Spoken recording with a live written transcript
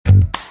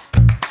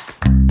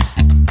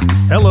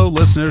Hello,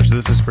 listeners.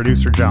 This is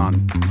producer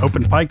John.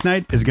 Open Pike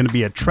Night is going to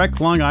be at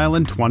Trek Long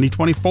Island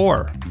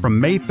 2024.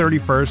 From May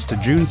 31st to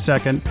June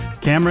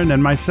 2nd, Cameron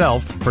and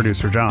myself,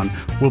 producer John,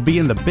 will be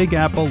in the Big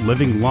Apple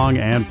living long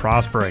and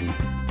prospering.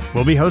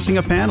 We'll be hosting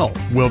a panel.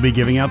 We'll be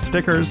giving out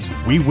stickers.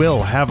 We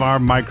will have our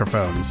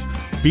microphones.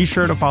 Be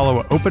sure to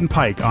follow Open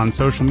Pike on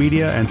social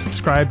media and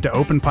subscribe to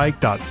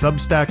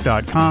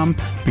openpike.substack.com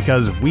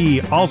because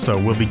we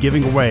also will be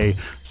giving away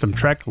some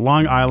Trek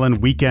Long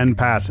Island weekend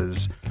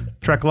passes.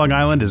 Trek Long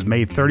Island is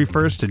May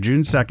 31st to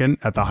June 2nd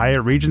at the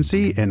Hyatt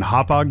Regency in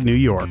Hauppauge, New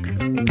York.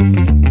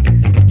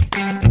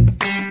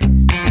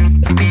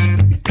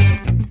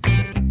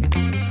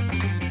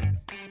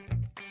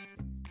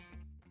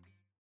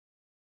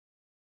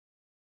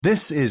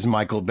 This is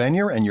Michael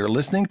Benyaer, and you're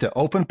listening to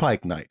Open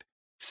Pike Night.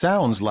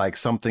 Sounds like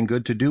something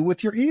good to do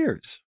with your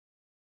ears.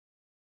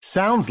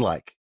 Sounds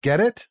like. Get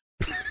it?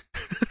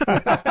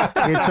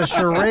 It's a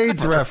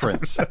charades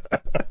reference.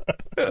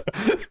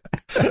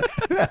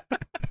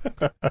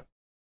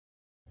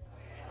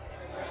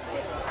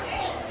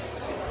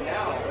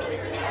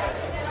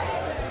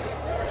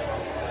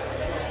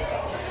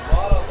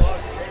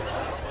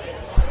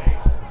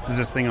 Is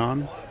this thing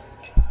on?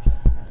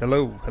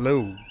 Hello,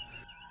 hello.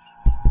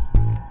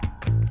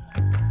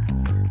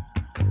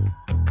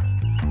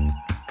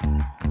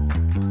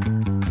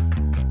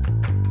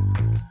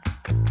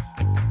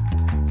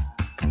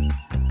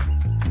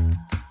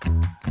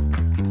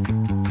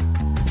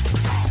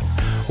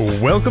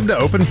 Welcome to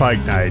Open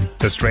Pike Night,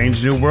 the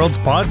Strange New Worlds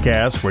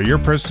podcast where your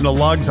personal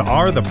logs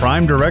are the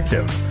prime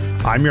directive.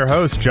 I'm your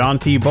host, John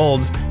T.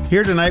 Bolds,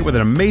 here tonight with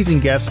an amazing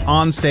guest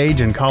on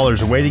stage and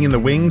callers waiting in the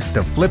wings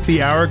to flip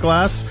the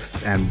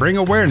hourglass and bring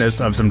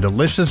awareness of some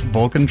delicious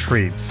Vulcan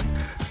treats.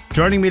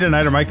 Joining me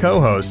tonight are my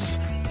co-hosts.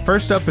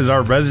 First up is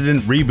our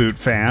resident reboot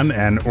fan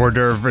and hors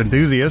d'oeuvre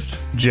enthusiast,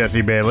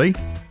 Jesse Bailey.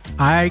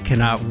 I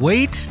cannot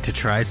wait to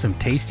try some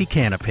tasty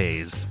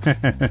canapes.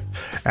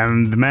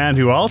 And the man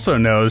who also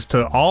knows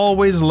to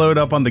always load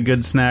up on the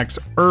good snacks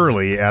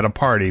early at a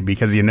party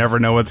because you never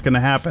know what's going to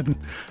happen.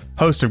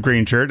 Host of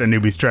Green Shirt and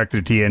Newbies Trek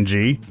through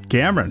TNG,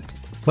 Cameron.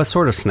 What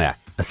sort of snack?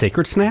 A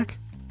sacred snack?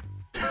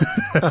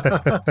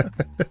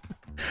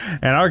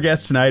 And our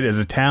guest tonight is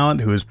a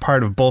talent who is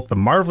part of both the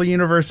Marvel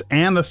Universe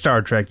and the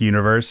Star Trek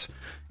universe.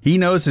 He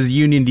knows his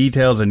union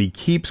details and he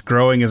keeps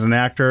growing as an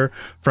actor,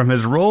 from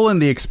his role in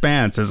The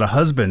Expanse as a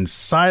husband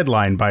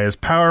sidelined by his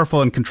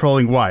powerful and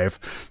controlling wife,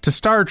 to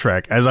Star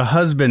Trek as a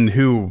husband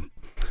who,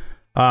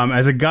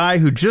 as a guy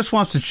who just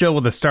wants to chill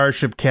with a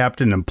starship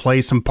captain and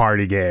play some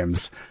party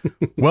games.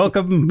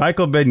 Welcome,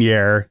 Michael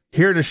Benyaer,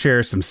 here to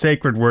share some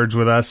sacred words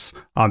with us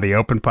on the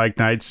Open Pike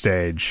Night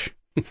stage.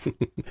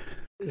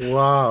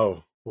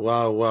 Wow.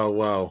 Wow, wow,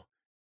 wow.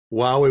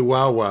 Wowie,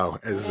 wow, wow,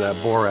 as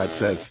Borat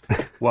says.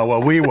 Wow,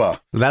 wow, wee, wow.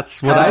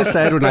 That's what I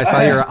said when I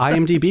saw your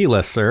IMDb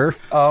list, sir.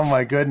 Oh,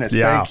 my goodness.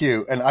 Yeah. Thank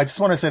you. And I just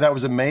want to say that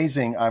was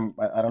amazing. I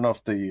don't know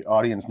if the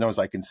audience knows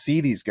I can see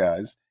these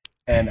guys.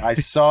 And I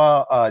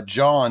saw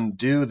John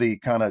do the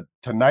kind of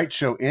Tonight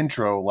Show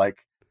intro,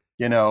 like,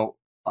 you know,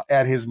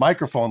 at his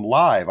microphone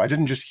live. I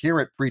didn't just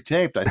hear it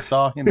pre-taped. I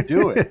saw him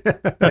do it.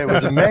 It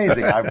was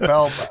amazing. I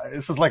felt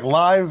this is like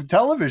live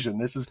television.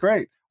 This is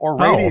great. Or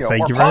radio.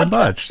 Thank you podcast. very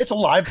much. It's a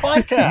live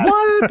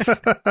podcast.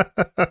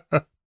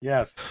 What?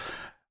 Yes.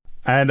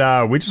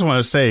 And we just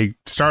want to say,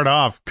 start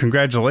off,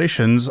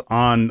 congratulations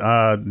on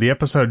the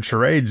episode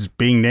Charades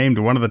being named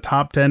one of the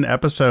top 10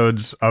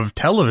 episodes of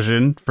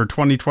television for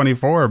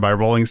 2024 by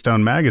Rolling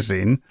Stone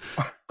magazine.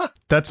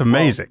 That's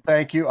amazing. Well,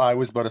 thank you. I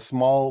was but a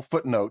small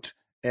footnote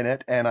in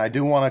it. And I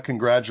do want to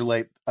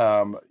congratulate,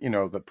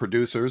 the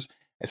producers,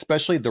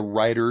 especially the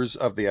writers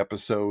of the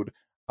episode,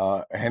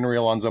 Henry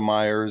Alonzo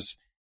Myers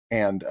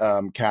and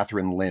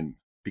Catherine Lynn,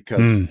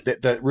 because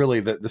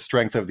really the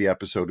strength of the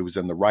episode was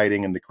in the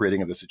writing and the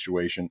creating of the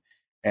situation.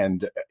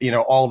 And,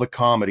 all the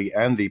comedy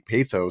and the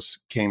pathos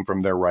came from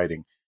their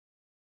writing.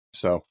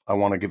 So I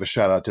want to give a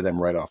shout out to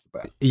them right off the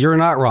bat. You're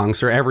not wrong,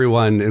 sir.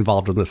 Everyone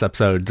involved in this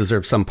episode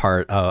deserves some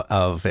part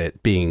of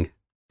it being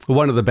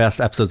one of the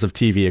best episodes of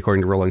TV,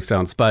 according to Rolling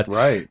Stones. But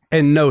right.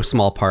 In no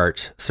small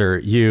part, sir,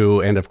 you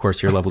and, of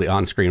course, your lovely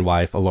on-screen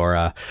wife,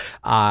 Alora.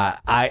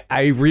 I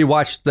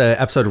rewatched the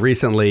episode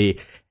recently,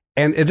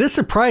 and it is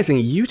surprising.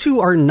 You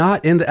two are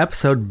not in the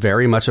episode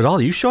very much at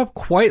all. You show up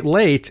quite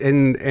late,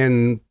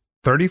 and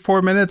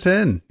 34 minutes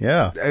in.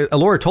 Yeah.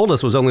 Alora told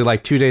us it was only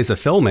like 2 days of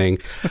filming.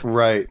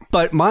 Right.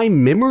 But my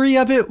memory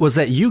of it was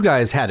that you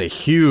guys had a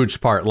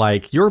huge part.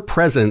 Like, your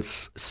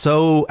presence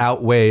so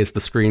outweighs the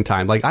screen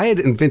time. Like, I had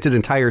invented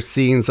entire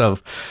scenes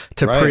of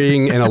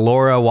T'Pring and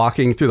Alora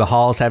walking through the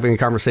halls having a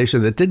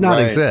conversation that did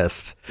not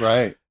exist.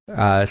 Right.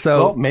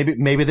 So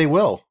maybe they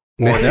will.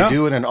 Or they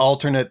do in an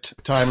alternate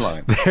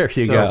timeline. There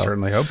you go. I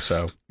certainly hope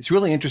so. It's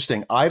really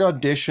interesting. I'd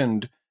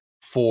auditioned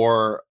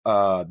for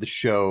the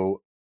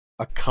show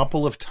a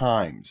couple of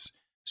times.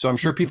 So I'm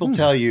sure people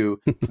tell you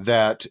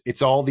that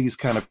it's all these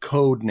kind of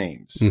code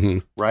names,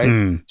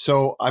 right?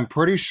 So I'm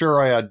pretty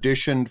sure I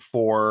auditioned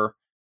for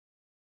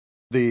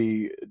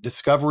the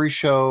Discovery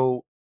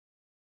show,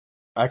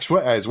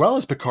 actually, as well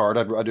as Picard,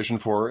 I'd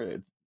auditioned for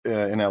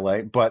in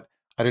LA, but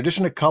I'd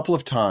auditioned a couple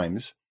of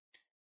times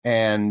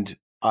and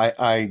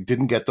I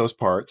didn't get those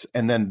parts.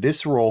 And then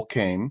this role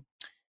came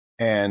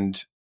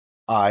and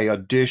I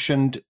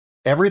auditioned.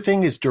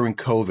 Everything is during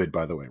COVID,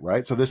 by the way,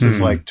 right? So this is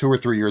like 2 or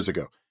 3 years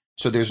ago.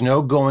 So there's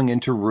no going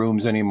into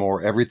rooms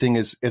anymore. Everything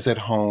is at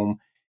home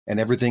and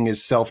everything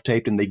is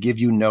self-taped and they give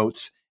you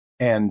notes.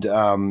 And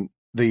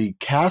the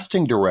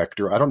casting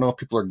director, I don't know if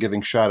people are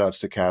giving shout outs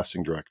to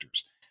casting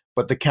directors,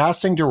 but the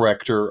casting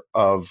director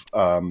of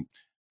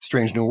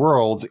Strange New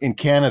Worlds in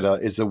Canada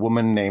is a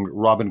woman named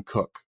Robin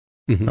Cook,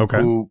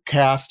 who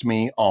cast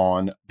me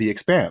on The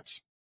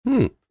Expanse.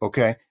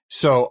 Okay.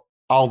 So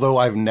although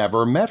I've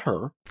never met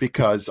her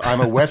because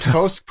I'm a West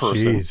Coast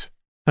person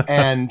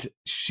and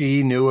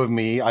she knew of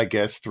me, I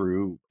guess,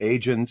 through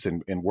agents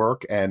and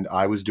work. And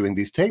I was doing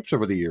these tapes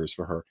over the years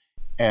for her.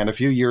 And a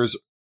few years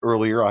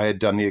earlier, I had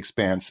done The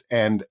Expanse.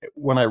 And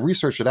when I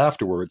researched it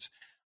afterwards,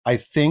 I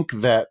think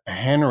that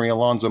Henry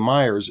Alonso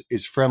Myers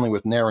is friendly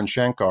with Naren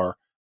Shankar,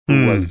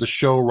 who was the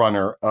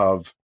showrunner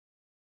of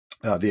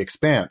The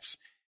Expanse.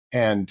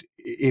 And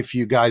if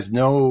you guys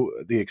know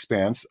The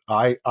Expanse,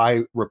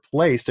 I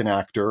replaced an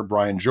actor,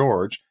 Brian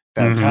George,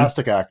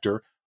 fantastic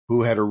actor,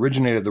 who had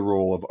originated the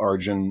role of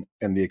Arjun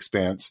in The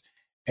Expanse.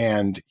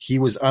 And he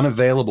was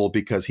unavailable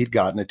because he'd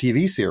gotten a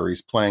TV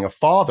series playing a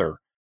father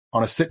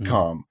on a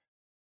sitcom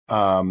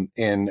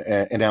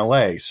in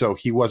LA. So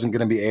he wasn't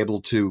going to be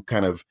able to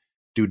kind of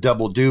do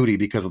double duty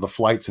because of the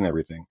flights and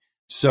everything.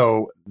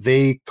 So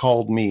they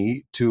called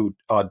me to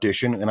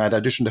audition, and I'd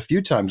auditioned a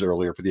few times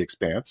earlier for The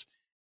Expanse.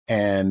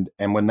 And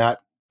when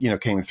that,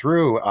 came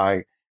through,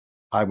 I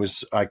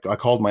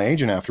called my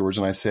agent afterwards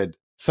and I said,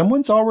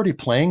 someone's already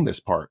playing this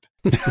part.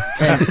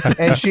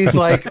 and she's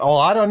like, oh,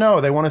 I don't know.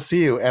 They want to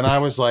see you. And I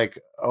was like,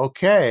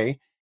 okay.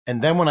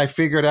 And then when I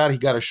figured out he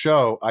got a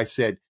show, I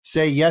said,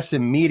 say yes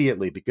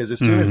immediately, because as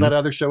soon as that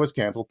other show is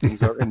canceled,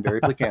 things are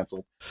invariably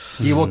canceled.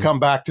 He will come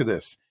back to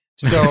this.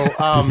 So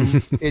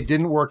it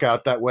didn't work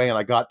out that way. And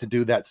I got to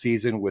do that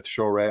season with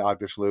Shorey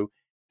Agdashlu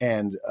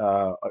and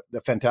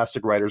the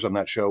fantastic writers on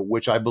that show,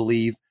 which I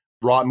believe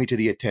brought me to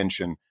the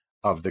attention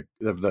of the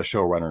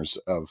showrunners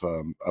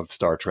of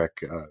Star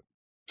Trek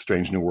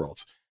Strange New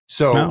Worlds.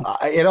 So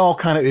it all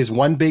kind of is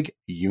one big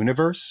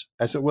universe,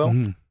 as it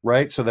will,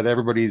 right? So that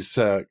everybody's,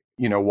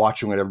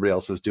 watching what everybody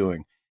else is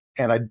doing.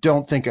 And I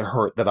don't think it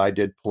hurt that I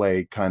did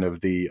play kind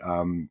of the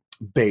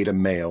beta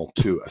male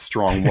to a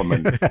strong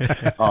woman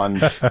on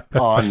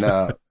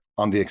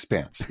The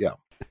Expanse. Yeah.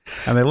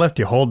 And they left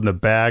you holding the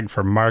bag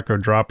for Marco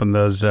dropping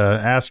those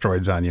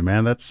asteroids on you,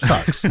 man. That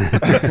sucks.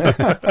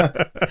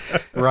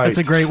 Right. It's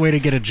a great way to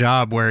get a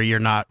job where you're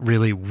not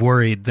really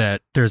worried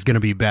that there's going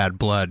to be bad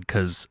blood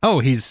because,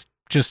 he's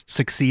just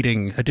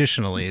succeeding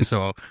additionally.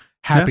 So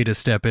happy to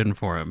step in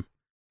for him.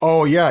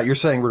 Oh, yeah. You're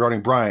saying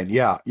regarding Brian.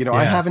 Yeah.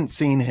 I haven't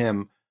seen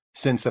him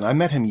since then. I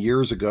met him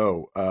years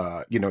ago,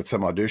 at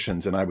some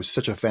auditions, and I was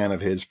such a fan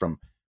of his from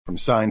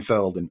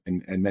Seinfeld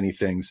and many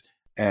things.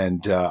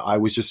 And I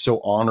was just so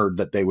honored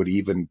that they would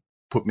even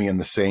put me in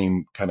the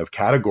same kind of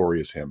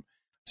category as him.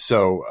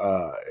 So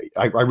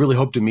I really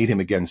hope to meet him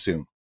again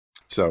soon.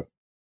 So,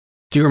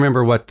 do you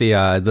remember what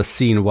the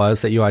scene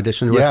was that you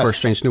auditioned with for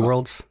Strange New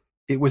Worlds?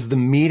 It was the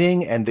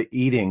meeting and the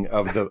eating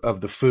of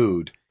the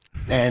food,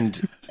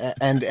 and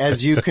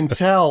as you can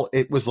tell,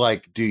 it was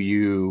like, do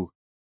you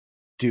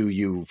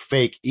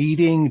fake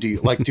eating? Do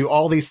you do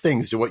all these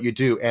things? Do what you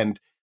do? And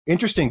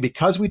interesting,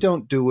 because we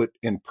don't do it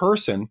in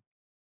person,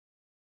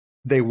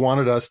 they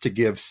wanted us to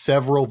give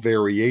several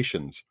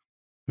variations,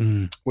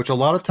 which a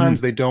lot of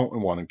times they don't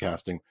want in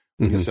casting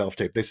when you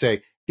self-tape. They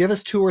say, give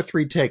us 2 or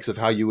 3 takes of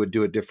how you would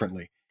do it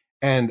differently.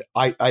 And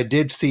I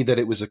did see that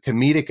it was a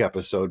comedic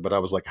episode, but I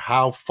was like,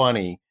 how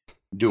funny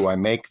do I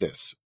make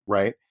this?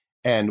 Right.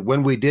 And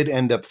when we did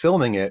end up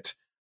filming it,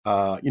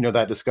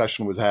 that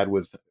discussion was had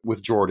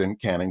with Jordan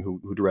Canning,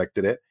 who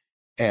directed it.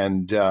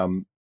 And I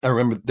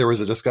remember there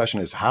was a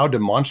discussion is how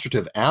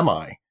demonstrative am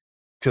I?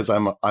 Because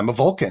I'm a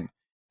Vulcan.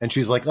 And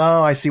she's like,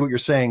 oh, I see what you're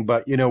saying,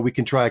 but we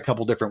can try a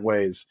couple different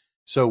ways.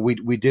 So we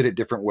did it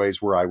different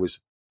ways where I was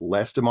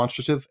less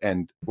demonstrative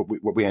and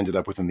what we ended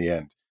up with in the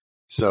end.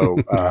 So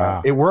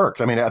it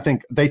worked. I mean, I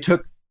think they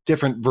took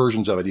different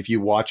versions of it. If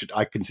you watch it,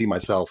 I can see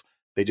myself.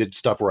 They did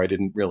stuff where I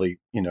didn't really,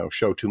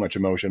 show too much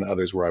emotion.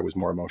 Others where I was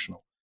more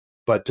emotional.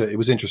 But it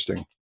was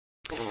interesting.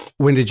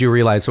 When did you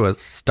realize it was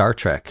Star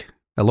Trek?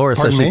 Alora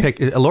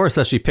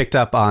says she picked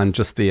up on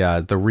just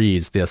the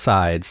reads, the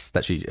asides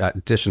that she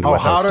auditioned with.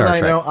 How did Star I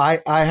Trek. know?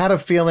 I had a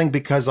feeling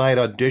because I had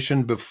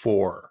auditioned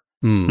before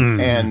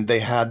and they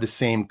had the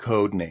same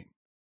code name.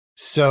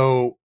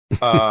 So,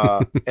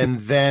 and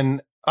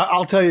then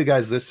I'll tell you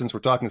guys this, since we're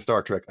talking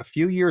Star Trek, a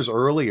few years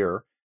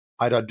earlier,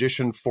 I'd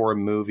auditioned for a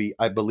movie.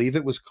 I believe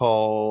it was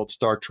called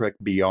Star Trek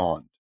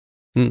Beyond.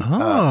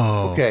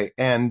 Okay.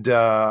 And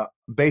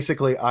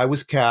basically I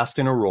was cast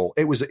in a role.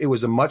 It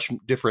was a much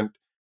different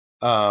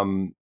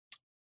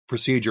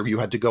procedure. You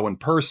had to go in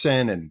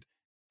person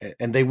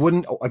and they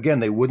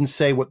wouldn't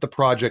say what the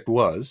project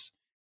was.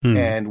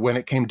 And when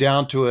it came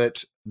down to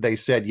it, they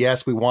said,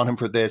 yes, we want him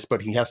for this,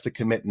 but he has to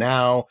commit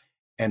now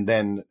and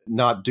then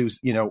not do,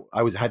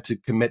 had to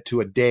commit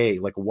to a day,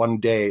 like one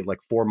day, like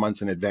 4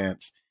 months in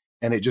advance.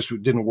 And it just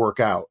didn't work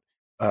out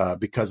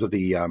because of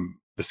the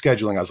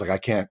scheduling. I was like, I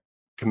can't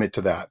commit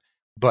to that.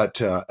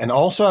 But, and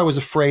also I was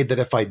afraid that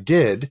if I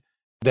did,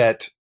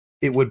 that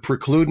it would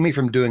preclude me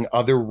from doing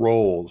other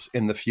roles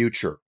in the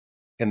future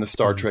in the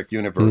Star Trek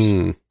universe,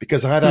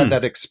 because I had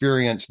that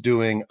experience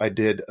I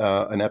did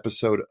an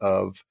episode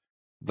of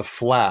The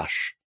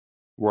Flash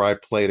where I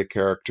played a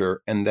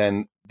character, and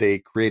then they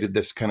created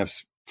this kind of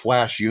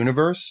Flash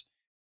universe.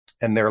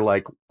 And they're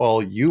like,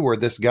 well, you were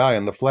this guy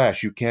in The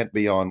Flash. You can't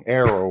be on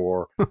Arrow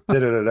or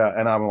da-da-da-da.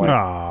 And I'm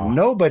like,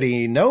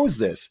 nobody knows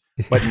this.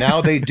 But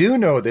now they do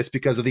know this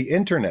because of the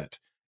internet.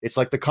 It's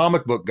like the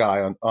comic book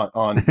guy on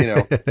on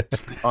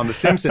The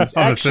Simpsons.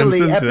 Actually,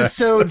 The Simpsons,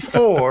 episode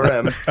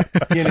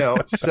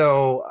 4,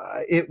 So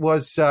it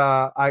was.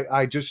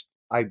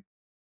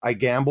 I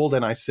gambled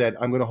and I said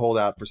I'm going to hold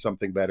out for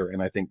something better,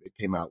 and I think it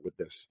came out with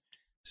this.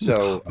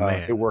 So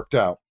it worked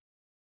out.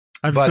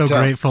 I'm so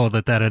grateful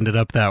that ended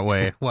up that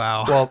way.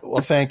 Wow.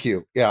 Well, thank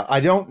you. Yeah, I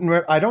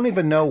don't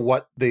even know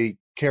what the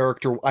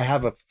character. I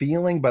have a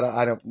feeling, but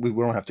we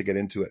don't have to get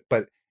into it.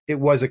 But it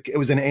was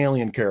an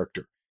alien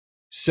character.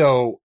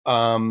 So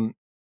when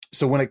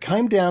it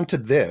came down to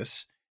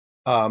this,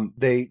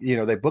 they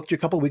booked you a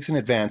couple of weeks in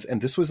advance,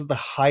 and this was at the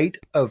height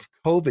of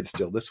COVID.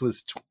 Still, this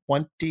was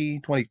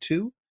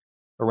 2022,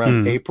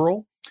 around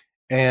April,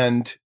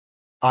 and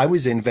I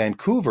was in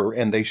Vancouver,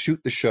 and they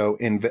shoot the show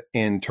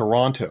in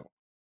Toronto.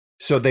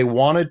 So they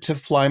wanted to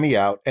fly me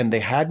out, and they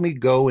had me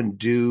go and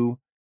do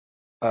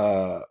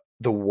the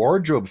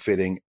wardrobe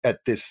fitting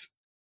at this,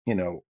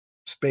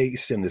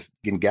 space in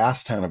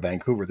Gastown of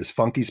Vancouver, this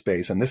funky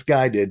space. And this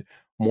guy did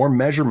more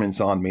measurements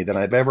on me than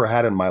I've ever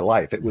had in my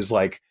life. It was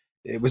like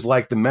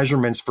the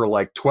measurements for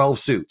like 12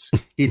 suits.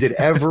 He did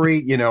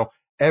every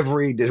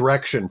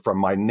direction from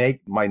my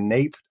nape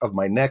of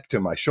my neck to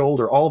my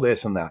shoulder, all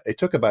this and that. It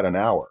took about an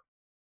hour.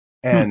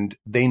 And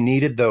they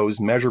needed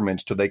those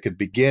measurements so they could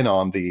begin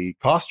on the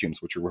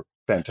costumes, which were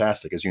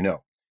fantastic, as you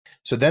know.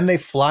 So then they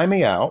fly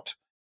me out,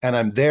 and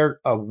I'm there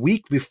a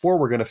week before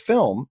we're going to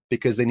film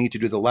because they need to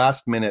do the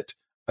last minute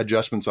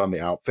adjustments on the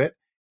outfit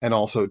and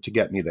also to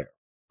get me there.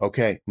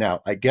 Okay. Now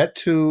I get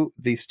to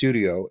the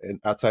studio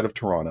outside of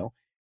Toronto,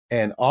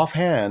 and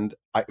offhand,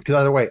 because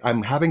by the way,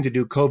 I'm having to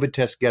do COVID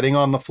tests, getting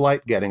on the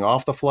flight, getting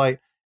off the flight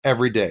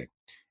every day.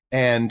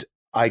 And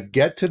I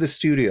get to the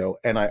studio,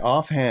 and I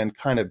offhand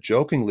kind of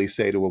jokingly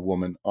say to a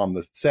woman on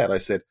the set, I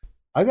said,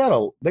 I got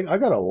a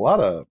lot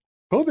of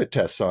COVID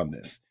tests on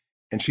this.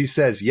 And she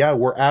says, yeah,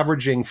 we're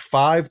averaging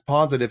 5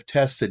 positive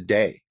tests a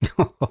day.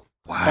 Wow.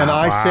 And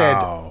I said,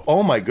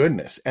 oh my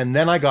goodness. And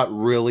then I got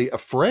really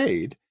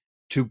afraid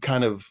to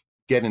kind of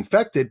get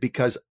infected,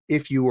 because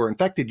if you were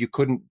infected, you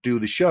couldn't do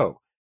the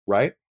show.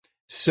 Right.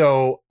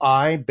 So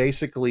I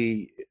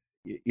basically,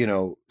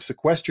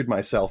 sequestered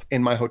myself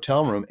in my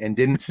hotel room and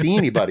didn't see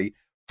anybody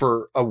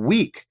for a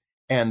week.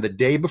 And the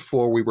day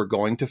before we were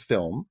going to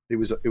film, it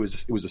was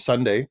a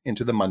Sunday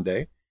into the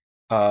Monday.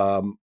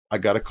 I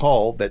got a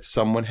call that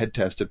someone had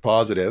tested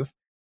positive,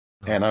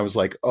 and I was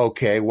like,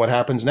 okay, what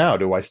happens now?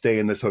 Do I stay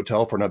in this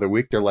hotel for another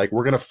week? They're like,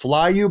 we're going to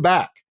fly you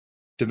back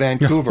to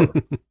Vancouver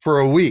for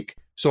a week.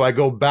 So I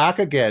go back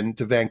again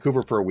to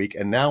Vancouver for a week,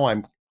 and now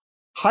I'm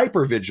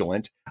hyper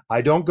vigilant.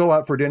 I don't go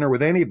out for dinner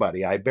with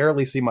anybody. I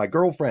barely see my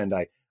girlfriend.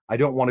 I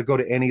don't want to go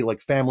to any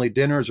like family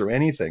dinners or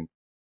anything.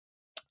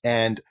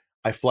 And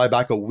I fly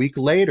back a week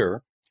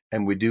later,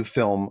 and we do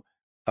film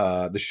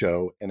the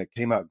show, and it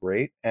came out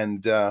great.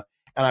 And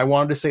I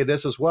wanted to say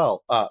this as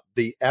well.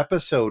 The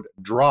episode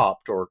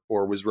dropped or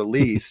was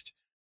released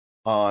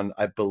on,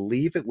 I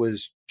believe it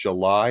was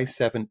July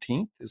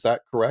 17th. Is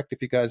that correct?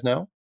 If you guys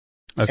know?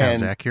 That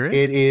sounds accurate.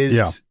 It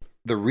is.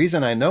 The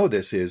reason I know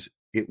this is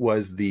it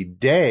was the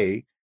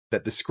day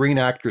that the Screen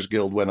Actors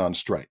Guild went on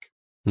strike.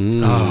 So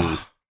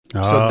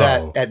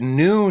that at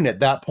noon at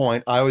that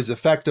point, I was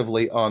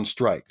effectively on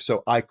strike.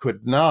 So I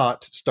could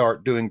not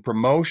start doing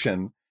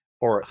promotion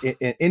or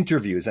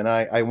interviews. And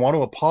I want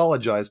to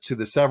apologize to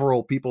the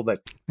several people that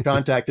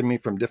contacted me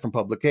from different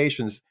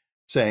publications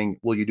saying,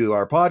 will you do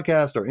our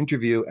podcast or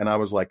interview? And I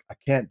was like, I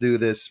can't do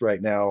this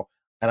right now.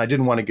 And I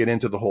didn't want to get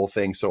into the whole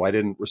thing, so I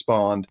didn't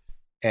respond.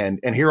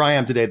 And here I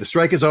am today. The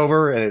strike is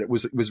over, and it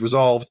was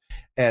resolved.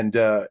 And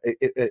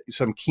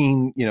some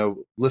keen,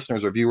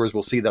 listeners or viewers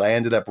will see that I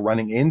ended up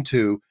running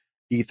into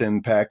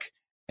Ethan Peck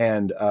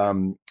and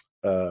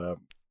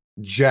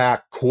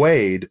Jack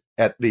Quaid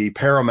at the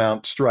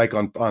Paramount strike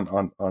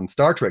on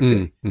Star Trek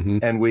Day. Mm-hmm.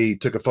 And we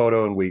took a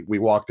photo, and we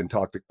walked and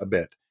talked a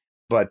bit.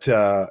 But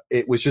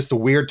it was just the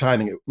weird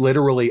timing.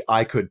 Literally,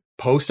 I could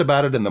post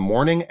about it in the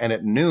morning, and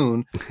at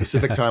noon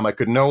Pacific time, I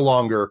could no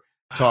longer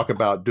talk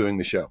about doing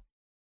the show.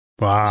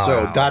 Wow.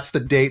 So that's the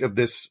date of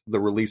the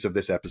release of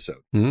this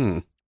episode.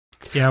 Mm.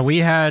 Yeah, we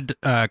had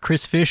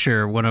Chris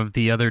Fisher, one of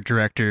the other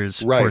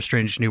directors for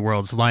Strange New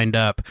Worlds, lined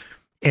up.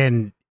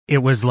 And it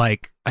was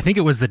like, I think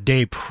it was the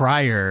day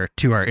prior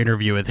to our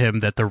interview with him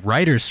that the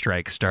writer's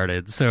strike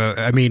started. So,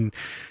 I mean,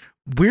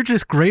 we're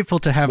just grateful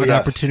to have an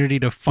opportunity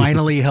to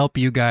finally help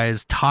you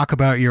guys talk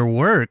about your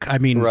work. I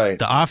mean,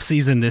 the off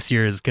season this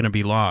year is going to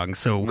be long,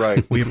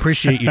 so we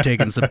appreciate you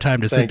taking some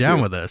time to sit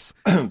down with us.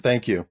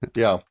 Thank you.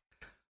 Yeah.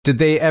 Did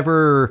they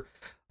ever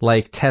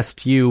like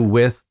test you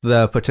with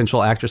the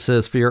potential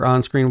actresses for your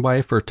on-screen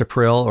wife or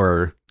T'Pril,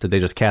 or did they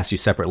just cast you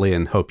separately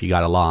and hope you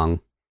got along?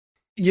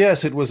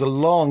 Yes, it was a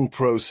long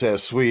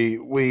process. We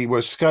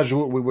were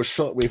scheduled. We were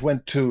shot. We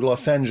went to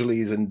Los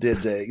Angeles and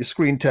did a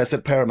screen test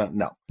at Paramount.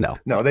 No,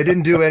 they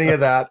didn't do any of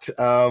that.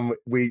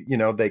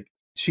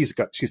 She's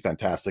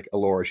fantastic,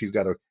 Alora. She's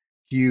got a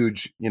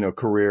huge,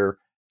 career.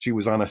 She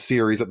was on a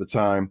series at the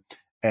time,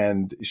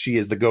 and she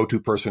is the go-to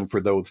person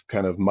for those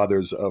kind of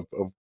mothers of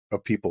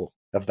people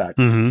of that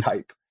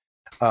type.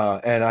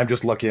 And I'm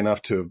just lucky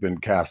enough to have been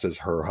cast as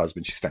her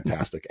husband. She's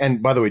fantastic.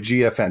 And by the way,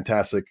 Gia,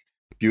 fantastic,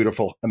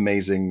 beautiful,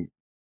 amazing,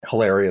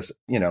 hilarious.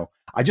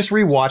 I just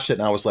rewatched it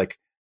and I was like,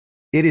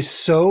 it is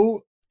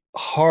so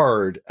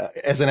hard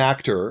as an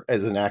actor,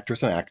 as an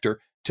actress and actor,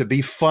 to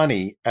be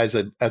funny as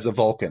a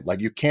Vulcan. Like,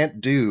 you can't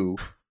do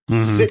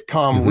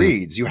sitcom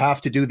reads. You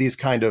have to do these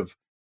kind of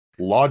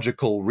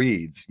logical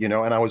reads, and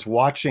I was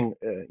watching,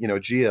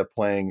 Gia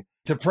playing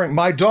T'Pring,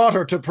 my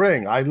daughter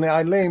T'Pring.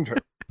 I named her.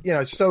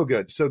 It's so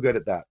good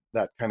at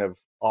that kind of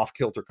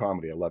off-kilter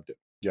comedy. I loved it.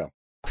 Yeah.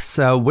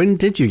 So when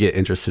did you get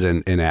interested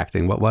in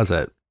acting? What was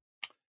it?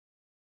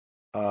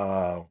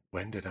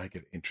 When did I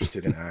get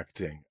interested in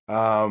acting?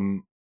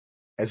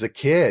 As a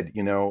kid,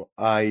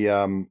 I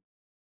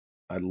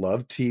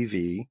love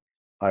TV.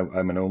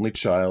 I'm an only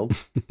child,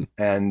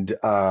 and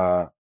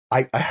I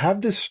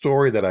have this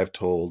story that I've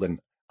told,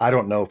 and I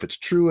don't know if it's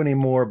true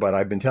anymore, but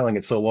I've been telling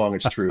it so long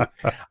it's true.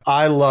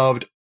 By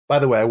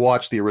the way, I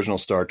watched the original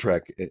Star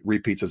Trek. It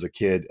repeats as a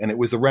kid, and it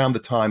was around the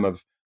time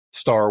of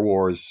Star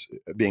Wars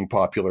being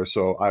popular.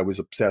 So I was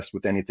obsessed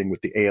with anything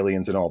with the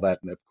aliens and all that.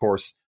 And of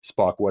course,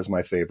 Spock was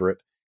my favorite.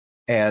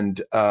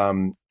 And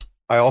I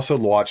also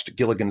watched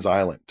Gilligan's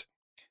Island.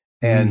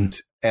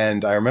 And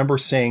I remember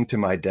saying to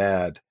my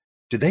dad,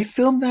 did they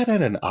film that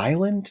at an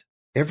island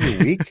every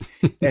week?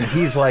 And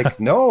he's like,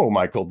 no,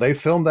 Michael, they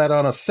filmed that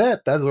on a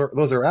set.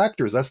 Those are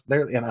actors.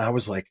 And I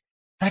was like,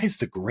 that is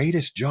the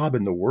greatest job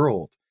in the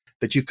world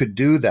that you could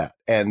do that.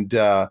 And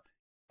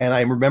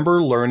I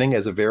remember learning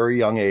as a very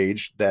young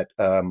age that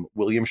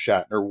William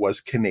Shatner was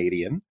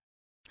Canadian,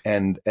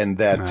 and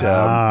that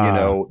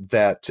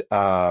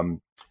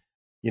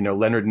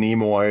Leonard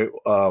Nimoy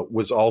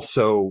was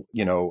also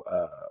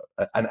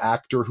an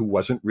actor who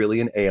wasn't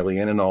really an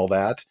alien and all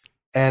that.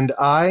 And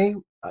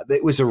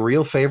it was a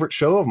real favorite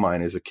show of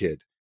mine as a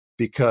kid,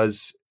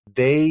 because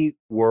they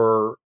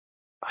were,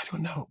 I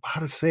don't know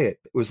how to say it.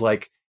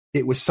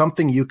 It was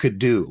something you could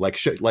do. Like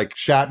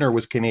Shatner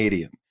was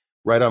Canadian,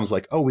 right? I was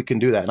like, oh, we can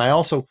do that. And I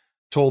also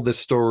told this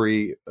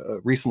story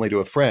recently to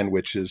a friend,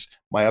 which is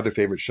my other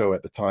favorite show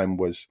at the time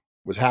was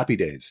Happy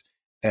Days.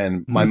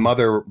 And my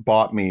mother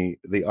bought me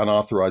the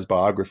unauthorized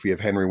biography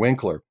of Henry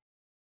Winkler.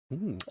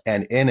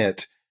 And in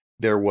it,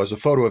 there was a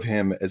photo of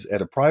him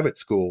at a private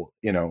school,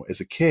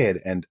 as a kid.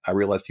 And I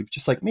realized he was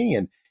just like me.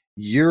 And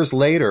years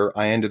later,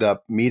 I ended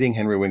up meeting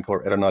Henry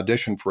Winkler at an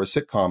audition for a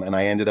sitcom. And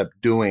I ended up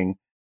doing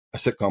a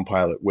sitcom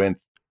pilot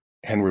with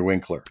Henry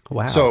Winkler.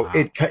 Wow. So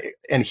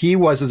and he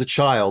was, as a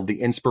child,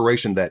 the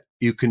inspiration that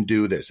you can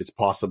do this. It's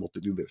possible to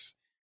do this.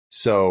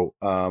 So,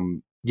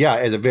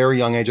 at a very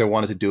young age, I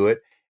wanted to do it.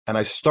 And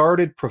I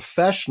started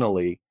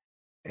professionally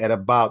at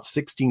about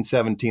 16,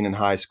 17 in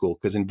high school,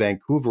 because in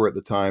Vancouver at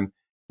the time,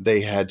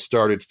 they had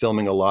started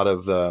filming a lot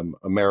of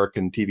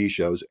American TV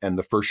shows. And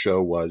the first show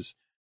was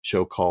a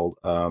show called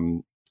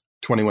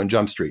 21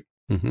 Jump Street.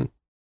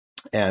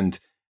 And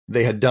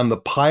they had done the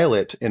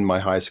pilot in my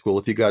high school.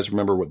 If you guys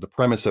remember what the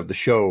premise of the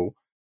show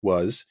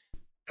was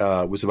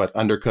about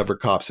undercover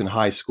cops in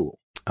high school.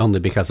 Only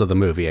because of the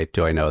movie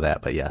do I know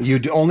that, but yes. You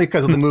do, only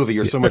because of the movie.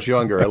 You're so much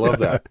younger. I love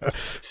that.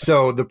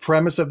 So the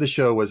premise of the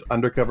show was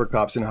undercover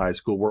cops in high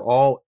school. We're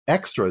all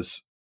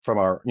extras from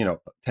our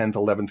 10th,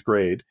 11th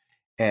grade.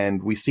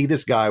 And we see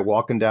this guy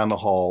walking down the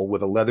hall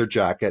with a leather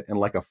jacket and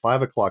like a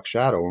 5 o'clock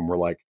shadow. And we're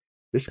like,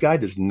 this guy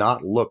does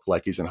not look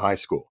like he's in high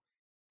school.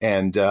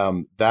 And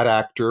that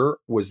actor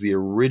was the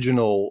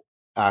original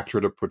actor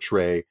to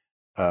portray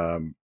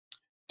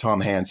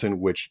Tom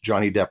Hansen, which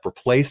Johnny Depp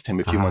replaced him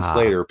a few months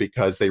later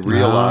because they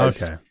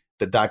realized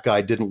that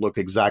guy didn't look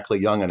exactly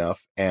young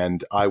enough.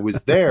 And I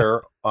was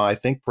there, I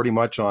think, pretty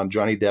much on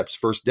Johnny Depp's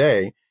first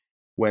day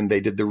when they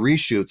did the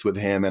reshoots with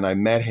him. And I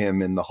met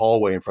him in the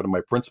hallway in front of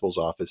my principal's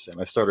office. And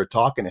I started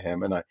talking to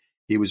him, and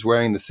he was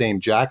wearing the same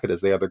jacket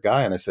as the other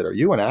guy. And I said, "Are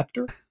you an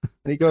actor?"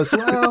 And he goes,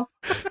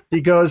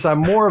 "I'm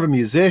more of a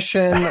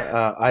musician."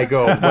 I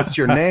go, "What's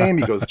your name?"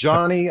 He goes,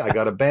 "Johnny. I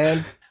got a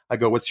band." I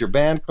go, "What's your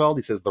band called?"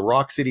 He says, "The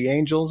Rock City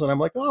Angels." And I'm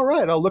like, "All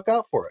right, I'll look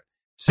out for it."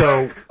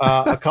 So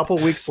a couple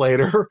of weeks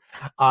later,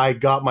 I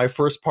got my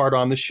first part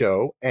on the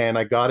show, and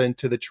I got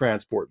into the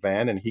transport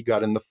van, and he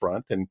got in the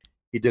front, and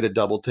he did a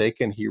double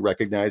take, and he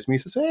recognized me. He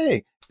says,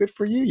 "Hey, good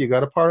for you. You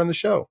got a part on the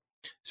show."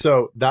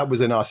 So that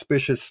was an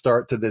auspicious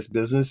start to this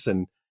business.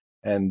 And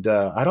And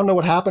I don't know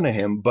what happened to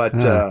him, but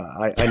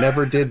I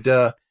never did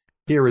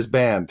hear his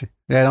band.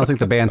 Yeah, I don't think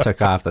the band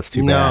took off. That's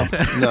too bad.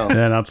 No.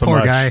 Yeah, not so Poor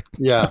much. guy.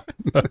 Yeah.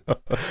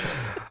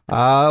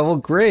 Well,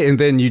 great. And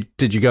then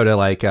did you go to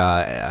like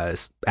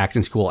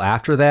acting school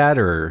after that,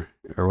 or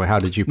how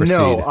did you proceed?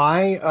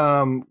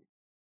 No,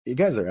 you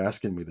guys are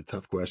asking me the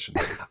tough question.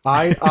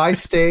 I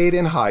stayed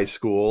in high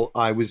school.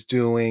 I was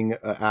doing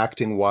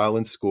acting while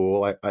in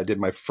school. I did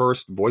my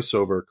first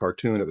voiceover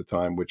cartoon at the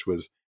time, which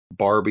was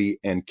Barbie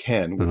and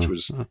Ken, which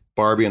was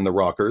Barbie and the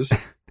Rockers.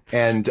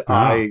 And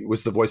I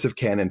was the voice of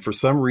Ken. And for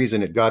some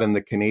reason, it got in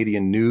the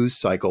Canadian news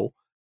cycle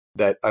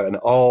that an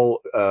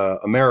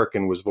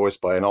all-American was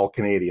voiced by an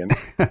all-Canadian.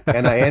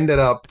 And I ended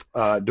up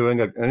doing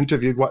an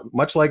interview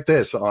much like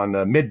this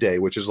on Midday,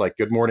 which is like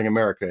Good Morning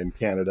America in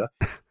Canada.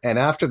 And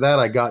after that,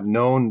 I got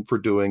known for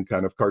doing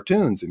kind of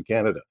cartoons in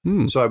Canada.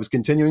 So I was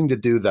continuing to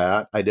do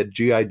that. I did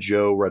G.I.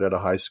 Joe right out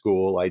of high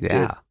school. I did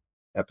an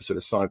episode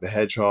of Sonic the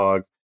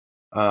Hedgehog.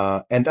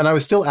 And then I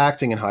was still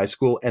acting in high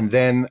school. And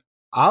then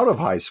out of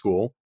high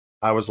school,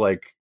 I was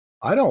like,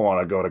 I don't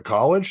want to go to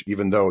college,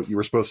 even though you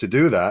were supposed to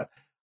do that.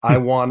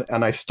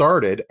 And I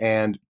started,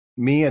 and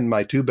me and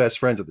my two best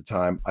friends at the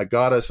time, I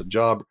got us a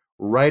job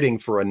writing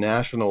for a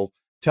national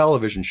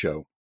television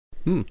show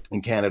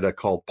in Canada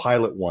called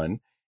Pilot One.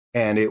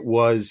 And it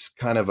was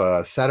kind of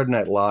a Saturday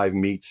Night Live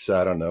meets,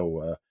 I don't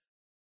know,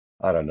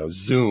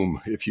 Zoom,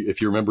 if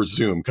you remember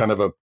Zoom, kind of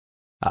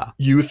a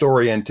youth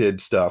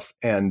oriented stuff.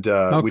 And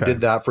we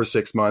did that for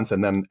 6 months,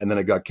 and then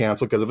it got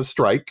canceled because of a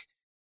strike.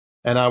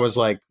 And I was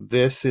like,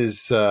 this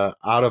is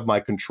out of my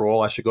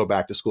control. I should go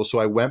back to school. So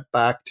I went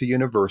back to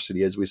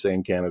university, as we say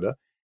in Canada,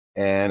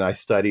 and I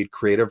studied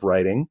creative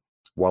writing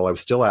while I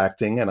was still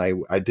acting. And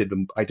I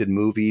did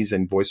movies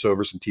and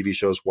voiceovers and TV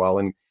shows while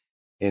in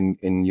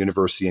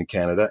university in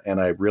Canada.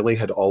 And I really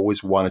had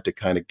always wanted to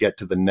kind of get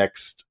to the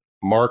next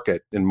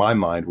market in my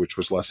mind, which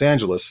was Los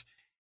Angeles.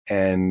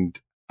 And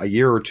a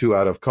year or two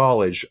out of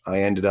college, I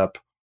ended up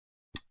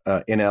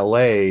in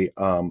LA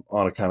on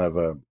a kind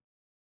of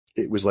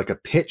it was like a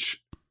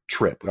pitch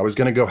trip. I was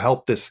going to go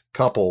help this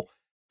couple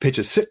pitch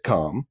a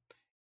sitcom.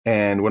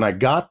 And when I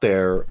got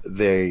there,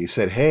 they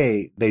said,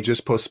 hey, they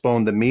just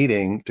postponed the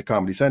meeting to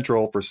Comedy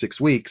Central for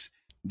 6 weeks.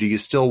 Do you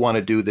still want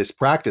to do this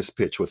practice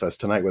pitch with us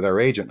tonight with our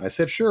agent? I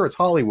said, sure, it's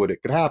Hollywood.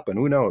 It could happen.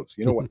 Who knows?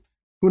 You know what?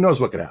 Who knows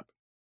what could happen?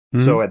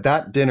 So at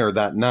that dinner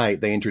that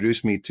night, they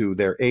introduced me to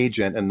their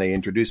agent, and they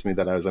introduced me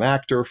that I was an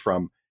actor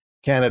from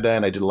Canada,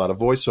 and I did a lot of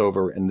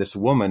voiceover. And this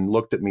woman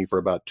looked at me for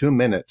about 2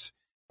 minutes,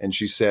 and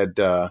she said,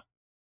 do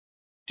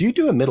you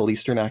do a Middle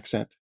Eastern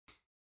accent?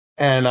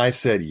 And I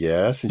said,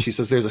 yes. And she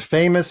says, there's a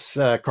famous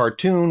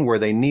cartoon where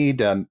they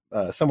need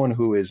someone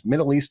who is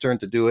Middle Eastern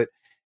to do it.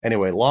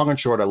 Anyway, long and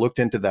short, I looked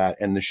into that,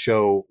 and the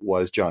show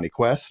was Johnny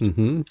Quest.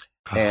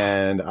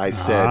 And I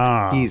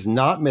said, he's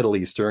not Middle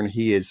Eastern,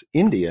 he is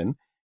Indian.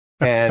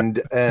 And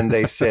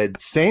they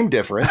said, same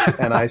difference.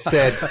 And I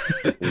said,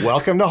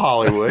 welcome to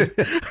Hollywood.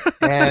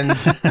 And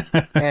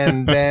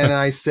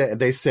then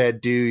they said,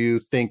 do you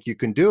think you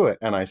can do it?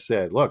 And I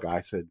said, look,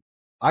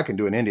 I can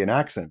do an Indian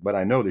accent, but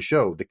I know the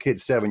show. The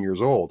kid's 7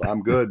 years old.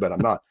 I'm good, but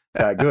I'm not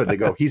that good. They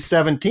go, he's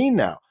 17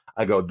 now.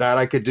 I go, that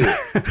I could do.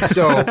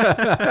 So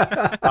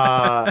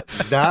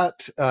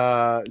that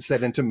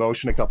set into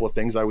motion a couple of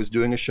things. I was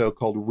doing a show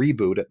called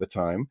Reboot at the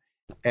time.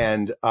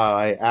 And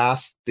I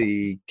asked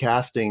the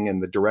casting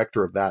and the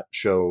director of that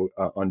show,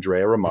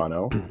 Andrea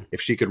Romano,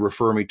 if she could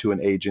refer me to an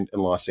agent in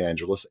Los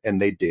Angeles.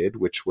 And they did,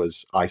 which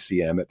was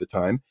ICM at the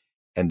time.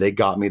 And they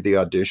got me the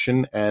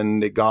audition,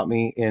 and it got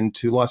me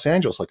into Los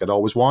Angeles like I'd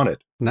always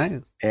wanted.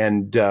 Nice.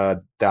 And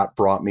that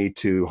brought me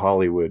to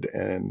Hollywood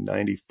in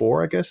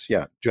 94, I guess.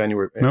 Yeah,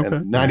 January.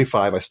 Okay.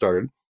 95 I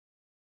started.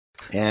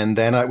 And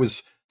then I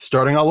was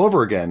starting all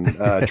over again,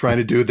 trying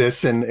to do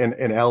this in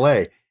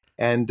LA.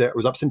 And it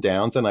was ups and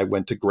downs. And I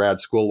went to grad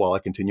school while I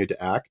continued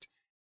to act.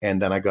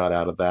 And then I got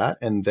out of that.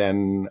 And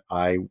then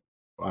I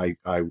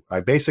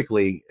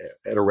basically,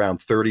 at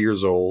around 30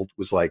 years old,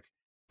 was like,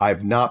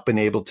 I've not been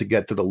able to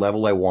get to the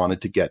level I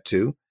wanted to get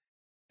to.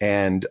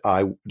 And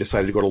I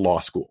decided to go to law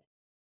school.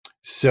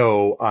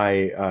 So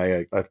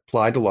I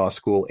applied to law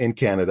school in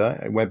Canada.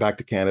 I went back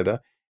to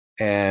Canada.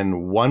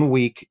 And 1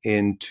 week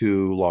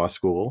into law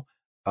school,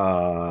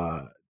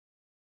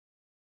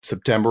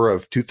 September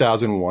of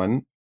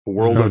 2001, a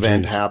world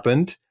event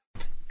happened.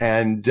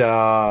 And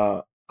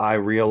I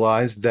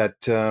realized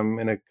that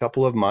in a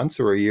couple of months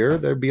or a year,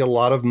 there'd be a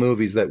lot of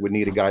movies that would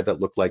need a guy that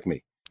looked like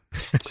me.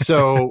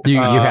 So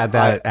you had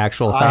that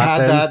actual thought.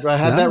 I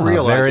had that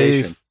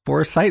realization. Very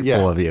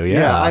foresightful of you.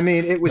 Yeah. I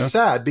mean, it was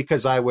sad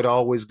because I would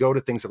always go to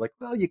things that like,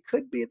 well, you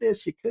could be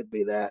this, you could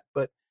be that,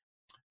 but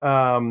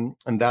and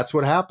that's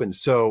what happened.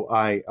 So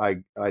I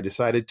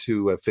decided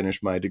to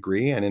finish my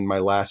degree, and in my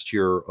last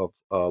year of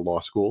law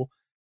school,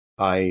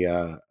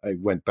 I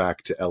went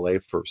back to LA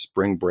for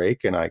spring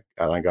break, and I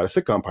got a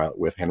sitcom pilot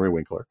with Henry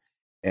Winkler,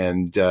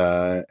 and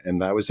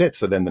that was it.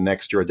 So then the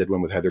next year I did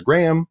one with Heather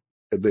Graham.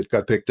 that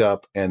got picked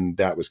up, and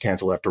that was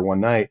canceled after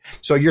one night.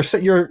 So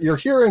you're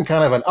hearing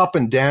kind of an up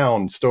and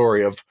down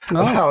story of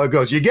how it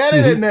goes. You get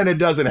it, and then it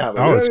doesn't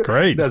happen. Oh, it's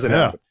great. It doesn't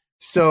happen.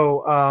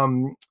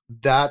 So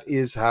that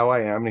is how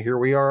I am. And here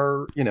we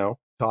are,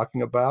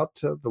 talking about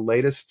the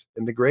latest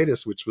and the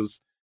greatest, which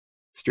was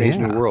Strange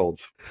New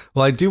Worlds.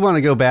 Well, I do want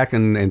to go back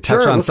and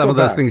touch on some of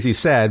those things you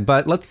said,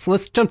 but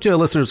let's jump to a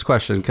listener's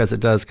question because it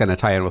does kind of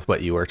tie in with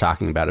what you were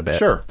talking about a bit.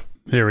 Sure.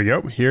 Here we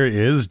go. Here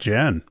is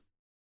Jen.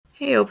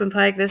 Hey, Open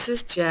Pike. This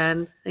is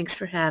Jen. Thanks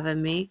for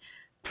having me.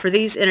 For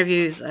these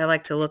interviews, I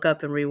like to look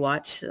up and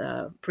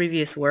rewatch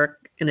previous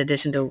work in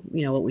addition to,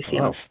 what we see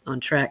on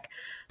Trek.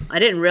 I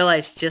didn't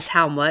realize just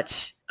how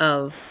much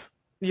of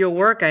your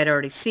work I'd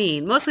already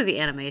seen, mostly the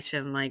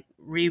animation, like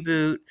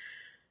Reboot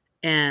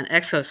and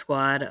Exo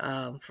Squad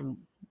from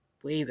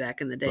way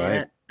back in the day.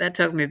 Right. That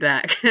took me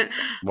back.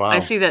 Wow. I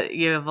see that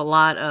you have a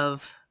lot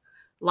of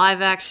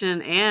live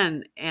action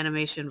and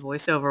animation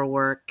voiceover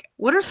work.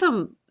 What are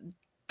some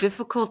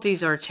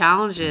difficulties or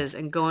challenges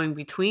in going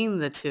between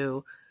the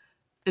two?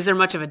 Is there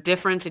much of a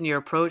difference in your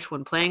approach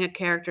when playing a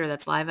character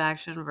that's live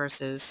action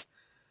versus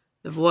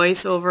the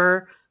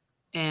voiceover?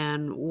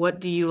 And what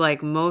do you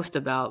like most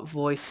about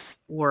voice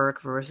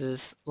work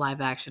versus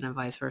live action and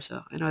vice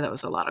versa? I know that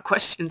was a lot of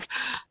questions.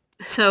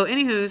 So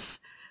anywho's,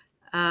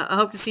 I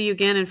hope to see you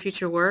again in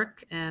future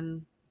work,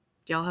 and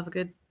y'all have a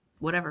good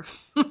whatever.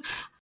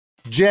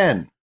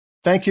 Jen,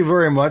 thank you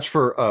very much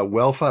for a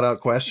well thought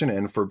out question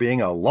and for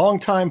being a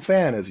longtime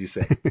fan, as you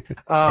say.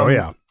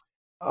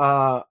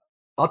 I'll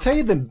tell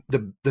you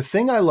the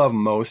thing I love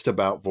most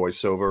about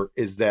voiceover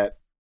is that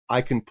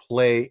I can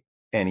play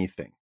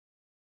anything.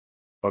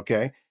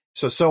 Okay.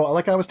 So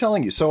like I was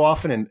telling you, so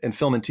often in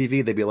film and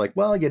TV, they'd be like,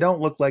 well, you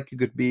don't look like you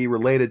could be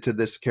related to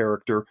this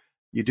character.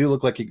 You do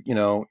look like, you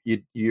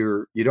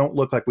don't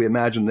look like we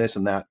imagine this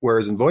and that.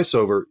 Whereas in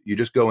voiceover, you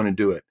just go in and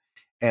do it.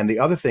 And the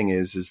other thing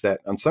is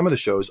that on some of the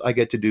shows, I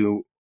get to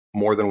do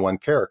more than one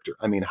character.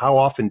 I mean, how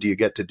often do you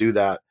get to do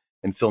that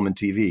in film and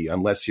TV,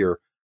 unless you're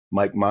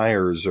Mike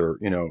Myers or,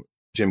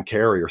 Jim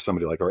Carrey or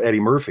somebody or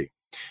Eddie Murphy.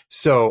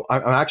 So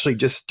I'm actually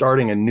just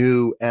starting a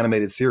new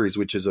animated series,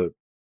 which is a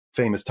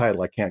famous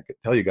title I can't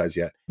tell you guys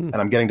yet. And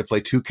I'm getting to play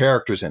 2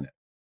 characters in it.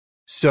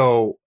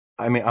 So,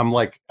 I mean,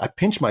 I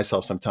pinch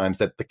myself sometimes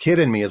that the kid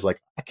in me is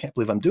like, I can't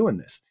believe I'm doing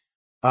this.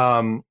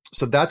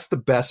 So that's the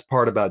best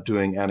part about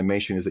doing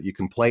animation is that you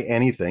can play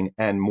anything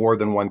and more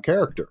than one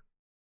character.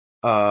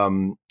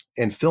 In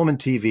film and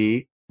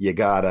TV, you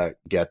gotta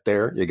get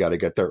there. You gotta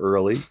get there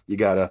early. You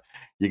gotta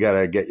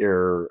get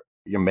your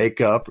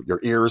makeup, your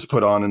ears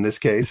put on in this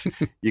case.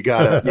 You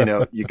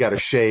gotta, you gotta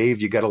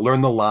shave. You gotta learn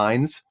the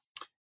lines.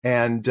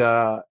 And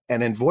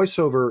in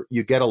voiceover,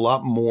 you get a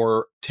lot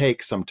more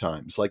takes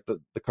sometimes. Like the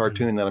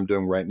cartoon that I'm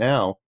doing right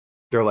now,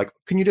 they're like,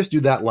 can you just do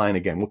that line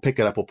again? We'll pick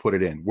it up, we'll put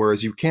it in.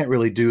 Whereas you can't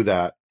really do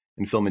that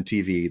in film and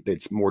TV.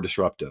 It's more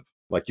disruptive.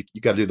 Like you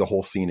got to do the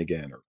whole scene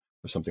again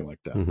or something like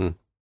that. Mm-hmm.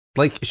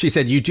 Like she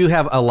said, you do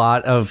have a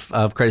lot of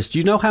credits. Do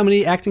you know how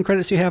many acting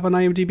credits you have on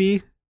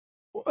IMDb?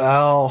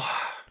 Well,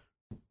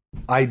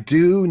 I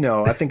do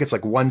know. I think it's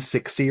like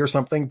 160 or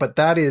something, but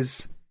that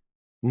is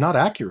not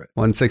accurate.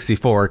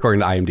 164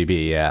 according to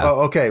IMDb, yeah.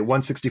 Oh, okay,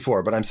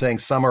 164. But I'm saying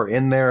some are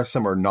in there,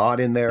 some are not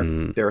in there.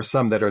 There are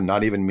some that are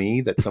not even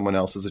me, that someone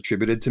else has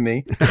attributed to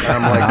me. And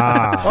I'm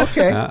like,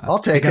 okay, I'll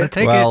take it.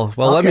 Well,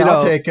 okay, let me know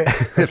I'll take it.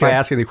 if I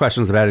ask any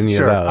questions about any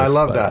sure, of those. I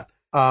love that.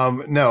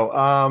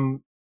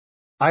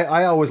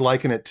 I always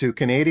liken it to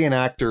Canadian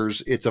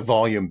actors. It's a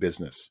volume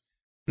business.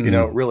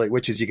 Really,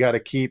 which is you got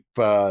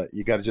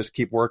to just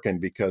keep working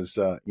because,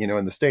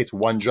 in the States,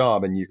 one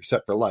job and you're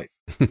set for life.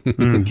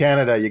 In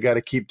Canada, you got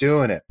to keep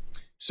doing it.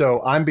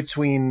 So I'm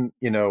between,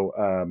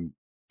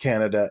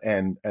 Canada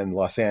and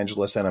Los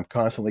Angeles, and I'm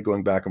constantly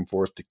going back and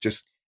forth to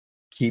just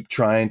keep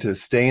trying to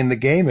stay in the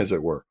game, as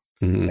it were.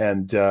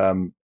 And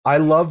I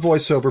love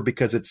voiceover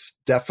because it's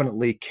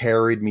definitely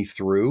carried me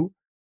through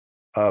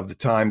of the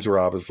times where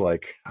I was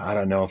like, I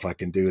don't know if I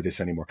can do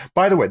this anymore.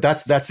 By the way,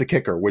 that's the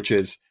kicker, which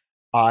is,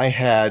 I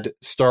had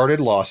started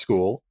law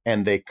school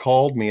and they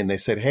called me and they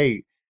said,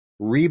 hey,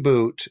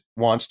 Reboot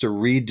wants to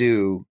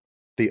redo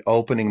the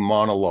opening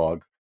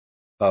monologue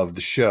of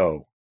the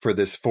show for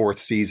this 4th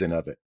season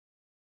of it,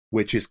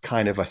 which is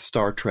kind of a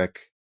Star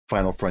Trek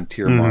Final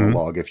Frontier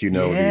monologue, if you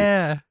know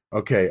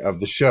of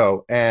the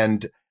show.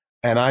 And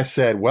I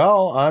said,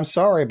 well, I'm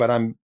sorry, but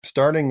I'm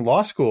starting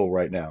law school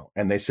right now.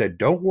 And they said,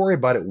 don't worry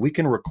about it. We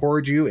can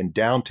record you in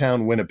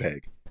downtown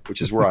Winnipeg,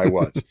 which is where I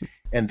was.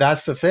 And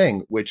that's the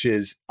thing, which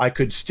is I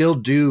could still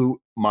do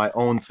my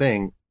own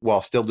thing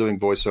while still doing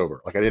voiceover.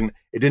 Like it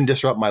didn't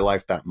disrupt my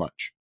life that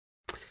much.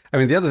 I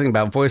mean, the other thing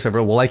about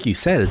voiceover, well, like you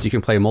said, is you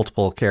can play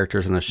multiple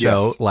characters in a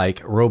show,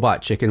 like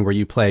Robot Chicken, where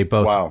you play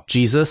both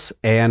Jesus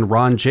and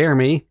Ron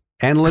Jeremy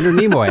and Leonard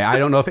Nimoy. I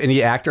don't know if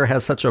any actor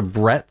has such a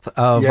breadth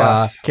of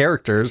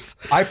characters.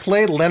 I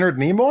played Leonard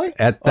Nimoy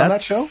on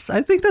that show?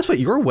 I think that's what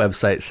your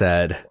website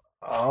said.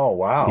 Oh,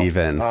 wow.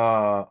 Even.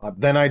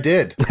 Then I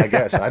did, I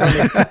guess. I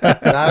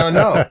don't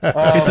know.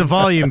 It's a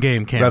volume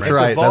game, Cameron. That's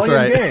right. It's a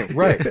volume game,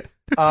 right.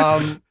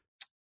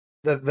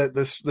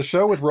 the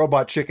show with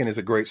Robot Chicken is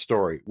a great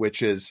story,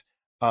 which is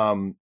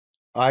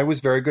I was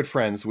very good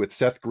friends with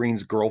Seth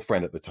Green's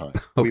girlfriend at the time.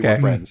 Okay. We were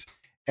friends,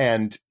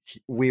 and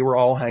we were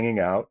all hanging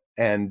out,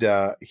 and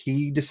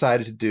he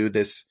decided to do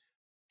this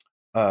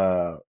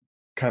kind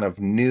of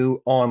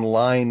new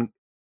online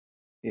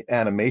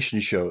animation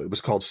show. It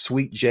was called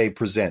Sweet J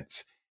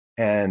Presents.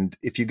 And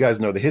if you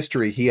guys know the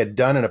history, he had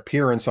done an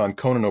appearance on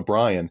Conan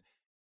O'Brien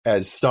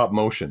as stop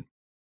motion.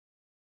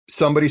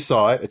 Somebody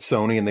saw it at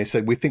Sony and they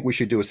said, we think we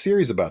should do a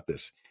series about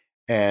this.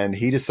 And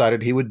he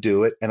decided he would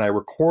do it. And I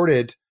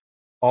recorded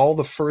all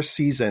the first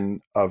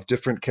season of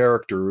different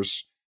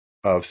characters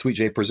of Sweet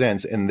J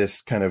Presents in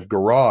this kind of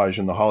garage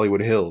in the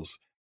Hollywood Hills.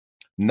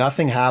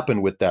 Nothing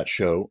happened with that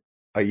show.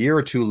 A year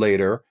or two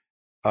later,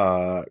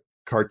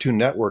 Cartoon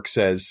Network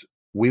says,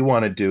 we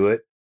want to do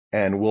it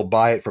and we'll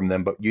buy it from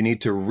them, but you need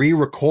to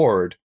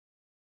re-record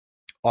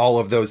all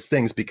of those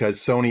things because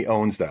Sony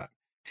owns that.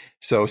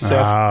 So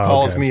Seth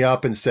calls me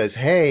up and says,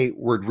 hey,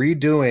 we're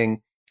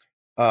redoing,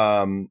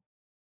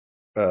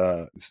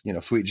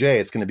 Sweet J.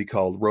 It's going to be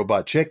called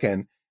Robot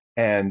Chicken.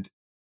 And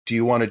do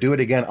you want to do it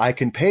again? I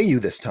can pay you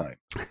this time.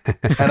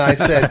 And I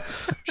said,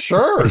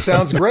 sure,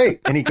 sounds great.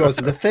 And he goes,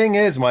 the thing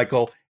is,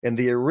 Michael, in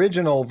the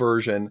original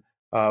version,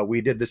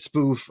 we did the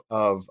spoof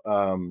of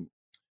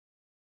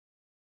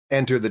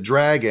Enter the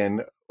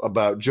Dragon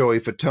about Joey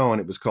Fatone.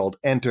 It was called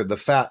Enter the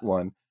Fat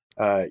One.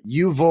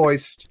 You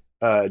voiced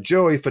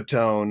Joey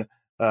Fatone,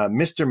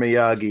 Mr.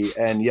 Miyagi,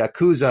 and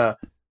Yakuza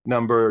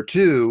number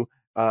 2.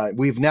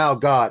 We've now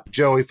got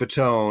Joey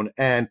Fatone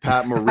and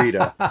Pat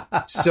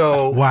Morita.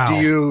 So do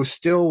you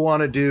still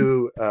want to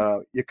do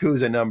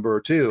Yakuza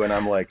number 2? And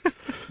I'm like,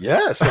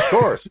 yes, of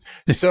course.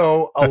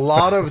 So a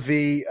lot of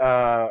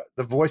the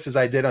voices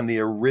I did on the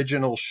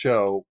original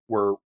show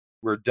were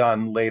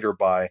done later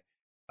by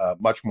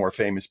much more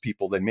famous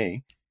people than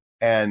me.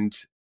 And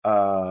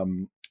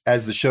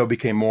as the show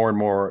became more and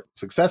more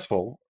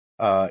successful,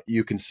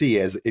 you can see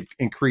as it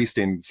increased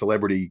in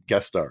celebrity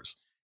guest stars.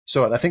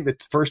 So I think the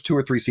first 2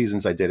 or 3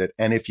 seasons I did it.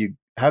 And if you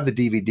have the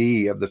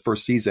DVD of the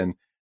first season,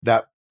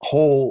 that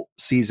whole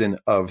season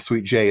of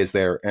Sweet J is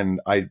there. And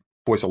I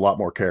voice a lot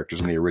more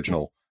characters in the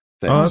original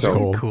thing. Oh, that's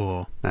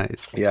cool.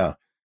 Nice. Yeah.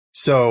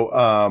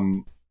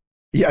 So,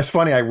 it's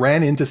funny. I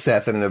ran into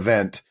Seth at an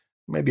event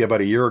maybe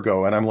about a year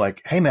ago. And I'm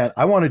like, hey, man,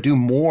 I want to do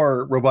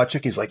more Robot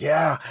Chicken. He's like,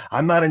 yeah,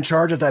 I'm not in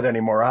charge of that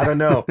anymore. I don't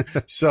know.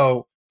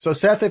 So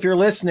Seth, if you're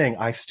listening,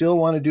 I still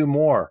want to do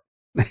more.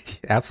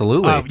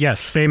 Absolutely.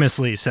 Yes,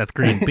 famously, Seth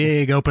Green,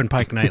 big Open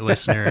Pike Night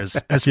listeners,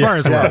 as far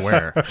as we're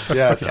aware.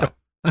 Yes.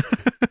 Yeah.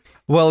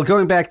 Well,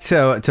 going back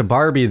to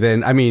Barbie,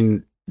 then, I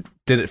mean,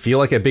 did it feel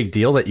like a big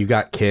deal that you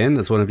got Ken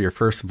as one of your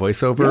first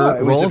voiceover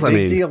it was roles? a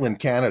big deal in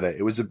Canada.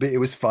 It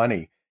was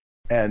funny.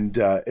 And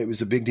it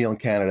was a big deal in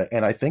Canada.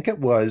 And I think it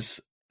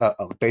was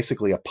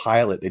basically a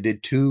pilot. They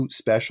did 2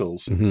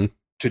 specials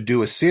to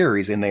do a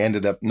series, and they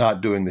ended up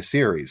not doing the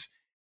series.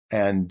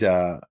 And,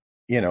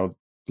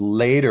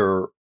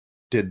 later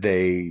did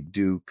they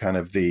do kind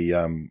of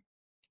the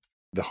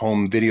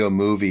home video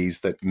movies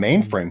that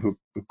Mainframe, who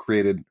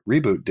created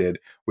Reboot, did,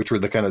 which were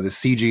the kind of the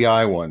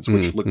CGI ones,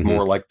 which looked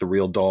more like the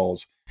real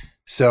dolls.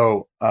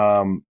 So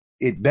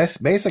it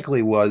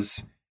basically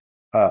was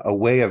a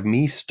way of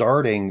me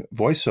starting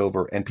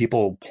voiceover and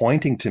people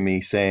pointing to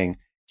me saying,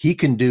 he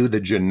can do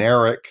the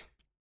generic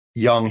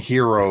young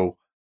hero,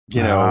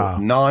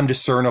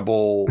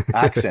 non-discernible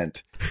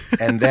accent.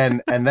 And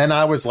then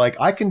I was like,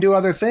 I can do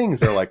other things.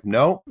 They're like,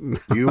 no,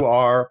 you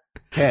are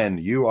Ken,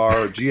 you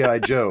are G.I.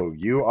 Joe,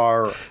 you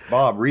are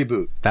Bob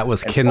Reboot. That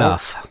was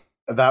Knuff.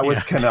 That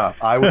was Knuff.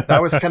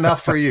 That was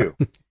Knuff for you.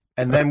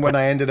 And then when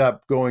I ended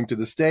up going to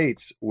the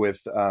States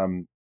with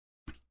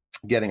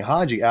getting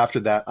Haji, after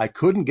that, I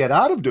couldn't get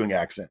out of doing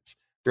accents.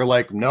 They're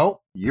like,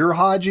 no, you're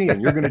Haji and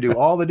you're going to do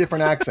all the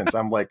different accents.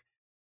 I'm like,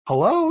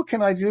 hello,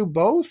 can I do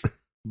both?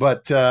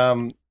 But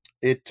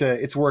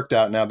it's worked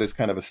out now. There's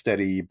kind of a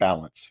steady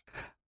balance.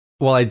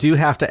 Well, I do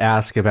have to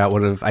ask about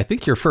one of, I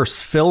think, your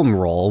first film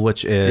role,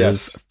 which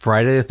is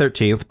Friday the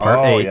 13th, Part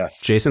 8,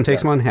 Jason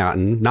Takes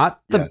Manhattan.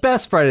 Not the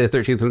best Friday the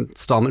 13th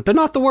installment, but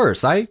not the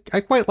worst. I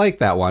quite like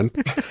that one.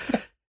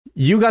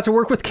 You got to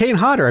work with Kane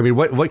Hodder. I mean,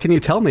 what can you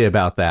tell me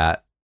about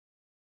that?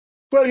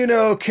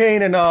 Well,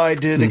 Kane and I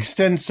did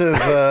extensive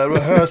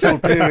rehearsal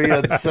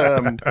periods.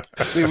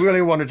 We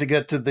really wanted to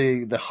get to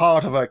the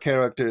heart of our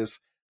characters.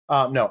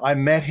 No, I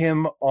met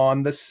him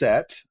on the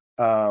set.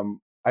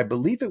 I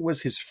believe it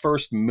was his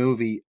first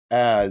movie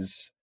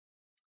as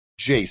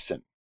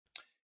Jason.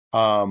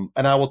 And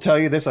I will tell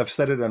you this, I've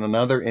said it in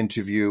another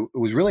interview. It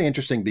was really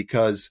interesting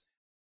because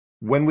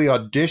when we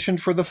auditioned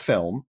for the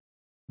film,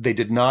 they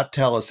did not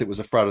tell us it was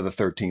a Friday the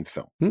 13th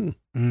film.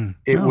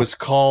 It was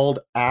called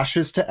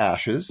Ashes to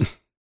Ashes.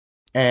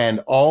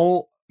 And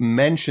all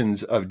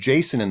mentions of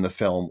Jason in the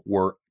film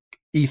were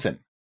Ethan.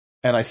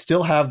 And I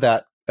still have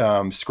that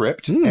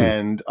script.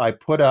 And I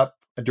put up,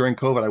 during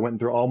COVID, I went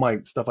through all my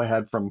stuff I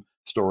had from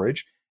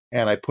storage.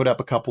 And I put up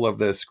a couple of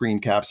the screen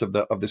caps of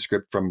the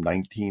script from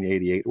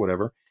 1988,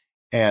 whatever.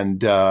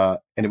 And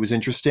it was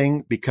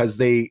interesting because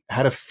they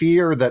had a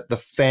fear that the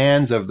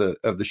fans of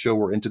the show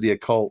were into the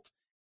occult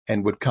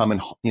and would come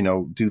and, you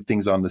know, do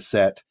things on the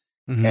set.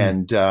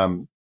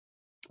 Mm-hmm.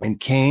 And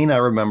Kane, I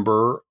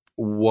remember,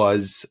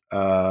 was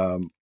a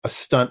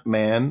stunt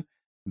man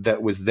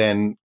that was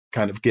then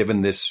kind of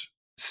given this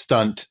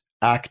stunt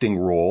acting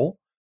role.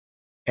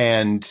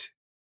 And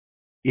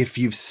if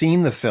you've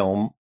seen the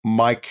film,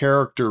 my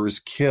character is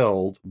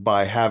killed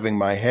by having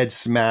my head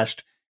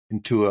smashed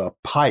into a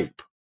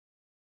pipe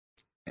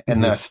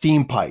and then a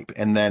steam pipe.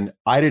 And then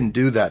I didn't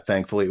do that,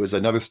 thankfully. It was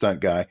another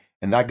stunt guy,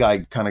 and that guy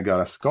kind of got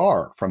a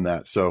scar from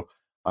that. So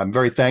I'm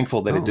very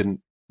thankful that I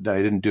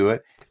didn't do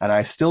it. And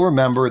I still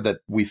remember that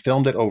we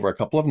filmed it over a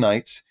couple of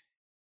nights,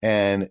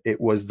 and it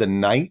was the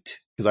night,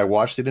 because I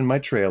watched it in my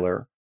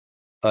trailer,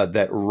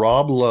 that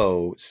Rob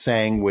Lowe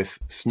sang with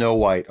Snow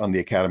White on the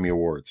Academy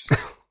Awards.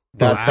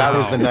 That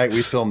was the night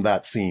we filmed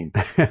that scene.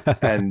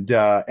 And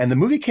the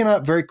movie came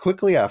out very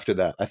quickly after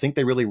that. I think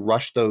they really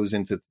rushed those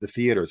into the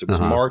theaters. It was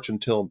March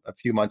until a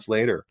few months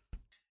later.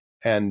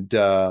 And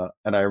I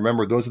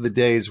remember those are the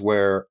days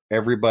where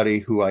everybody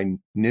who I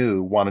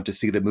knew wanted to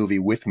see the movie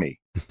with me.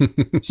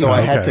 So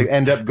I had to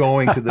end up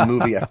going to the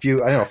movie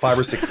 5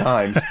 or 6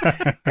 times.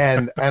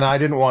 And I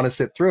didn't want to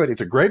sit through it.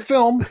 It's a great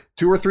film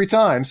 2 or 3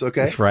 times.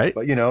 Okay. That's right.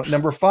 But,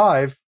 number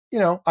 5,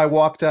 I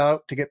walked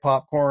out to get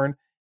popcorn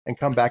and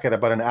come back at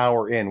about an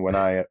hour in when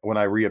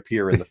I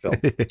reappear in the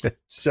film.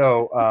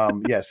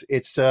 So yes,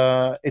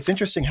 it's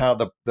interesting how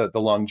the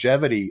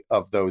longevity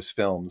of those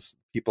films,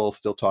 people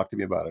still talk to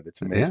me about it.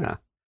 It's amazing.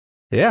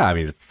 Yeah. I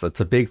mean, it's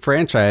a big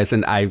franchise,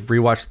 and I've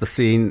rewatched the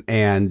scene,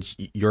 and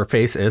your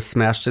face is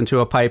smashed into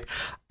a pipe.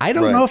 I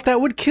don't know if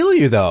that would kill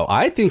you, though.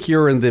 I think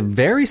you're in the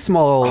very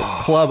small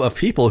club of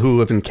people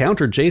who have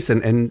encountered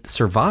Jason and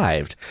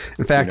survived.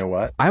 In fact, you know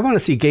what? I want to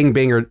see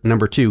Gangbanger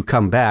 #2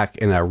 come back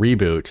in a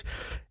reboot.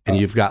 And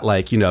you've got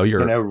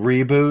you're in a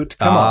reboot.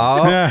 Come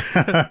on.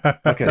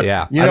 Okay.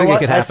 Yeah. You know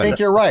what? I think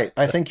you're right.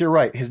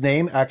 His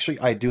name, actually,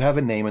 I do have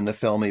a name in the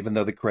film, even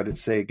though the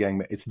credits say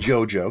Gang. It's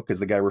JoJo,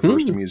 because the guy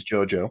refers to me as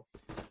JoJo.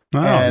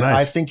 And nice.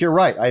 I think you're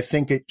right. I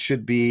think it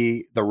should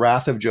be The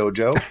Wrath of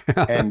JoJo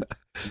and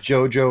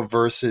JoJo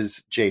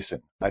versus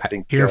Jason. I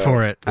think here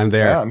for it. I'm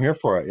there. Yeah, I'm here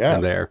for it. Yeah,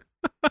 I'm there.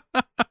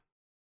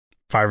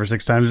 5 or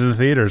 6 times in the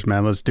theaters,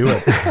 man. Let's do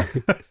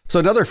it.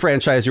 So another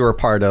franchise you were a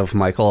part of,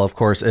 Michael, of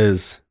course,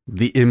 is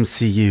the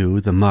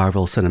MCU, the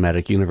Marvel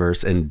Cinematic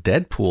Universe, and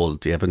Deadpool.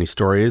 Do you have any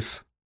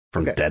stories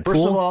from Deadpool?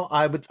 First of all,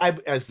 I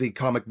as the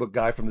comic book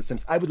guy from The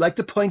Simpsons, I would like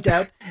to point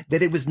out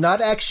that it was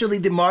not actually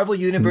the Marvel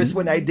Universe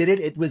when I did it.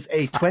 It was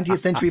a 20th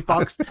Century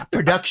Fox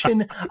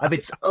production of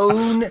its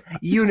own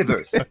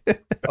universe.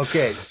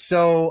 Okay,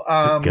 so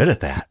good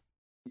at that.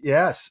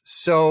 Yes,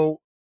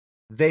 so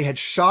they had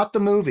shot the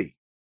movie,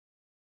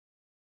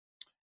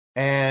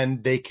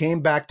 and they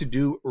came back to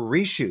do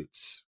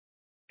reshoots.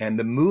 And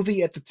the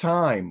movie at the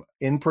time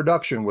in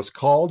production was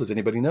called, does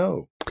anybody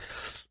know?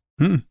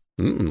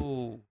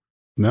 No.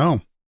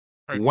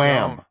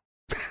 Wham.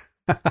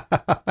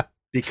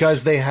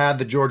 Because they had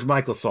the George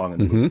Michael song in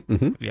the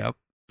movie. Yep.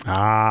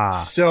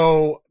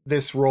 So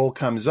this role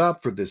comes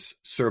up for this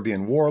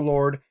Serbian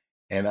warlord.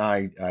 And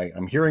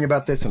I'm hearing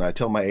about this, and I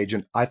tell my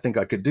agent, I think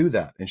I could do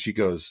that. And she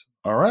goes,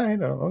 all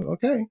right,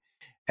 okay.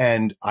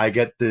 And I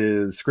get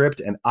the script,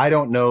 and I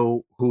don't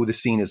know who the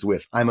scene is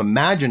with. I'm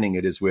imagining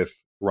it is with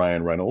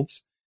Ryan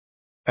Reynolds,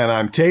 and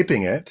I'm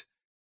taping it,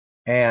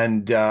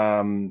 and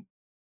I'm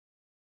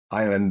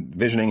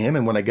envisioning him.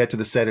 And when I get to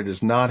the set, it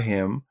is not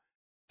him.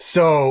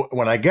 So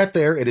when I get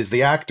there, it is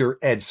the actor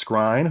Ed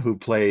Skrein who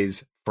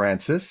plays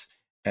Francis,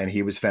 and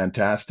he was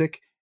fantastic.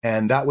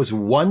 And that was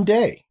one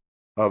day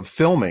of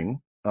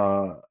filming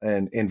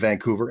in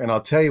Vancouver. And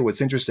I'll tell you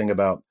what's interesting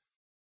about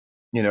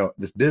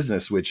this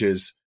business, which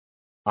is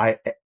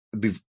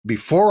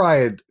before I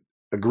had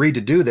agreed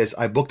to do this,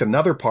 I booked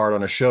another part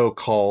on a show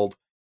called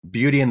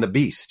Beauty and the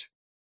Beast,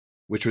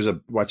 which was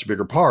a much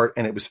bigger part,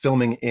 and it was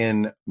filming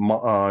in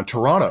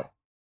Toronto,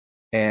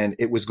 and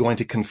it was going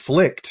to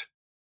conflict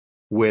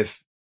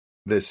with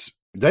this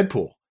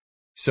Deadpool.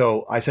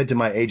 So I said to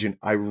my agent,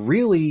 I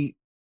really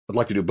would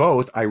like to do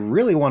both. I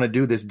really want to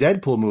do this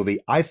Deadpool movie.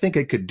 I think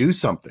it could do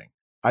something.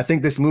 I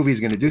think this movie is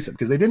going to do something,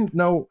 because they didn't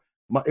know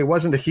it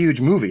wasn't a huge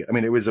movie. I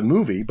mean, it was a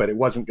movie, but it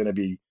wasn't going to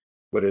be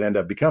what it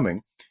ended up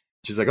becoming.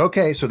 She's like,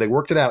 okay. So they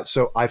worked it out.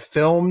 So I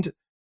filmed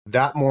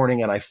that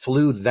morning, and I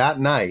flew that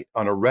night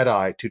on a red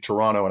eye to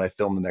Toronto, and I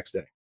filmed the next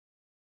day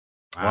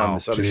on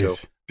this other show,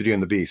 Beauty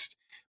and the Beast.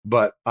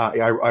 But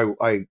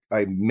I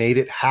made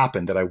it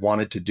happen that I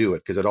wanted to do it,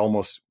 because it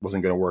almost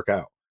wasn't going to work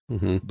out.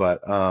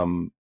 But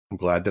I'm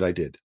glad that I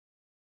did.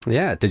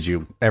 Yeah. Did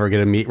you ever get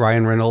to meet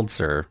Ryan Reynolds?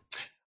 Or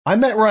I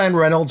met Ryan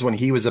Reynolds when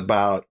he was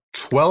about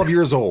 12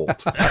 years old.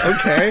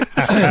 Okay.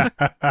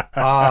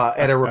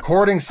 At a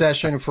recording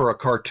session for a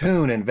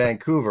cartoon in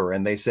Vancouver.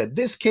 And they said,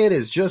 this kid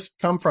has just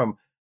come from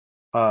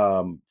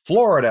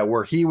Florida,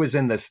 where he was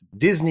in this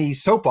Disney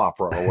soap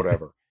opera or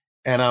whatever.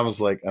 And I was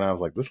like,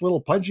 this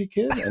little pudgy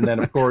kid. And then,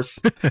 of course,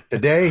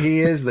 today he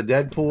is the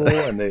Deadpool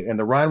and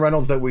the Ryan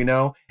Reynolds that we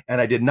know. And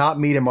I did not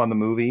meet him on the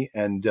movie,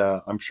 and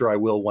I'm sure I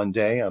will one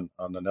day on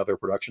another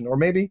production, or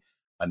maybe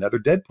another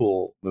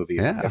Deadpool movie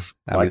if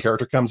my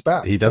character comes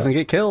back. He doesn't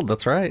get killed.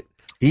 That's right.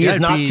 He is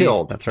not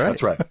killed. That's right.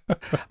 That's right.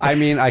 I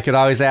mean, I could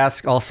always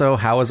ask also,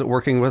 how is it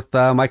working with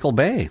Michael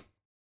Bay?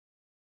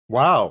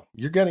 Wow,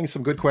 you're getting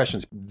some good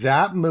questions.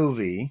 That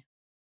movie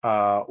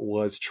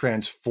was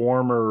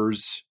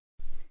Transformers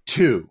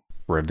 2.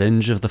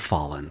 Revenge of the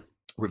Fallen.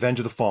 Revenge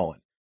of the Fallen.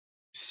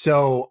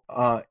 So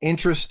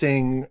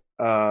interesting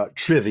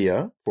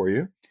trivia for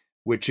you,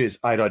 which is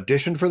I'd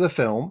auditioned for the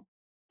film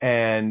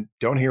and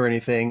don't hear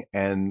anything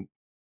and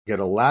get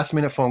a last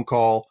minute phone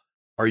call.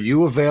 Are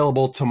you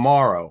available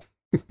tomorrow?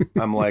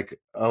 I'm like,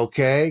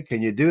 okay,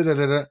 can you do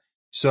that?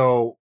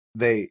 So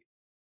they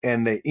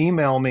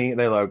email me.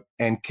 They like,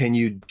 and can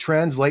you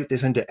translate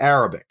this into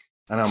Arabic?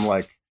 And I'm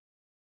like,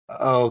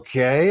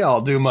 okay,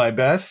 I'll do my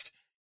best.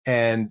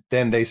 And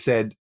then I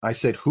said,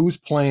 who's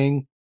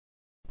playing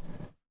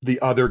the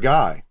other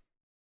guy?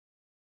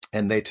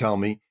 And they tell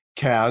me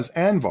Kaz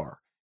Anvar.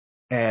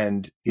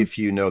 And if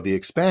you know The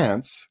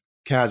Expanse,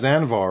 Kaz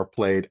Anvar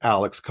played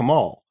Alex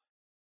Kamal.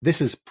 This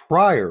is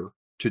prior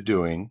to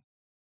doing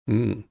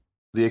The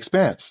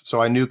Expanse.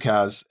 So I knew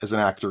Kaz as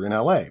an actor in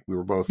LA. We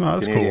were both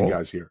Canadian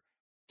guys here.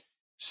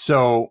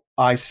 So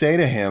I say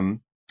to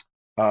him,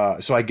 I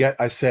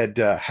said,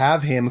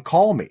 have him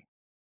call me.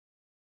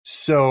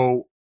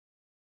 So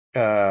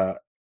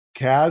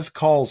Kaz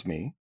calls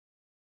me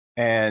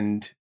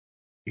and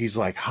he's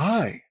like,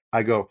 hi.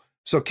 I go,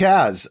 so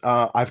Kaz,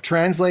 I've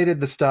translated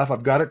the stuff.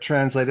 I've got it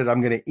translated. I'm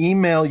going to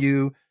email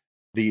you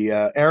the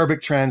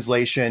Arabic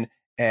translation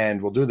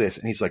and we'll do this.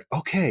 And he's like,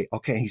 okay.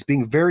 He's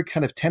being very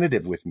kind of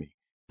tentative with me.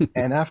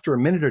 And after a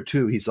minute or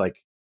two, he's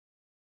like,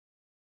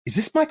 is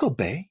this Michael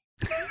Bay?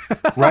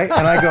 Right.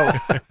 And I go,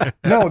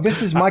 no,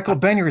 this is Michael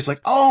Benyaer. He's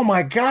like, oh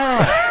my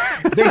God.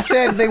 They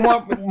said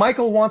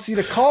Michael wants you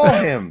to call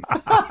him.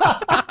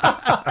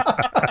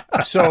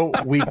 So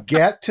we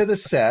get to the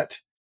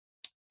set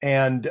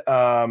and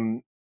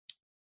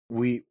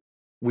we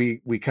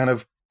kind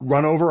of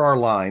run over our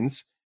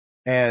lines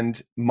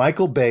and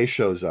Michael Bay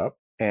shows up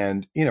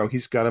and,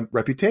 he's got a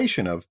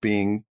reputation of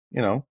being,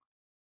 an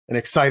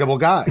excitable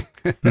guy.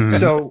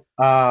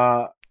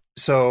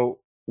 So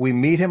we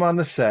meet him on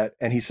the set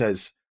and he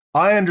says,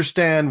 I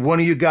understand one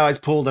of you guys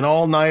pulled an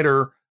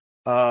all-nighter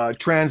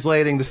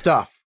translating the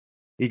stuff.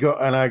 I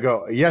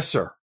go, yes,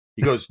 sir.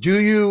 He goes, do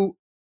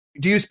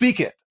you speak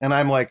it? And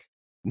I'm like,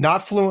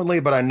 not fluently,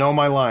 but I know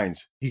my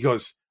lines. He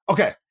goes,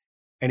 okay.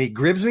 And he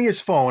gives me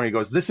his phone. He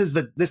goes, this is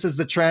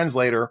the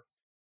translator.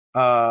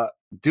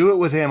 Do it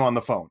with him on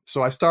the phone.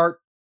 So I start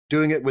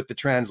doing it with the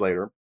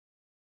translator.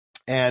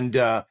 And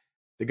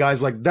the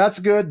guy's like, that's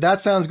good. That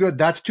sounds good.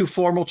 That's too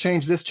formal.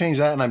 Change this, change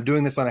that. And I'm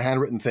doing this on a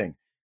handwritten thing.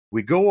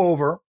 We go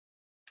over,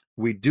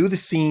 we do the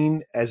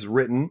scene as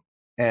written.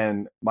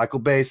 And Michael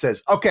Bay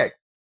says, okay,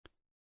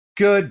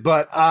 good,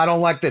 but I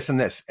don't like this and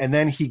this. And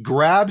then he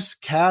grabs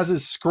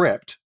Kaz's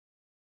script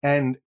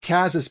and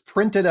Kaz has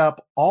printed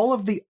up all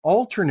of the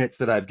alternates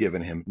that I've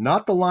given him,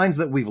 not the lines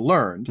that we've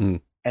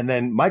learned. And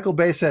then Michael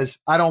Bay says,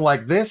 I don't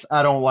like this.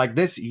 I don't like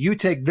this. You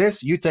take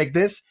this. You take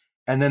this.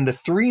 And then the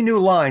 3 new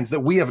lines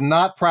that we have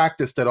not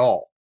practiced at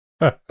all.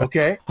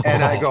 Okay.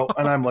 And I go,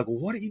 and I'm like,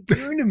 what are you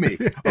doing to me?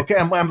 Okay.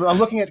 I'm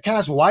looking at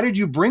Kaz. Why did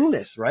you bring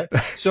this? Right.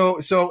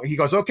 So he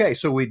goes, okay.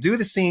 So we do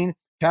the scene.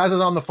 Kaz is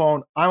on the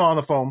phone. I'm on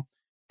the phone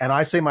and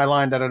I say my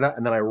line, da, da, da.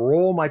 And then I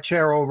roll my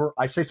chair over.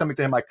 I say something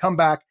to him. I come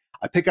back.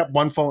 I pick up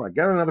one phone. I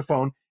get another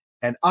phone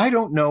and I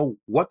don't know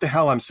what the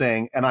hell I'm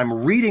saying. And I'm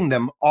reading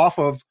them off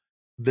of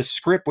the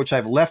script, which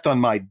I've left on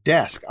my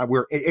desk.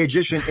 We're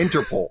Egyptian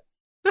Interpol.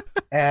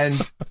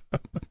 And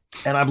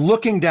I'm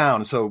looking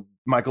down. So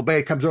Michael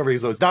Bay comes over. He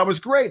goes, that was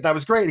great. That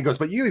was great. He goes,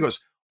 but he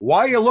goes, why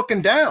are you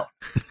looking down?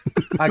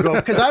 I go,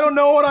 because I don't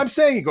know what I'm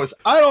saying. He goes,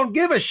 I don't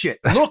give a shit.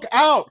 Look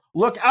out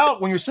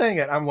when you're saying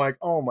it. I'm like,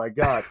 oh my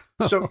God.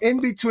 So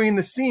in between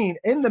the scene,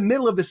 in the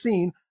middle of the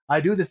scene, I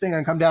do the thing.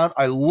 I come down.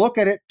 I look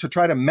at it to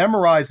try to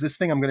memorize this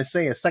thing I'm going to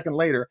say a second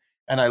later.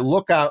 And I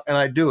look out and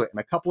I do it. And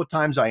a couple of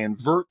times I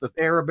invert the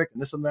Arabic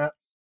and this and that.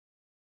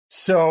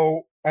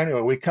 So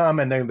anyway, we come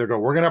and they go,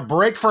 we're going to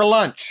break for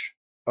lunch.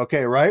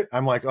 Okay, right?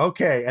 I'm like,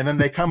 okay. And then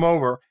they come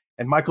over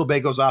and Michael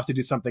Bay goes off to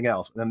do something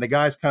else. And then the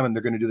guys come and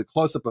they're going to do the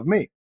close-up of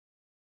me.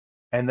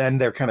 And then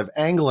they're kind of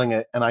angling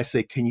it. And I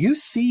say, can you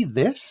see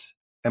this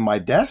in my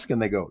desk?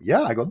 And they go,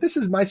 yeah. I go, this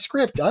is my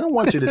script. I don't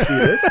want you to see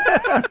this.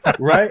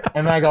 Right?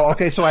 And I go,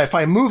 okay, so if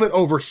I move it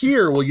over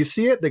here, will you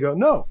see it? They go,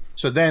 no.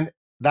 So then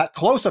that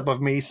close-up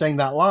of me saying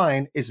that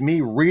line is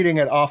me reading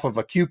it off of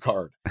a cue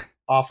card.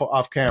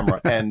 Off camera.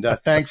 And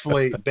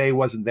thankfully Bay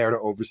wasn't there to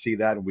oversee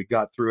that. And we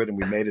got through it and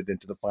we made it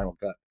into the final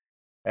cut.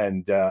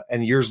 And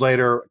years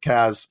later,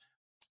 Kaz,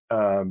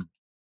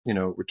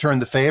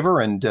 returned the favor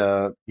and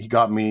he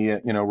got me,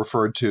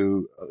 referred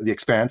to The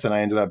Expanse. And I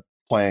ended up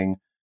playing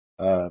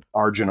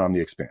Arjun on The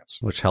Expanse.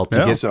 Which helped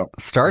you get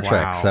Star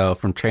Trek. Wow. So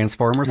from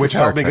Transformers which to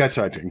Star helped Trek. Me get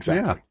Star Trek.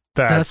 Exactly.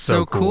 That's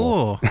so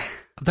cool.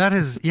 That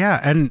is,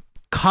 and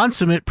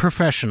consummate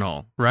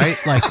professional, right?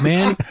 Like,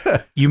 man,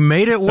 you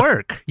made it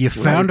work. You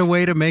found a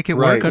way to make it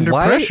work under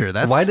pressure.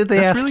 Why did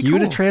they ask really you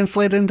cool. to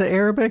translate into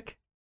Arabic?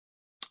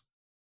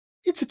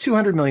 It's a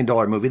 $200 million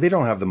movie. They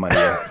don't have the money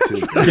to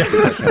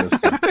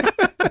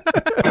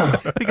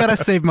They gotta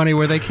save money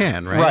where they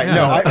can, right? Right.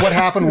 No, what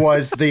happened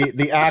was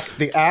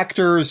the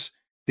actors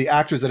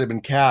that had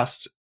been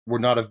cast were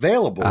not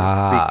available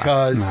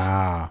because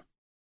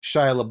Shia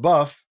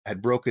LaBeouf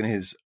had broken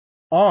his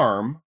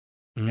arm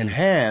and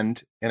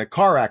hand in a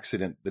car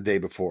accident the day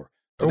before.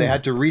 So they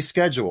had to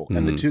reschedule,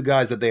 and the two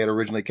guys that they had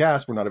originally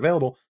cast were not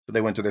available, so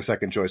they went to their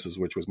second choices,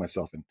 which was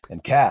myself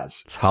and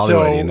Kaz. It's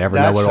Hollywood. So you never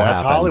know what'll happen.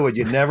 That's Hollywood.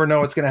 You never know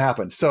what's going to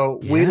happen. So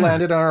we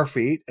landed on our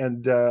feet,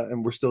 and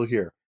we're still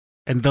here.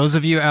 And those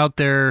of you out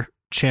there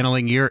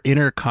channeling your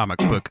inner comic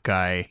book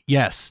guy,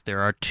 yes, there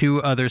are two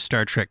other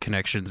Star Trek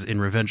connections in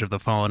Revenge of the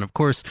Fallen. Of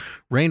course,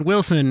 Rainn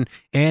Wilson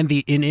and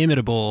the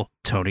inimitable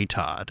Tony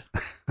Todd.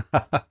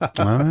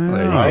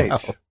 Right.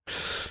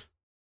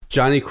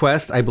 Johnny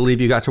Quest, I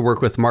believe you got to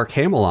work with Mark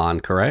Hamill on,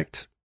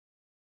 correct?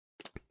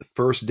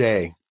 First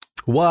day.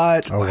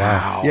 What? Oh,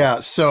 wow.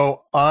 Yeah.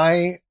 So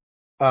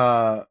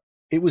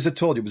it was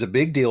a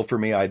big deal for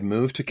me. I'd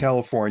moved to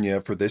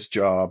California for this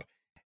job,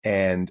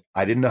 and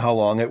I didn't know how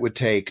long it would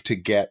take to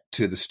get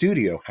to the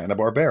studio,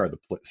 Hanna-Barbera, the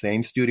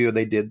same studio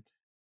they did,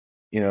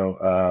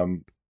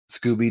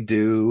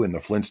 Scooby-Doo and the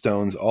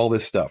Flintstones, all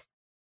this stuff.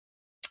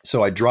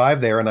 So I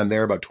drive there, and I'm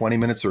there about 20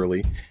 minutes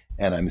early,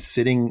 and I'm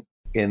sitting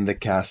in the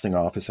casting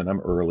office, and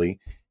I'm early,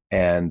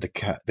 and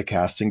the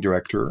casting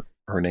director,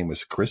 her name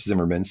was Chris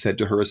Zimmerman, said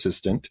to her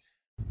assistant,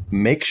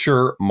 "Make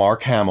sure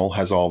Mark Hamill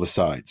has all the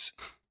sides."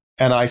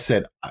 And I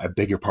said, "I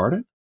beg your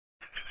pardon?"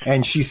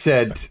 And she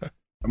said,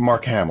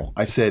 "Mark Hamill."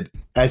 I said,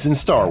 "As in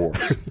Star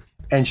Wars?"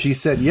 And she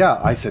said, "Yeah."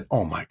 I said,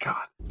 "Oh my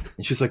God."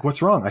 And she's like,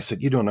 "What's wrong?" I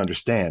said, "You don't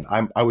understand.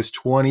 I was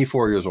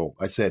 24 years old."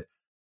 I said,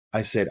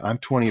 "I'm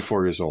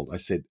 24 years old." I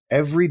said,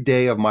 "Every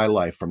day of my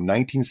life from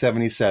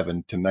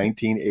 1977 to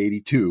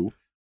 1982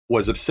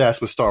 was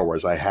obsessed with Star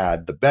Wars. I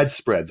had the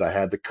bedspreads, I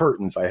had the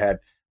curtains, I had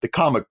the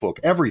comic book,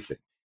 everything,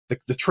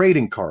 the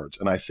trading cards."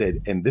 And I said,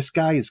 "And this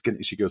guy is going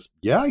to," she goes,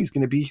 "Yeah, he's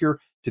going to be here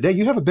today.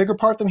 You have a bigger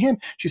part than him."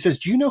 She says,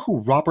 "Do you know who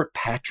Robert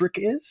Patrick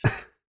is?"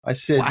 I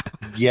said, "Wow."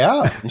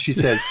 "Yeah." And she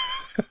says,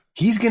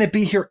 "He's going to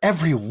be here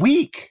every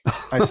week."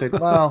 I said,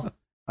 "Well,"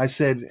 I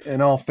said,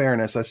 "in all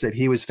fairness," I said,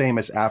 "he was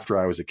famous after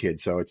I was a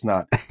kid, so it's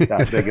not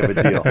that big of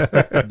a deal."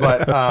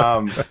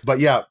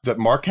 But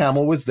Mark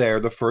Hamill was there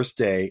the first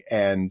day,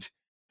 and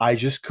I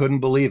just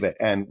couldn't believe it.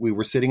 And we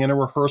were sitting in a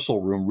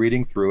rehearsal room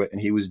reading through it, and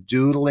he was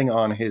doodling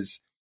on his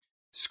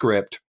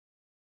script.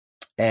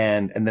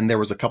 And then there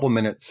was a couple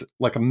minutes,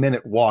 like a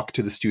minute walk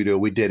to the studio.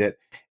 We did it.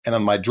 And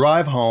on my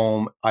drive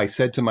home, I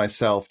said to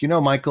myself,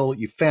 "Michael,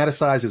 you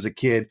fantasize as a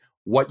kid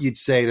what you'd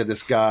say to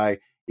this guy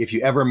if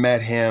you ever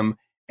met him."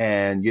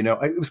 And,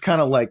 it was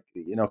kind of like,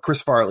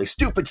 Chris Farley,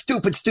 stupid,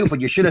 stupid,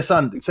 stupid. You should have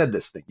said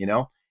this thing,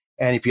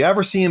 And if you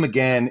ever see him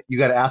again, you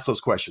got to ask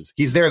those questions.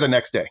 He's there the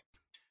next day.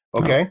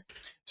 Okay. Oh.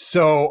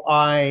 So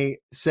I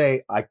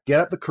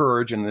get up the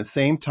courage, and at the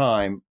same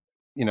time,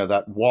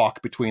 that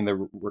walk between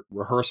the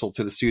rehearsal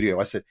to the studio,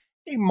 I said,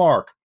 "Hey,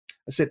 Mark,"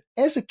 I said,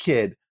 "as a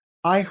kid,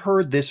 I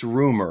heard this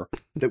rumor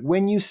that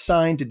when you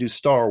signed to do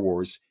Star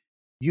Wars,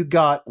 you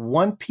got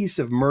one piece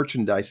of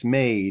merchandise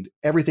made,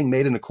 everything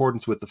made in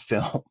accordance with the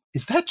film.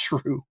 Is that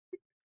true?"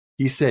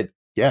 He said,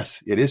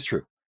 "Yes, it is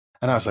true."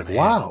 And I was like,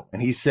 "Wow."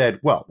 And he said,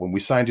 "Well, when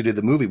we signed to do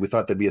the movie, we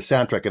thought there'd be a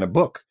soundtrack and a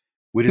book.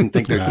 We didn't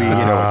think there'd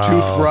be,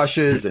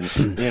 toothbrushes and,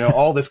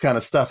 all this kind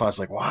of stuff." I was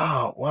like,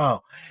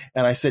 wow.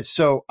 And I said,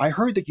 "So I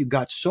heard that you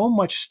got so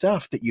much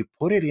stuff that you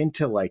put it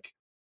into like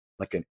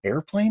an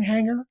airplane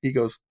hangar?" He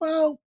goes,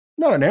 "Well,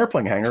 not an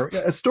airplane hangar,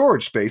 a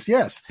storage space.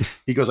 Yes."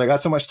 He goes, "I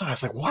got so much stuff." I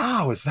was like,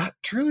 "Wow, is that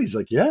true?" He's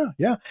like, Yeah.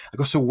 I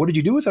go, "So what did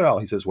you do with it all?"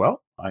 He says,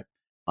 "Well,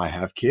 I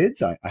have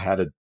kids. I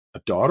had a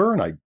daughter,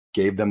 and I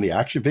gave them the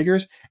action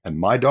figures, and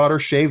my daughter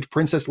shaved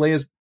Princess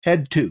Leia's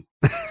head too."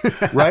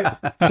 Right.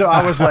 So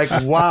I was like,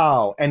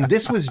 wow. And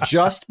this was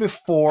just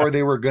before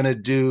they were going to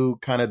do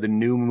kind of the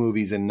new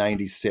movies in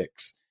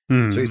 96.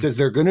 So he says,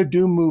 "They're going to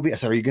do movie." I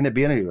said, "Are you going to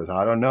be in it?" He goes,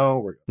 "I don't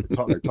know.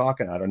 They're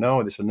talking. I don't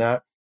know. This and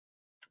that."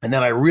 And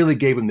then I really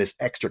gave him this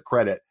extra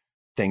credit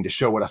thing to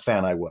show what a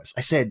fan I was.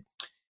 I said,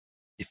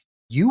 "If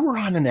you were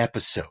on an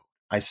episode,"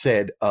 I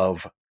said,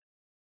 "of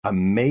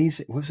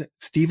amazing," what was it?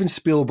 Steven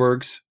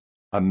Spielberg's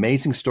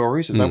Amazing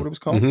Stories. Is that what it was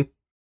called? Mm-hmm.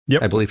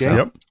 Yep. I believe so.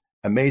 Yep.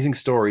 Amazing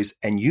Stories.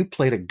 And you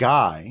played a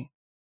guy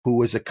who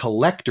was a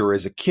collector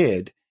as a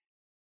kid,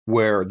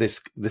 where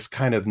this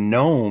kind of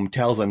gnome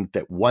tells him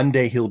that one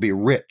day he'll be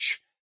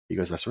rich." He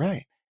goes, "That's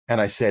right." And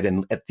I said,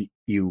 "And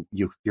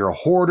you're a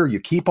hoarder. You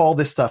keep all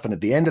this stuff. And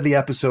at the end of the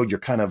episode, you're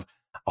kind of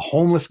a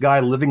homeless guy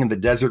living in the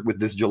desert with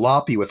this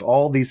jalopy with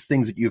all these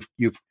things that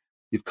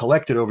you've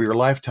collected over your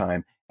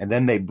lifetime. And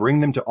then they bring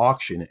them to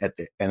auction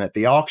at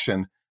the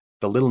auction,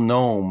 the little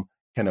gnome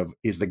kind of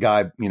is the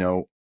guy,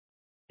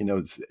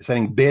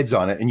 sending bids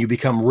on it, and you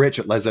become rich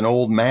as an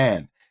old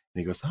man."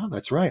 And he goes, "Oh,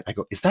 that's right." I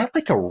go, "Is that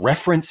like a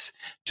reference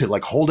to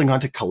like holding on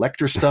to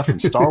collector stuff in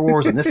Star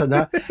Wars and this and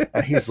that?"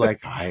 And he's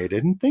like, "I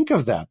didn't think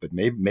of that, but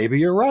maybe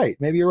you're right.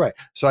 Maybe you're right."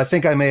 So I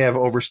think I may have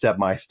overstepped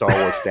my Star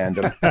Wars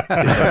fandom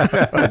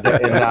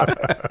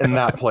in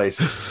that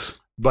place.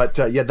 But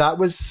yeah, that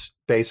was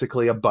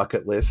basically a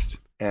bucket list,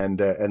 and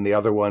the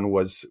other one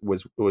was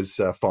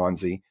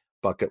Fonzie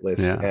bucket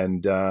list, Yeah.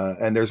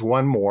 and there's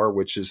one more,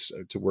 which is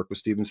to work with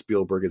Steven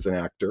Spielberg as an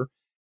actor,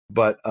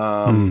 but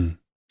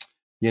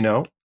you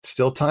know,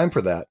 still time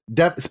for that.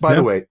 By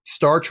the way,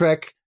 Star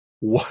Trek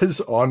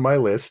was on my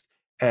list,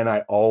 and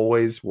I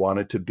always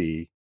wanted to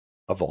be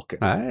a Vulcan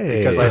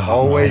because I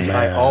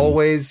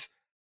always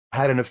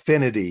had an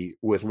affinity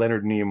with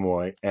Leonard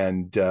Nimoy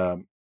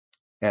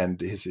and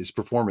his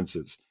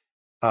performances.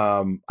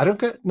 I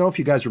don't know if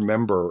you guys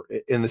remember,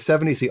 in the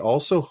 70s, he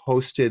also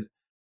hosted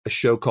a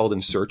show called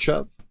In Search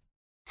Of.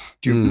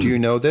 Do you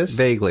know this?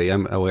 Vaguely,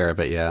 I'm aware of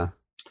it, yeah.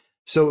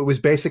 So it was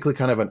basically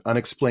kind of an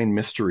unexplained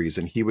mysteries,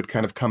 and he would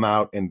kind of come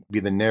out and be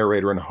the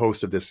narrator and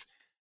host of this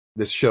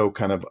show,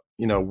 kind of,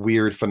 you know,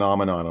 weird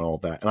phenomenon and all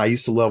that. And I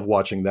used to love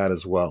watching that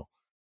as well.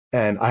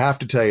 And I have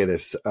to tell you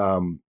this,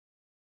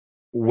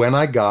 when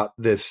I got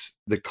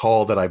the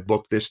call that I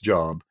booked this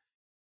job,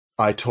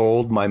 I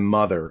told my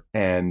mother,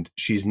 and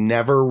she's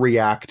never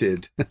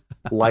reacted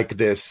like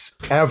this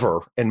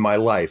ever in my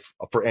life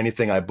for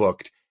anything I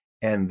booked.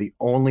 And the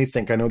only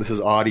thing, I know this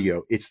is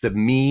audio, it's the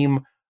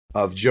meme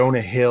of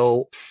Jonah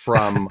Hill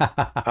from,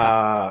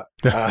 I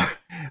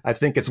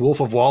think it's Wolf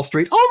of Wall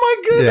Street. Oh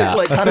my goodness. Yeah.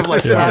 Like kind of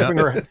like slapping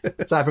her.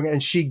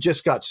 And she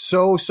just got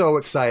so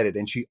excited.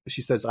 And she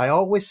says, "I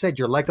always said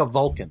you're like a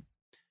Vulcan."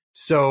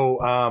 So,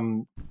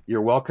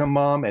 you're welcome,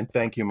 Mom. And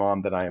thank you,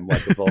 Mom, that I am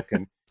like a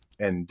Vulcan.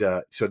 And,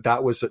 so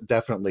that was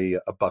definitely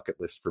a bucket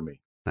list for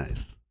me.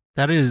 Nice.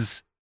 That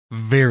is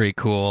very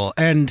cool.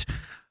 And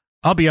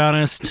I'll be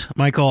honest,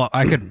 Michael,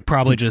 I could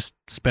probably just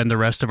spend the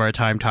rest of our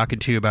time talking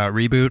to you about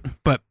Reboot,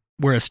 but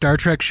we're a Star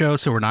Trek show,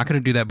 so we're not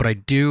going to do that. But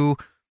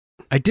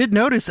I did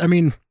notice, I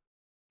mean,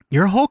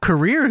 your whole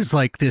career is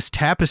like this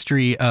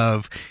tapestry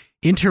of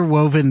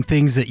interwoven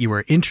things that you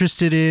were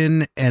interested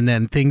in, and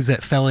then things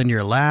that fell in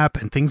your lap,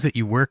 and things that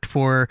you worked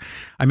for.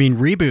 I mean,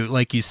 Reboot,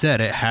 like you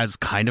said, it has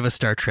kind of a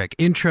Star Trek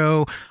intro.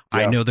 Yeah.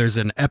 I know there's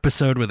an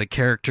episode with a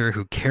character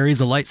who carries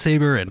a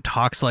lightsaber and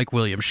talks like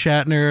William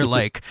Shatner.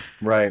 Like,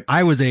 right.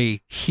 I was a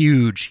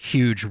huge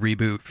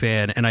Reboot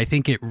fan, and I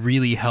think it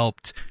really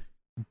helped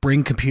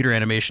bring computer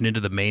animation into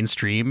the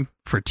mainstream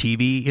for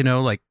TV. You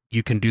know, like,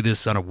 you can do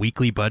this on a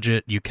weekly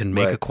budget. You can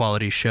make a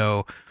quality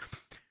show.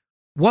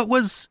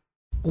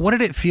 What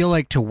did it feel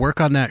like to work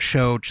on that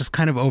show, just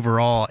kind of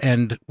overall?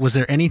 And was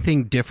there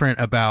anything different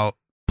about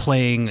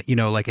playing, you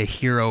know, like a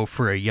hero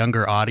for a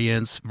younger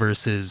audience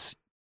versus,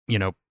 you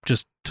know,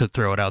 just to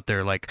throw it out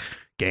there, like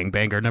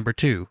Gangbanger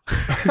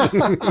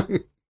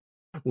 #2?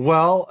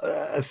 Well,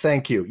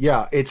 thank you.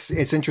 Yeah, it's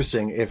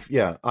interesting.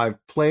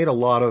 I've played a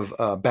lot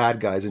of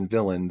bad guys and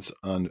villains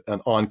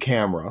on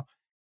camera,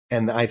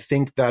 and I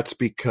think that's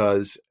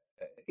because,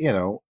 you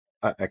know,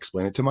 I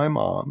explained it to my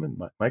mom and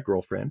my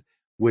girlfriend,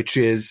 which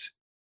is,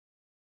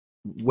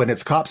 when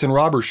it's cops and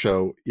robbers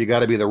show, you got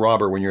to be the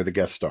robber when you're the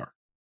guest star.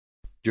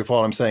 Do you follow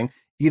what I'm saying?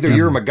 Either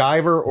you're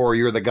MacGyver or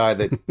you're the guy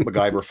that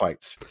MacGyver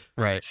fights.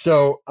 Right.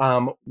 So,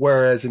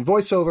 whereas in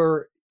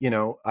voiceover, you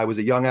know, I was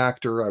a young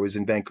actor. I was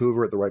in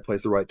Vancouver at the right place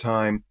at the right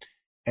time.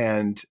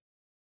 And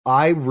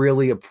I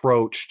really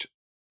approached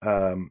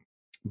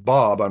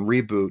Bob on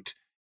Reboot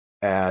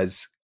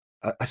as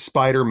a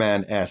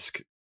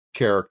Spider-Man-esque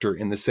character,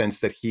 in the sense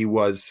that he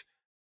was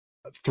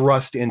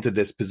thrust into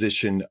this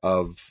position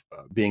of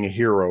being a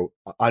hero,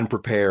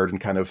 unprepared, and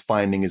kind of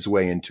finding his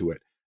way into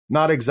it.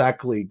 Not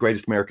exactly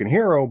Greatest American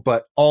Hero,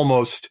 but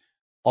almost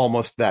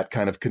that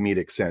kind of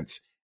comedic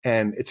sense.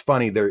 And it's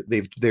funny,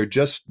 they're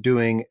just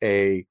doing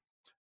a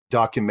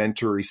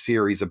documentary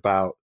series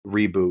about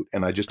Reboot,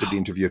 and I just did the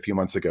interview a few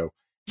months ago.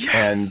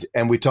 Yes.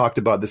 And we talked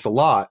about this a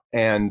lot.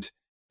 And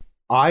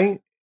I,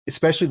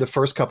 especially the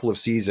first couple of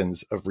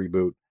seasons of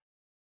Reboot,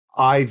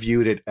 I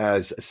viewed it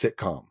as a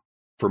sitcom.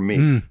 For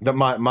me, that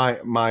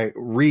my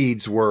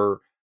reads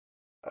were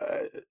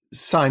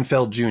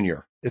Seinfeld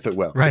Jr., if it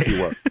will, right. if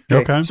you will.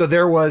 Okay. So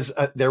there was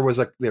a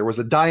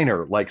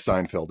diner like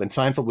Seinfeld, and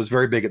Seinfeld was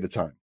very big at the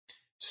time.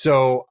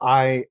 So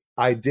I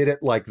did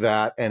it like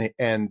that,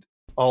 and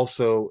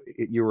also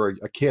you were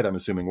a kid, I'm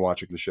assuming,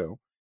 watching the show.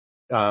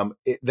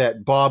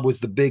 That Bob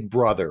was the big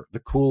brother, the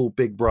cool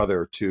big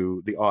brother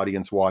to the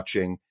audience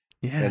watching,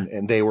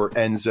 and they were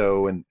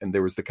Enzo, and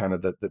there was the kind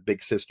of the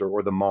big sister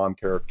or the mom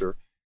character.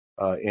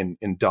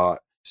 In Dot.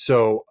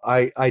 So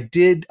I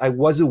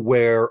was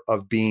aware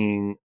of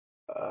being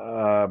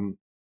a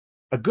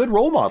good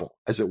role model,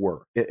 as it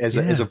were, as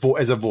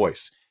a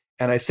voice.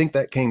 And I think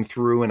that came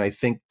through, and I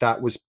think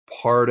that was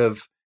part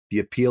of the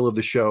appeal of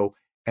the show.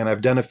 And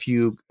I've done a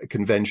few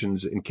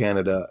conventions in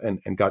Canada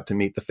and got to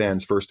meet the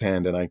fans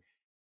firsthand. And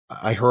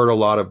I heard a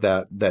lot of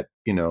that,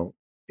 you know,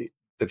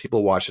 that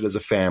people watched it as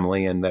a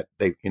family, and that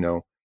they, you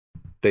know,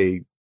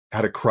 they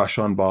had a crush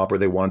on Bob, or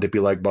they wanted to be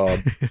like Bob.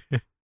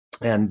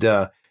 And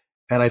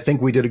And I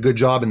think we did a good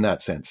job in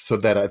that sense, so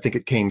that I think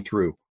it came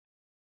through.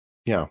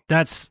 Yeah.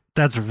 That's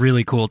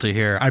really cool to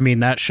hear. I mean,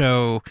 that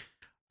show,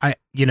 a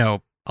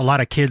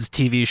lot of kids'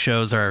 TV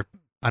shows are,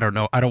 I don't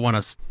know, I don't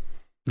want to,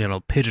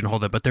 pigeonhole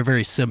them, but they're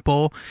very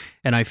simple.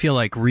 And I feel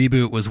like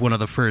Reboot was one of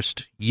the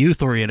first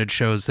youth-oriented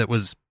shows that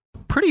was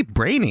pretty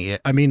brainy.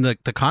 I mean,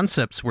 the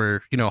concepts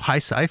were, high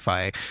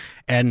sci-fi.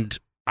 And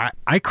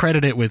I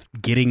credit it with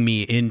getting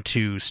me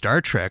into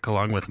Star Trek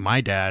along with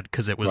my dad,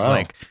 because it was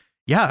like,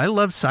 yeah, I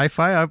love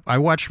sci-fi. I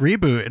watched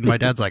Reboot, and my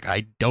dad's like,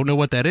 I don't know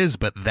what that is,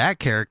 but that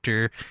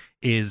character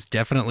is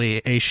definitely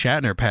a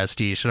Shatner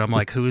pastiche. And I'm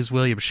like, who is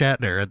William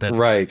Shatner? And then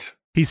Right.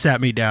 he sat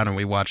me down and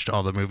we watched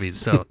all the movies.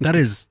 So that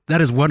is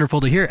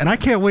wonderful to hear. And I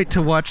can't wait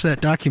to watch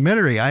that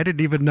documentary. I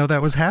didn't even know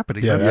that was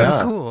happening. Yeah, That's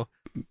so cool.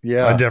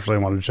 Yeah. I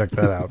definitely want to check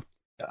that out.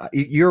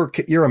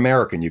 You're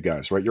American, you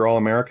guys, right? You're all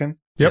American?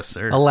 Yep. Yes,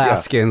 sir.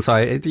 Alaskan,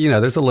 so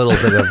there's a little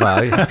bit of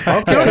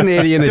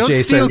Canadian Don't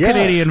adjacent. steal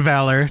Canadian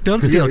valor.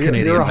 Don't steal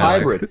Canadian You're a valor.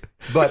 hybrid.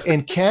 But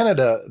in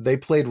Canada, they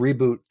played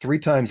Reboot 3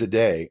 times a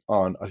day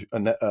on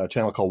a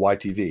channel called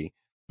YTV,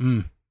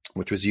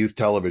 which was youth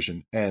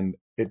television. And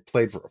it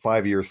played for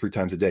 5 years, 3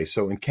 times a day.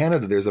 So in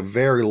Canada, there's a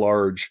very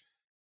large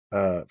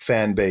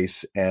fan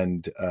base.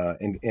 And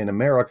in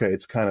America,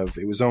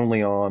 it was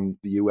only on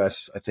the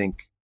US, I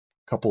think,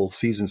 couple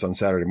seasons on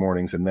Saturday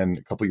mornings, and then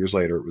a couple years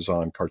later it was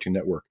on Cartoon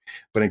Network.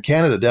 But in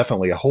Canada,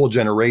 definitely a whole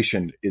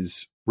generation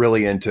is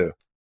really into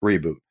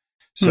Reboot.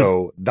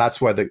 So that's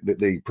why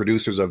the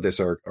producers of this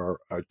are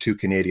 2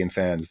 Canadian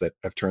fans that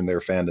have turned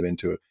their fandom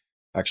into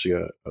actually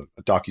a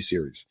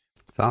docuseries.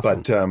 That's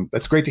awesome. But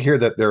that's great to hear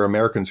that there are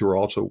Americans who are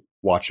also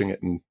watching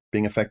it and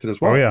being affected as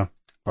well.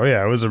 Oh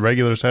yeah, it was a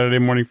regular Saturday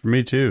morning for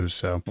me too.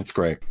 So that's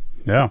great.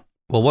 Yeah.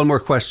 Well, one more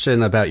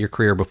question about your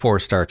career before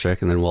Star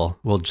Trek, and then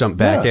we'll jump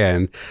back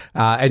in.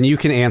 And you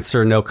can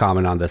answer no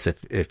comment on this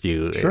if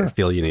you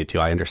feel you need to.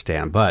 I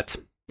understand. But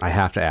I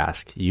have to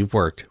ask, you've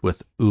worked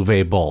with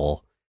Uwe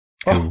Boll,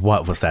 and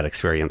what was that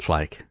experience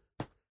like?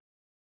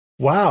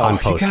 Wow. On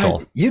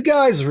Postal. You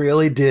guys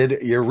really did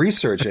your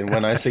research. And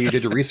when I say you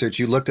did your research,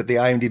 you looked at the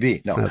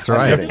IMDb. No, that's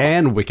right.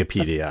 And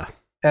Wikipedia.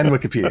 And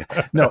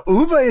Wikipedia. No,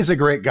 Uwe is a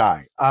great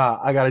guy.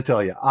 I got to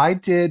tell you, I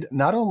did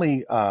not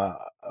only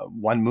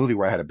one movie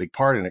where I had a big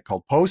part in it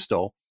called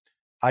Postal,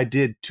 I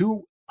did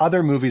 2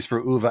 other movies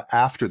for Uwe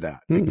after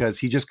that, because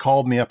he just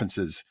called me up and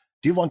says,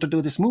 do you want to do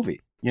this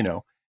movie?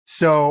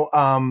 So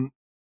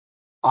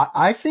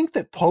I think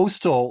that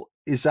Postal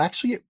is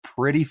actually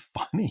pretty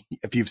funny.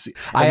 If you've seen,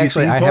 I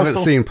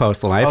haven't seen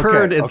Postal. I've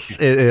heard it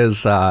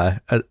is.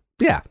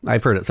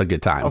 I've heard it's a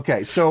good time.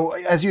 Okay, so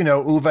as you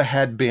know, Uwe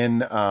had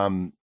been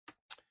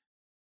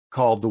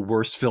called the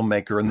worst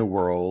filmmaker in the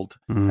world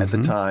at the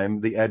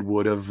time, the Ed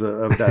Wood of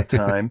that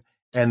time.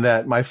 And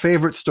that my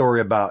favorite story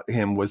about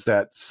him was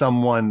that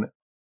someone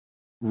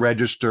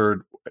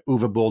registered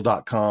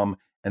uwebull.com,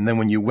 and then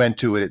when you went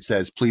to it, it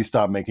says, please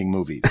stop making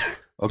movies.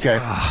 Okay.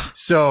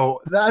 So,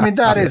 I mean,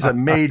 that is a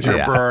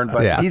major burn,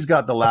 but he's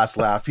got the last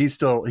laugh. He's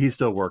still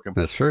working.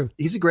 That's true.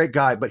 He's a great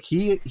guy, but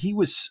he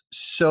was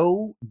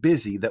so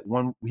busy that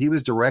when he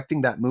was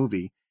directing that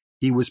movie,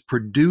 he was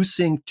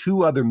producing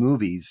 2 other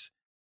movies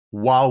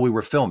while we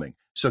were filming.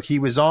 So he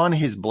was on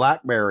his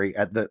BlackBerry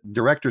at the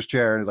director's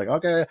chair and he's like,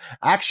 okay,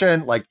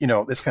 action,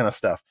 this kind of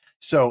stuff.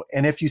 So,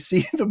 and if you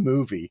see the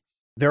movie,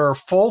 there are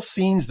full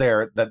scenes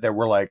there that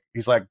were like,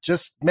 he's like,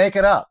 just make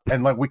it up.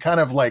 And we kind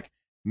of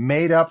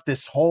made up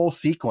this whole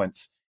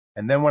sequence.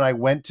 And then when I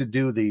went to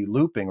do the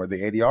looping or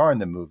the ADR in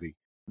the movie,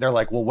 they're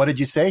like, well, what did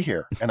you say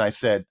here? And I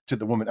said to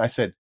the woman,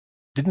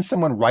 didn't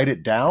someone write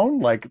it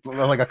down? Like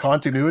a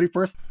continuity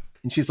person?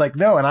 And she's like,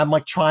 no. And I'm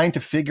trying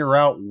to figure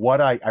out what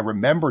I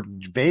remembered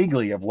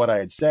vaguely of what I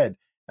had said.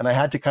 And I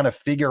had to kind of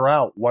figure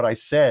out what I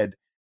said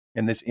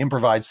in this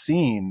improvised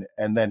scene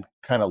and then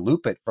kind of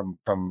loop it from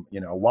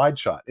a wide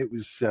shot. It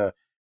was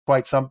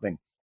quite something.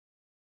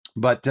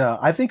 But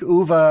I think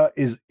Uwe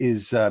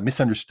is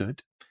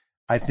misunderstood.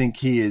 I think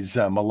he is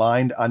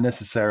maligned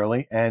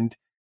unnecessarily. And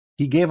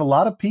he gave a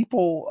lot of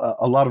people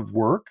a lot of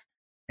work.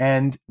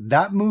 And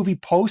that movie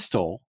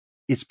Postal,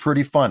 it's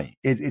pretty funny.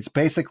 It's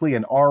basically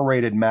an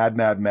R-rated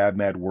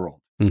mad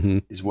world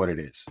is what it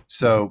is.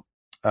 So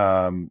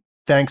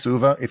thanks,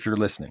 Uwe, if you're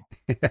listening.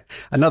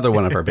 Another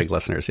one of our big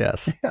listeners,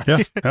 yes.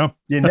 Yeah.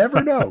 You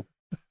never know.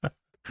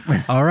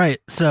 All right.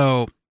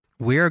 So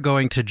we are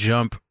going to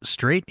jump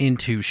straight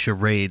into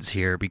charades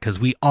here because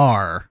we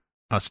are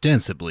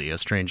ostensibly a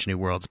Strange New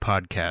Worlds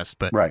podcast.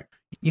 But, right.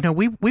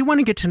 We want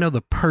to get to know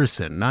the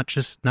person, not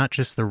just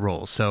the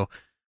role. So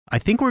I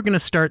think we're going to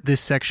start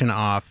this section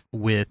off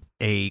with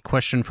a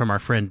question from our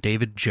friend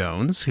David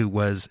Jones, who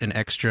was an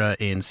extra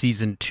in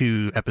season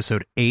 2,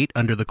 episode 8,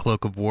 Under the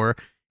Cloak of War.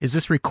 Is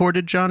this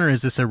recorded, John, or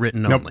is this a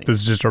written only? Nope, this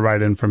is just a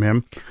write-in from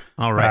him.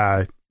 All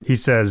right. He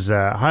says,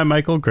 hi,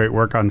 Michael. Great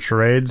work on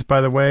charades,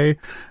 by the way.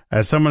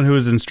 As someone who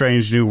is in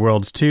Strange New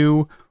Worlds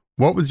 2,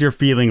 what was your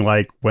feeling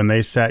like when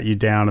they sat you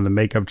down in the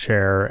makeup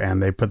chair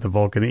and they put the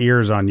Vulcan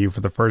ears on you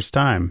for the first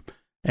time?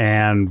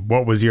 And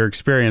what was your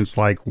experience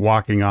like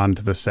walking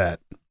onto the set?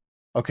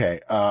 Okay.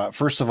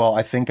 First of all,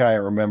 I think I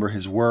remember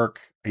his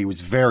work. He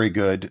was very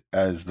good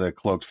as the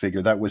cloaked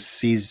figure. That was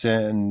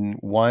season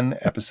 1,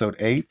 episode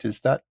 8. Is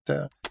that?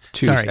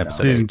 Sorry,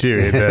 Season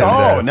 2. No,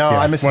 I one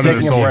of mistaken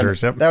the him for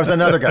soldiers. Yep. that was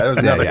another guy. That was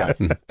another Yeah.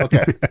 guy.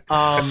 Okay.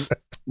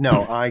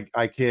 No,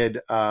 I kid.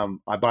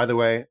 By the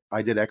way,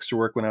 I did extra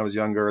work when I was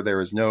younger.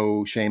 There is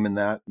no shame in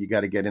that. You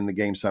got to get in the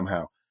game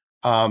somehow.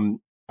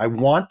 I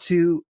want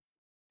to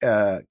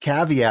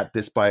caveat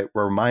this by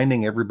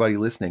reminding everybody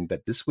listening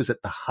that this was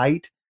at the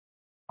height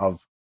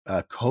of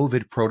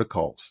COVID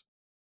protocols.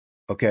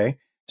 Okay.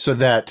 So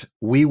that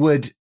we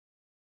would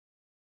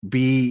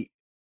be,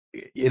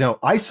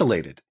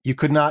 isolated. You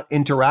could not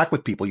interact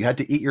with people. You had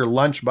to eat your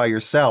lunch by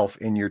yourself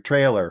in your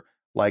trailer.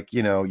 Like,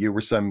 you were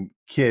some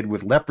kid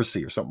with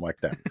leprosy or something like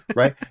that.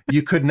 Right.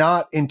 You could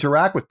not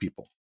interact with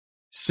people.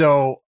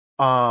 So,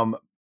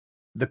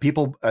 the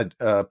people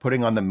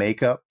putting on the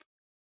makeup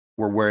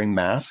were wearing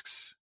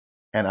masks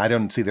and I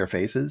don't see their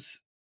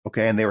faces.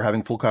 Okay. And they were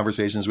having full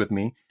conversations with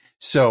me.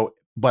 So,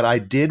 but I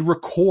did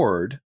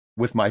record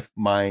with my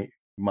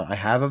I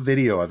have a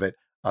video of it,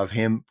 of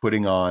him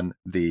putting on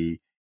the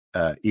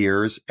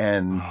ears,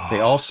 and they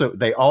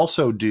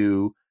also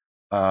do,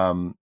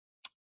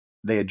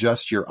 they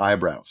adjust your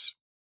eyebrows.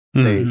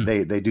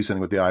 Mm-hmm. They do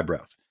something with the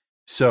eyebrows.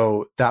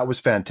 So that was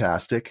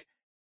fantastic.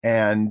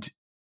 And,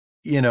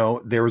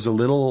 there was a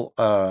little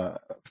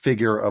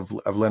figure of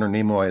Leonard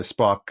Nimoy as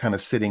Spock kind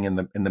of sitting in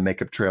the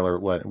makeup trailer,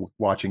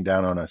 watching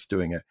down on us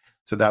doing it.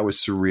 So that was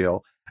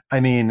surreal. I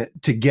mean,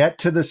 to get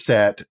to the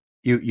set,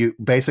 you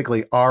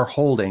basically are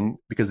holding,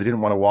 because they didn't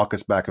want to walk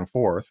us back and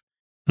forth,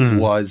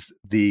 was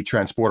the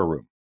transporter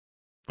room.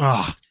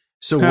 Oh.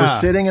 So we're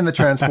sitting in the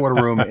transporter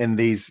room in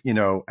these,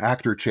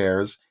 actor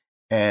chairs,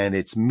 and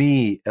it's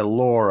me,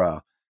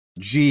 Elora,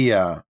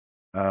 Gia,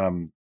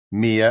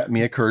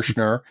 Mia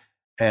Kirshner,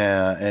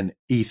 and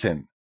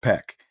Ethan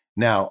Peck.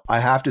 Now, I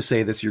have to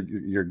say this,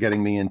 you're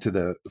getting me into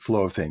the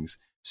flow of things.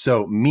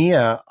 So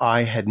Mia,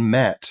 I had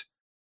met,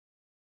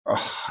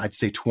 I'd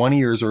say 20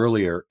 years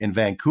earlier in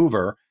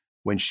Vancouver,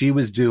 when she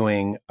was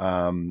doing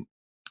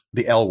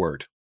the L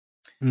Word.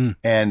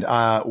 And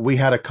we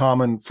had a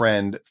common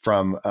friend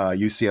from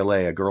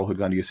UCLA, a girl who'd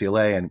gone to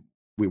UCLA, and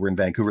we were in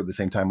Vancouver at the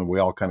same time, and we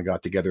all kind of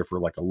got together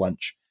for like a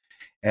lunch.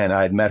 And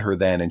I had met her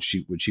then, and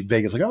she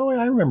Vegas like, oh,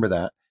 I remember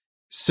that.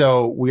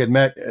 So we had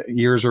met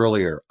years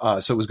earlier.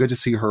 So it was good to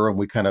see her, and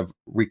we kind of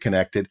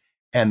reconnected.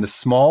 And the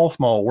small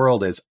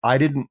world is, I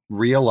didn't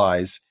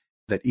realize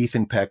that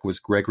Ethan Peck was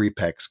Gregory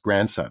Peck's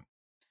grandson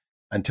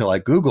until I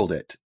Googled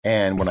it.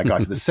 And when I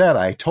got to the set,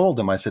 I told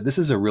him, I said, this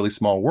is a really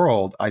small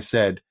world. I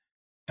said,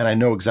 and I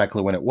know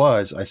exactly when it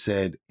was. I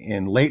said,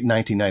 in late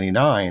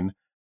 1999,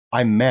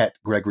 I met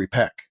Gregory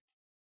Peck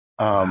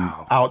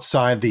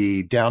outside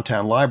the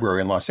downtown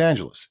library in Los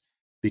Angeles,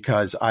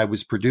 because I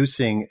was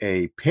producing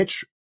a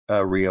pitch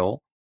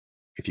reel,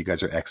 if you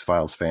guys are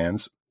X-Files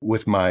fans,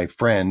 with my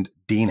friend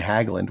Dean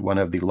Hagland, one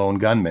of the lone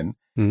gunmen.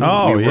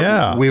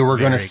 Oh, we were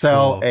going to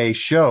sell cool. a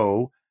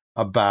show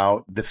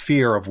about the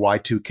fear of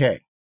Y2K.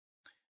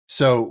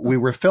 So we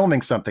were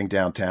filming something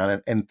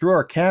downtown, and through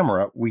our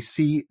camera, we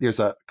see there's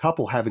a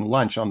couple having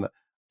lunch on the,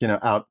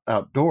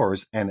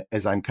 outdoors. And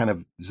as I'm kind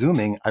of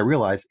zooming, I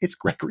realize it's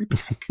Gregory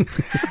Peck.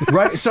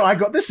 Right. So I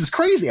go, this is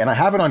crazy. And I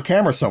have it on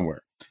camera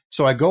somewhere.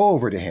 So I go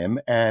over to him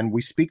and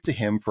we speak to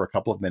him for a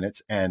couple of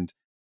minutes, and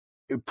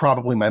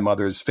probably my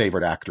mother's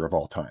favorite actor of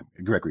all time,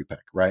 Gregory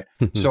Peck. Right.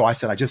 So I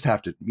said, I just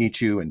have to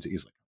meet you. And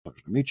he's like,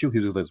 pleasure to meet you. He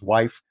was with his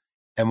wife.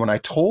 And when I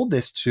told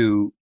this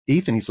to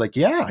Ethan, he's like,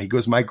 yeah, he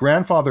goes, my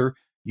grandfather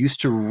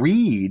used to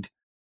read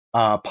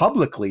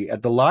publicly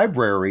at the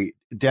library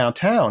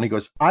downtown. He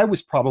goes, I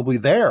was probably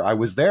there. I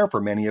was there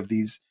for many of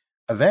these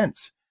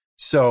events.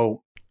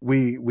 So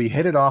we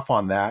hit it off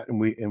on that, and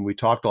we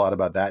talked a lot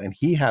about that. And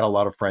he had a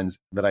lot of friends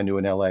that I knew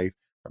in LA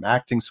from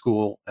acting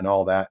school and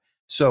all that.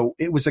 So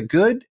it was a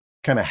good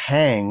kind of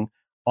hang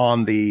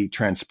on the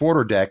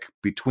transporter deck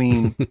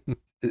between,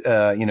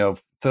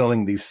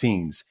 filming these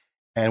scenes.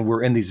 And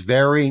we're in these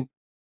very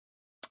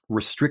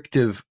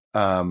restrictive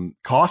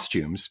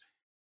costumes,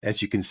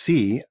 as you can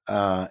see,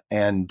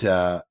 and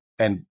the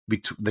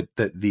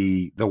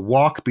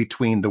walk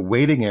between the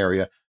waiting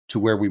area to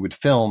where we would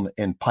film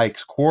in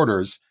Pike's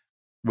quarters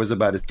was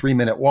about a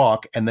 3-minute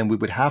walk, and then we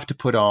would have to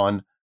put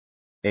on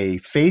a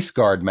face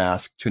guard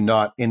mask to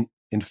not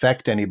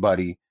infect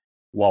anybody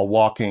while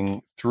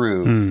walking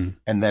through,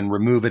 and then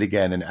remove it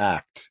again and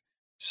act.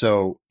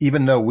 So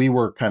even though we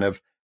were kind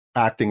of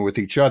acting with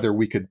each other,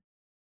 we could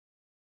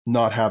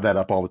not have that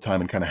up all the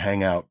time and kind of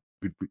hang out,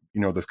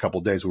 those couple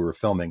of days we were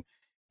filming.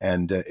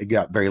 And it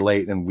got very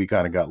late, and we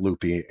kind of got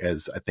loopy,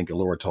 as I think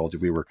Elora told you.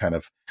 We were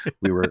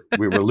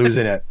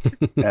losing it,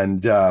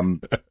 and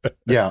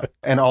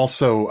and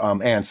also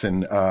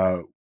Anson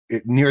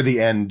near the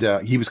end,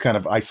 he was kind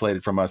of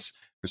isolated from us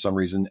for some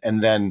reason,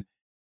 and then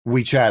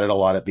we chatted a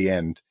lot at the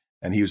end,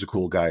 and he was a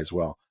cool guy as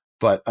well.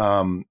 But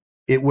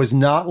it was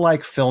not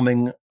like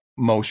filming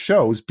most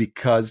shows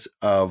because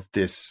of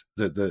this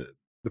the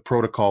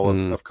protocol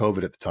of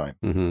COVID at the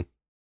time.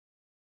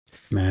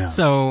 Man.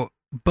 So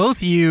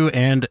both you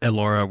and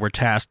Elora were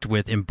tasked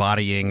with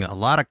embodying a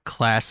lot of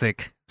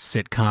classic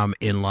sitcom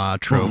in-law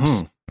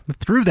tropes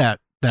through that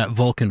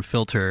Vulcan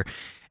filter.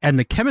 And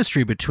the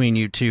chemistry between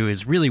you two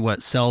is really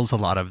what sells a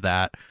lot of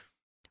that.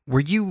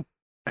 You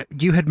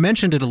had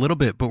mentioned it a little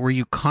bit, but were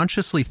you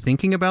consciously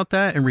thinking about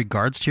that in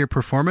regards to your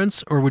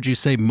performance? Or would you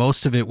say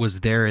most of it was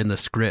there in the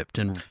script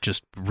and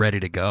just ready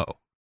to go?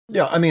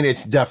 Yeah, I mean,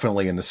 it's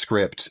definitely in the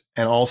script.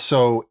 And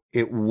also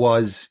it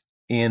was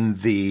in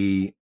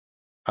the,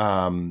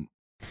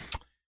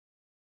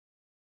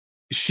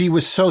 she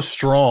was so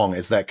strong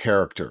as that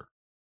character.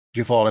 Do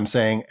you follow what I'm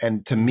saying?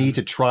 And to me,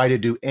 to try to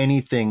do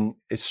anything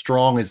as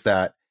strong as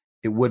that,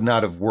 it would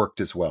not have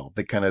worked as well.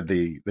 The kind of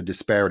the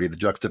disparity, the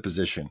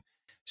juxtaposition.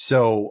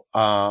 So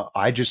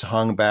I just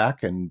hung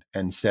back and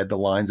said the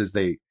lines as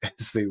they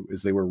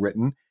were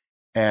written.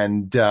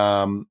 And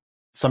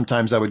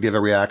sometimes I would give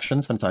a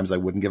reaction, sometimes I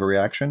wouldn't give a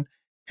reaction.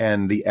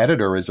 And the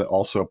editor is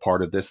also a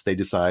part of this. They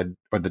decide,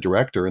 or the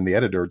director and the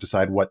editor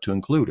decide what to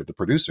include, or the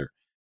producer,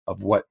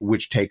 of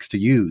which takes to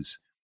use.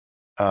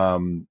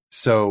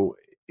 So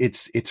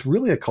it's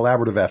really a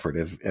collaborative effort,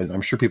 as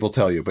I'm sure people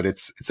tell you, but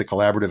it's a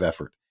collaborative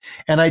effort.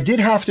 And I did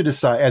have to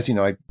decide, as you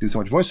know, I do so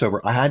much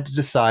voiceover. I had to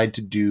decide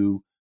to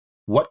do,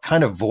 what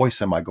kind of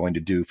voice am I going to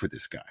do for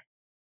this guy?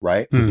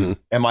 Right? Mm-hmm.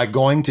 Am I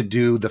going to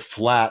do the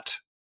flat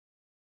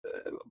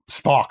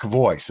Spock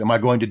voice? Am I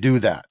going to do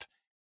that?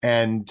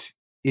 And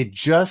it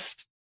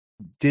just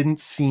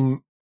didn't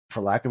seem, for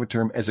lack of a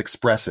term, as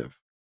expressive.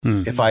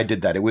 Mm-hmm. If I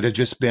did that, it would have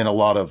just been a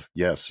lot of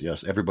yes,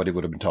 everybody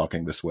would have been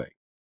talking this way,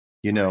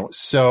 you know?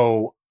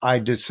 So I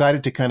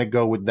decided to kind of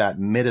go with that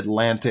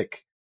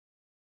mid-Atlantic,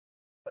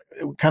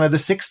 kind of the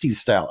 60s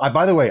style.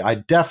 By the way, I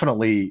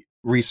definitely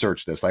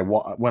researched this.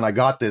 When I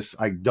got this,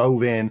 I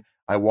dove in,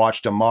 I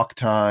watched a mock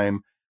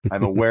time.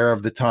 I'm aware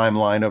of the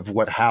timeline of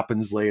what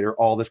happens later,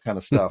 all this kind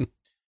of stuff.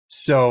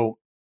 So,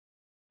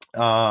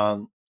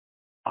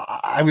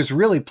 I was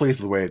really pleased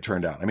with the way it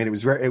turned out. I mean, it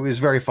was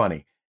very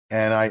funny.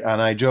 And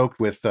I joked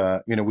with,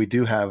 we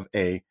do have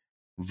a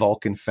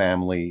Vulcan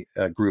family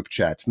group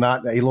chat. It's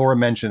not, Elora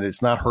mentioned it,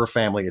 it's not her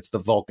family, it's the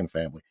Vulcan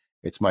family.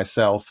 It's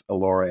myself,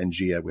 Elora, and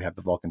Gia. We have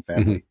the Vulcan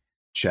family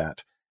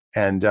chat.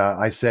 And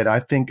I said, I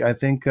think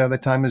the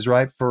time is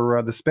right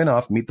for the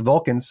spinoff, Meet the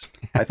Vulcans.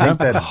 I think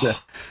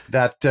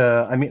that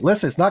I mean,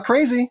 listen, it's not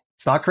crazy.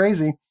 It's not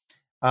crazy.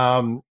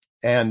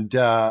 And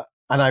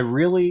I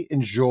really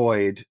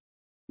enjoyed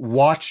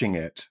watching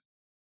it,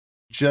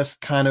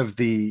 just kind of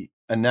the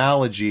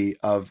analogy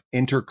of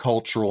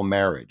intercultural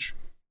marriage,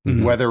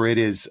 whether it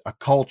is a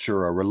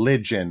culture, a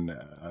religion,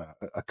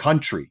 a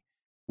country,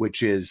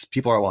 which is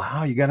people are, well,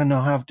 how you got to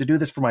know how to do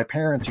this for my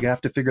parents. You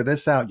have to figure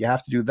this out. You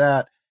have to do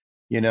that,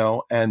 you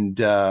know,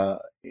 and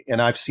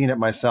I've seen it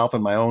myself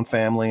in my own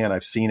family, and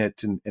I've seen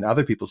it in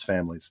other people's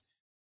families,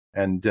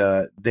 and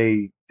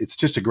it's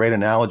just a great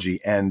analogy.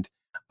 And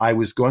I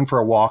was going for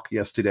a walk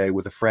yesterday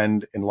with a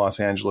friend in Los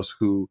Angeles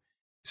who,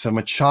 from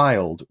a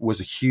child, was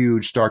a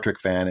huge Star Trek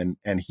fan,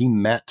 and he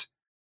met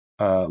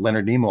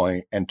Leonard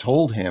Nimoy and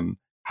told him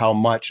how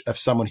much of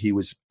someone he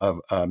was of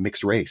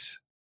mixed race,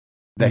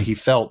 that he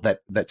felt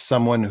that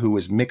someone who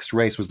was mixed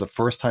race was the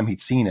first time he'd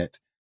seen it,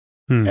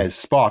 as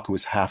Spock, who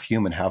was half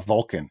human, half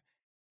Vulcan.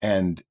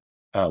 And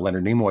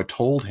Leonard Nimoy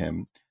told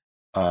him,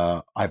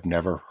 I've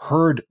never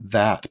heard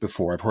that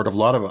before. I've heard of a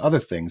lot of other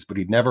things, but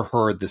he'd never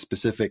heard the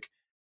specific,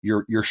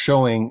 you're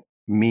showing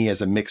me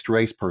as a mixed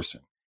race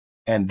person.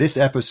 And this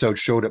episode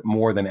showed it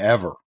more than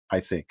ever, I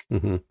think,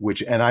 and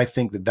I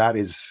think that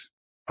is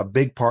a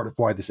big part of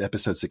why this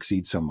episode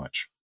succeeds so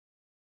much.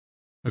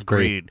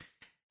 Agreed.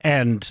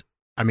 And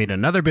I mean,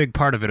 another big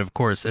part of it, of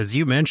course, as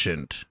you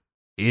mentioned,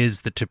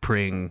 is the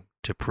T'Pring,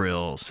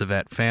 T'Pril,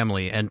 Sevet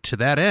family. And to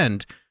that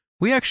end,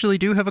 we actually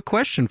do have a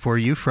question for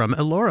you from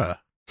Elora.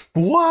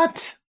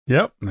 What?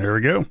 Yep, there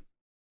we go.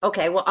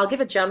 Okay, well, I'll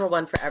give a general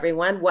one for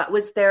everyone. What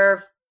was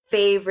their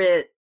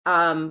favorite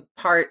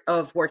part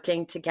of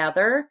working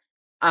together?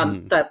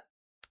 The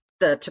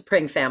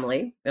T'Pring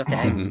family.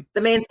 Okay.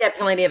 The mains get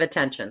plenty of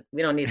attention.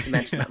 We don't need to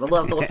mention them.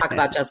 We'll talk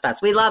about just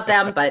us. We love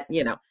them, but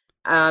you know,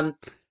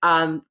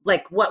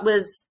 like what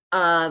was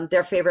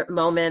their favorite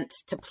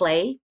moment to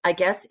play, I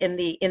guess, in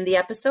the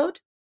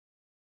episode?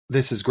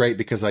 This is great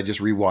because I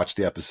just rewatched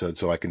the episode,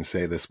 so I can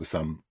say this with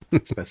some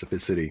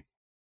specificity.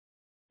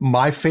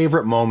 My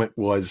favorite moment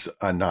was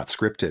not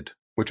scripted,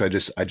 which I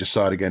just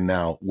saw it again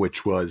now,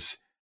 which was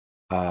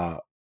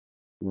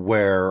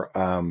where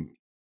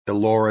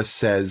Elora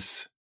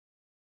says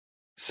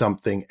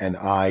something and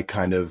I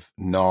kind of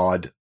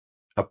nod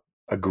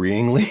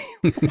agreeingly.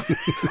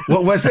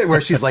 What was it? Where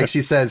she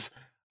says,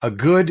 a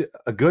good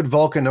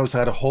Vulcan knows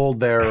how to hold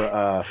their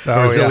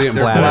resilient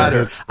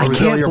bladder. I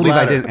can't believe bladder.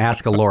 I didn't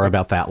ask Elora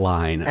about that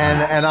line.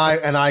 And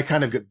I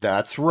kind of go,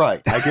 that's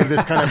right. I give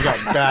this kind of go,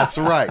 that's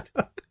right.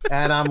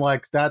 And I'm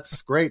like,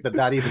 that's great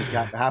that even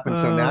happened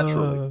so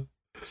naturally.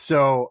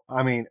 So,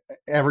 I mean,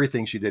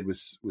 everything she did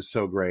was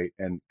so great,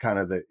 and kind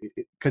of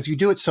because you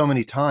do it so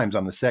many times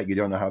on the set, you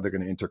don't know how they're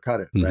going to intercut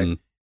it, right?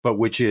 but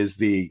which is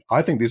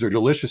I think these are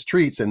delicious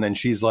treats. And then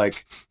she's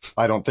like,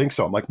 I don't think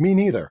so. I'm like, me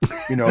neither.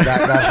 You know,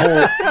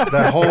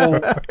 that whole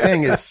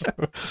thing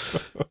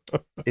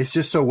it's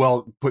just so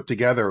well put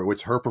together.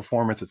 It's her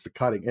performance. It's the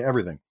cutting,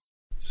 everything.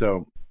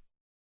 So,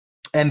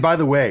 and by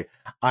the way,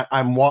 when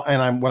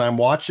I'm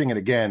watching it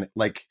again,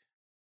 like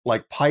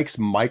Pike's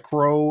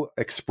micro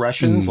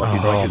expressions, like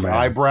he's like his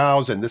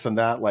eyebrows and this and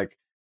that, like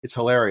it's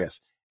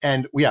hilarious.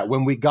 And yeah,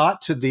 when we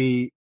got to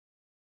the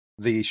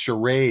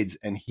charades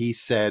and he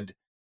said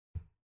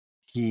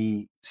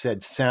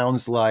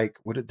sounds like,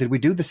 what did we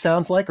do? The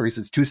sounds like, or he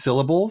says 2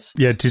 syllables?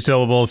 Yeah, 2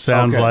 syllables,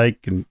 sounds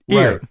like, and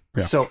ear. Right.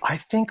 Yeah. So I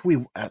think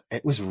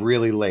it was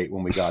really late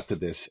when we got to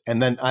this.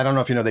 And then I don't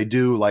know if you know, they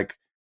do like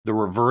the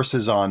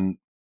reverses on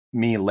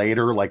me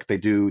later, like they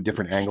do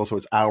different angles. So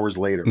it's hours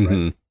later,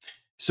 right?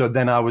 So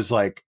then I was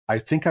like, I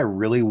think I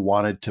really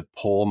wanted to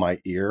pull my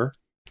ear,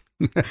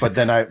 but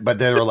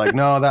they were like,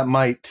 no, that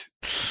might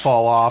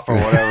fall off or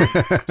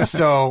whatever.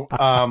 So,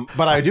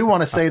 but I do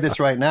want to say this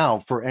right now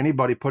for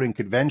anybody putting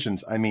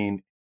conventions. I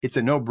mean, it's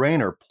a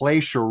no-brainer. Play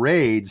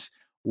charades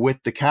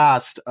with the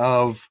cast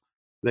of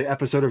the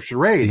episode of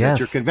Charades at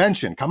your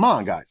convention. Come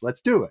on, guys,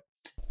 let's do it.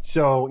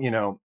 So,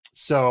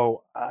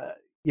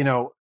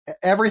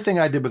 everything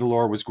I did with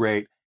Laura was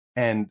great.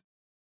 And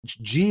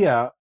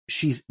Gia,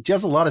 she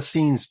has a lot of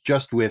scenes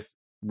just with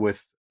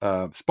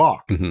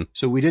Spock.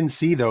 So we didn't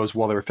see those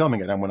while they were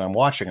filming it. And when I'm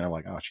watching it, I'm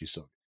like, oh, she's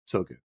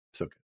so good.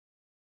 So good.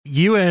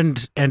 You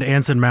and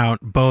Anson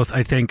Mount both,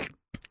 I think,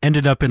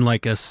 ended up in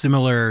like a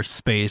similar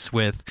space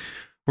with,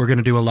 we're going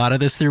to do a lot of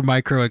this through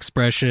micro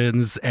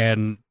expressions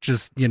and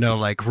just,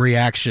 like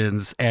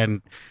reactions.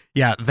 And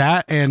yeah,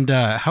 that and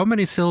how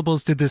many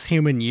syllables did this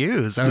human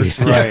use? I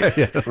was right.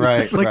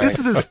 This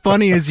is as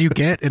funny as you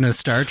get in a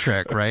Star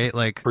Trek, right?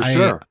 Like, for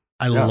sure.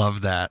 I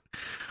love that.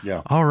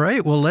 Yeah. All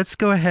right. Well, let's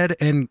go ahead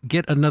and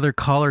get another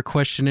caller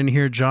question in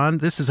here, John.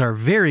 This is our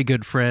very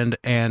good friend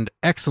and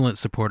excellent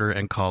supporter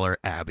and caller,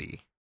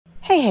 Abby.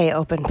 Hey,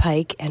 Open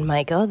Pike and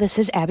Michael. This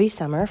is Abby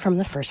Summer from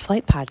the First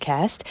Flight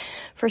podcast.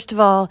 First of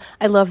all,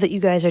 I love that you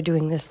guys are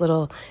doing this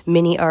little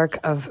mini arc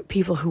of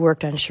people who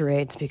worked on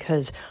charades,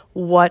 because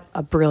what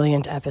a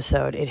brilliant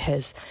episode. It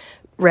has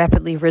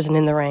rapidly risen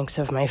in the ranks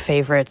of my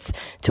favorites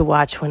to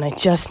watch when I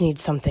just need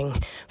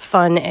something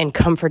fun and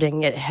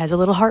comforting. It has a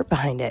little heart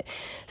behind it.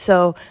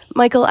 So,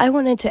 Michael, I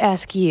wanted to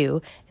ask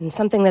you, and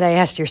something that I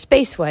asked your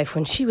space wife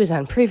when she was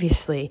on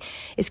previously,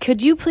 is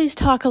could you please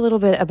talk a little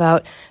bit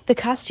about the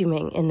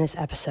costuming in this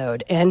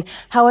episode and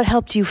how it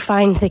helped you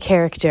find the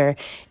character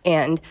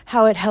and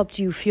how it helped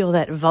you feel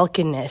that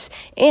Vulcanness?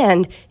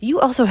 And you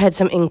also had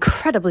some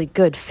incredibly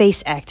good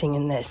face acting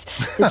in this.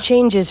 The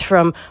changes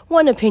from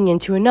one opinion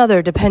to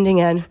another depending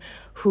on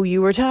who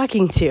you were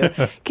talking to.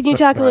 Can you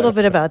talk a little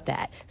bit about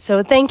that?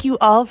 So thank you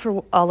all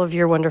for all of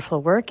your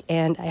wonderful work,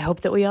 and I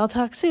hope that we all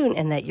talk soon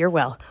and that you're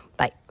well.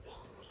 Bye.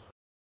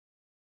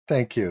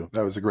 Thank you.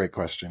 That was a great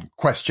question.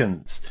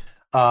 Questions.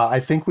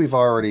 I think we've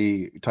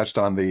already touched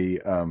on the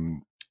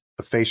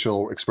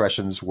facial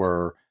expressions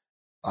where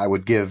I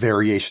would give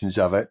variations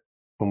of it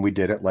when we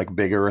did it, like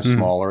bigger or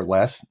smaller,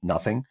 less,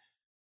 nothing.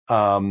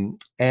 And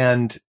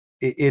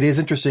it is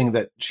interesting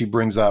that she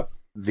brings up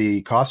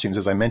the costumes.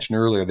 As I mentioned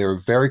earlier, they were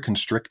very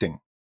constricting,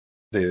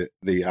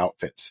 the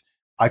outfits.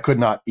 I could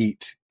not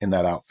eat in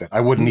that outfit. I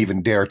wouldn't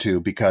even dare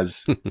to,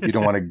 because you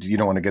don't want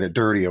to get it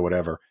dirty or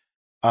whatever.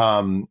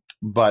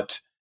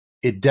 But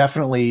it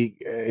definitely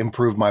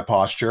improved my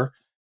posture,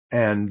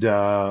 and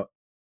I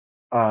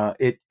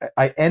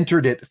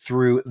entered it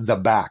through the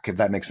back, if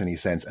that makes any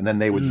sense. And then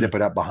they would zip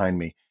it up behind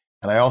me.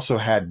 And I also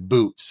had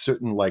boots,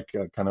 certain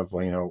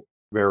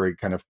very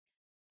kind of,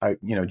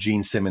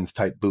 Gene Simmons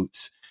type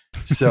boots.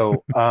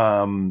 So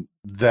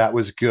that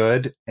was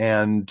good.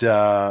 And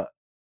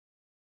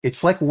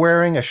it's like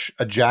wearing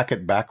a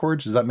jacket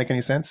backwards. Does that make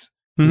any sense?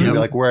 You'd be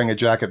like wearing a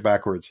jacket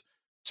backwards.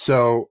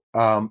 So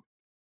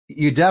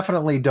you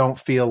definitely don't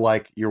feel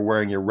like you're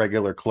wearing your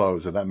regular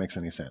clothes, if that makes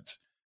any sense.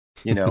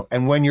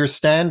 And when you're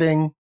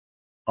standing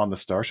on the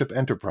Starship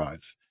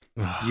Enterprise,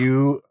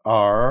 you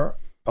are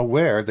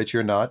aware that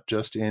you're not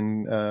just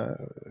in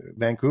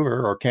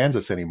Vancouver or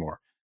Kansas anymore,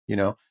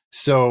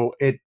 So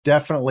it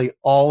definitely,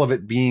 all of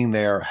it being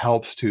there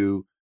helps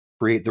to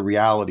create the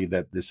reality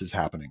that this is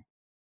happening.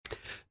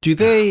 Do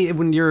they,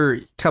 when you're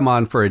come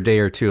on for a day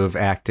or two of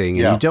acting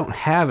and you don't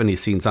have any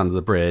scenes on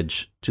the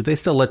bridge, do they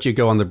still let you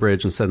go on the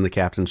bridge and sit in the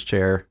captain's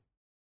chair?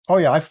 Oh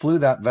yeah, I flew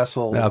that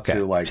vessel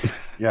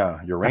to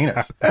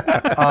Uranus.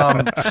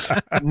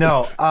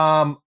 No,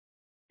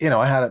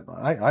 I had it.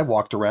 I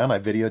walked around. I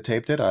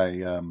videotaped it.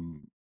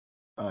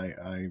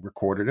 I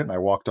recorded it. And I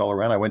walked all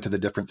around. I went to the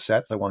different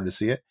sets. I wanted to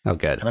see it. Oh,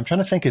 good. And I'm trying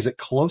to think, is it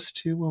close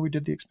to where we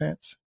did The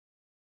Expanse?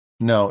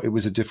 No, it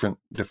was a different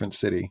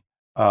city.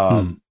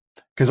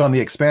 Because on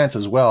The Expanse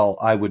as well,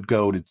 I would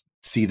go to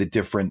see the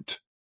different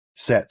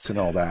sets and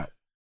all that.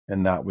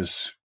 And that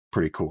was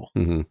pretty cool.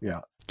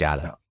 Yeah. Got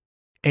it. Yeah.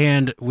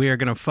 And we are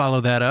going to follow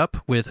that up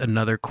with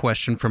another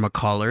question from a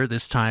caller.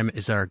 This time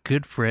is our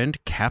good friend,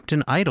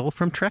 Captain Idle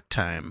from Trek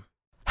Time.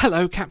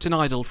 Hello, Captain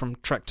Idle from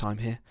Trek Time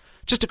here.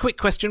 Just a quick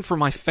question from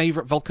my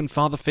favourite Vulcan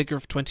father figure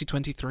of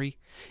 2023.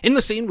 In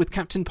the scene with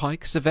Captain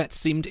Pike, Sevet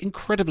seemed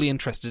incredibly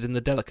interested in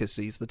the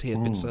delicacies that he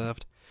had been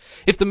served.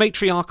 If the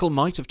matriarchal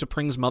might of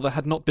T'Pring's mother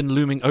had not been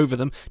looming over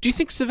them, do you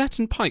think Sevet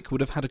and Pike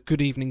would have had a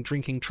good evening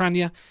drinking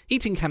Tranya,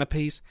 eating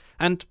canapes,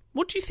 and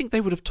what do you think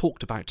they would have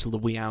talked about till the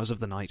wee hours of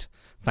the night?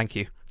 Thank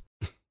you.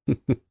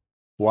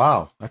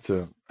 Wow, that's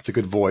a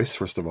good voice,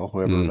 first of all,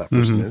 whoever that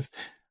person is.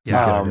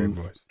 Yeah, great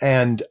voice.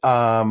 And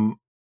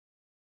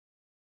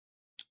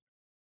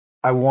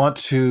I want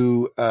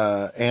to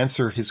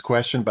answer his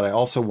question, but I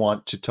also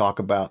want to talk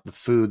about the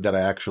food that I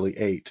actually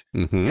ate.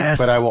 Yes.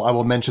 But I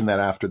will mention that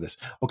after this.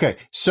 Okay,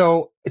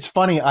 so it's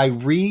funny. I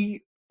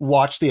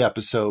re-watched the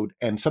episode,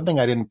 and something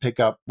I didn't pick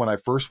up when I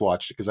first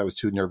watched it because I was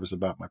too nervous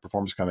about my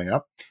performance coming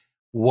up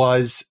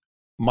was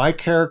my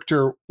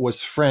character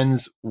was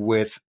friends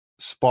with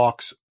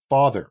Spock's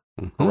father,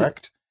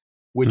 correct?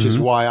 Which is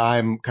why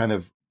I'm kind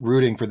of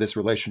rooting for this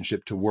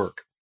relationship to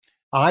work.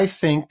 I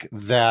think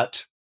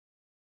that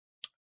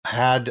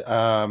had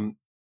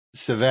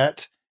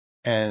Sevet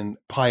and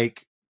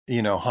Pike,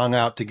 hung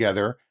out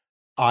together,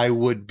 I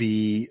would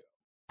be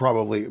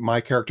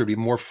my character would be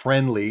more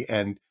friendly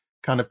and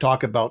kind of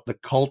talk about the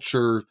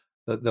culture,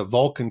 the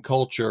Vulcan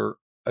culture,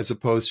 as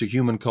opposed to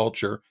human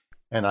culture.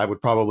 And I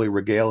would probably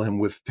regale him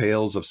with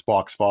tales of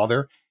Spock's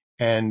father.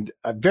 And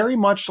very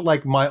much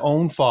like my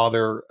own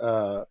father,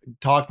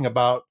 talking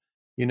about,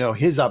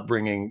 his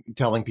upbringing,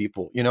 telling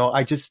people,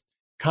 I just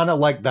kind of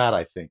like that,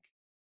 I think.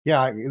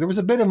 Yeah, there was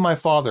a bit of my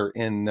father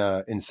in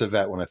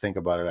Sevet when I think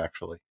about it,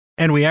 actually.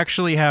 And we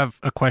actually have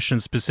a question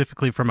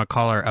specifically from a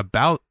caller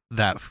about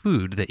that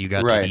food that you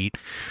got to eat.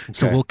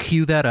 So we'll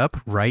cue that up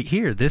right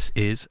here. This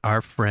is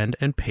our friend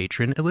and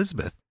patron,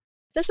 Elizabeth.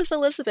 This is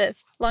Elizabeth,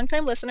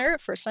 longtime listener,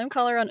 first-time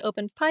caller on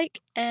Open Pike,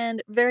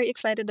 and very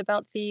excited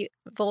about the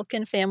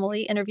Vulcan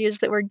family interviews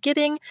that we're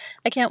getting.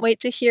 I can't wait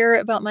to hear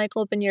about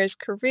Michael Benyaer's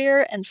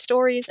career and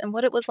stories and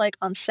what it was like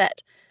on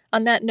set.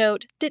 On that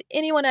note, did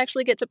anyone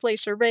actually get to play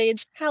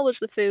charades? How was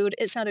the food?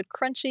 It sounded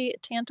crunchy,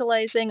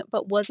 tantalizing,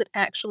 but was it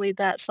actually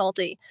that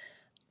salty?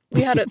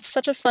 We had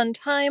such a fun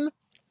time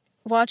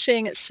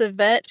watching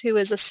Sevet, who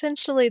is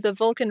essentially the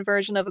Vulcan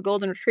version of a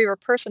golden retriever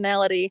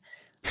personality,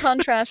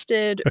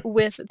 contrasted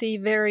with the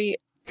very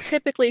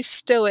typically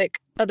stoic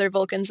other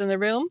Vulcans in the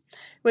room,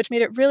 which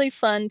made it really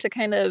fun to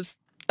kind of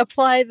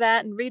apply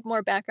that and read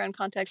more background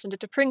context into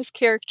T'Pring's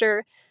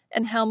character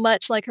and how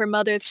much like her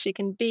mother she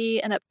can be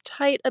and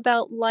uptight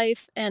about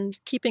life and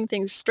keeping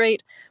things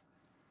straight,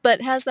 but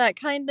has that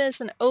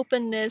kindness and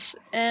openness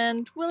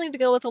and willing to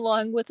go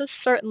along with a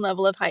certain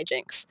level of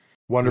hijinks.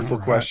 Wonderful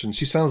question.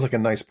 She sounds like a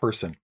nice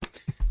person.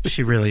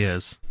 She really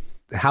is.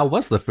 How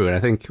was the food? I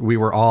think we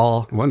were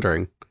all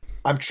wondering.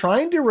 I'm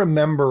trying to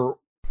remember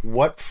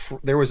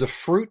there was a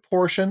fruit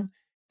portion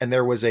and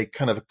there was a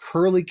kind of a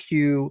curly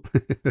Q.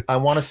 I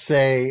want to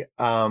say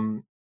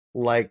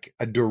like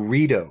a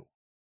Dorito,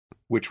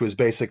 which was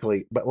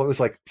basically, but it was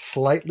like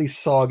slightly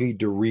soggy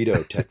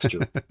Dorito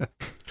texture.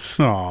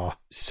 Aw.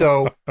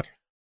 So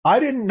I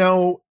didn't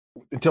know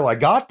until I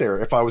got there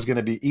if I was going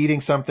to be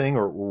eating something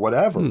or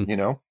whatever, and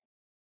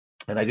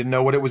I didn't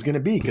know what it was going to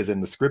be because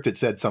in the script it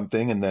said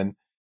something, and then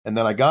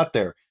I got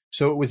there.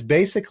 So it was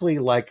basically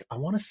like, I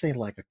want to say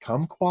like a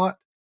kumquat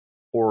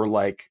or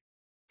like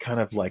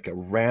kind of like a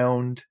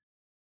round,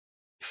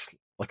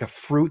 like a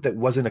fruit that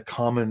wasn't a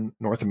common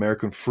North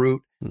American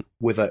fruit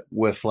with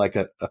like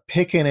a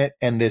pick in it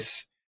and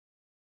this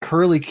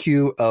curly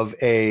Q of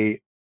a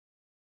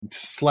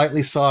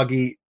slightly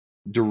soggy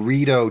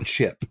Dorito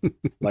chip,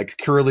 like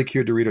curly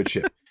Q Dorito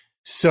chip.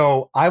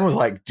 So I was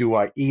like, do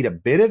I eat a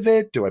bit of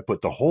it? Do I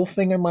put the whole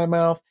thing in my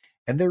mouth?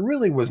 And there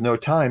really was no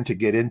time to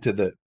get into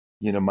the,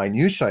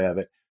 minutiae of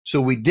it.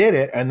 So we did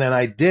it, and then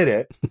I did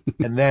it,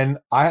 and then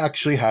I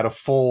actually had a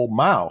full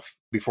mouth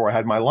before I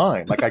had my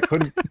line. Like I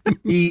couldn't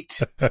eat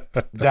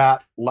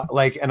that,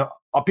 like, and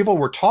people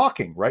were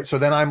talking, right? So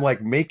then I'm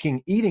like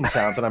making eating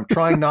sounds, and I'm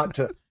trying not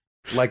to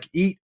like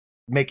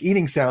make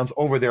eating sounds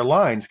over their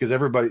lines because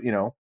everybody,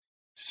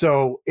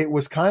 so it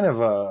was kind of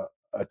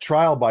a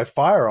trial by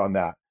fire on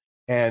that.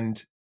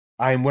 And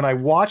when I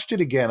watched it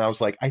again, I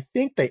was like, I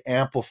think they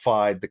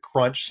amplified the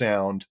crunch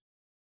sound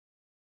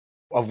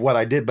of what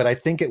I did, but I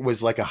think it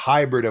was like a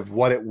hybrid of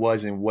what it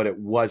was and what it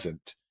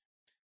wasn't.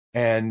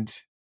 And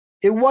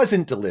it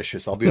wasn't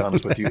delicious. I'll be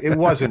honest with you. It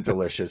wasn't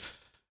delicious,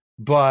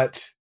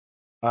 but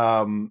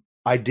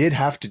I did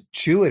have to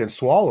chew it and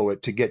swallow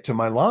it to get to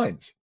my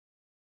lines.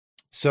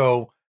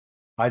 So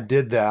I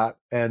did that.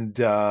 And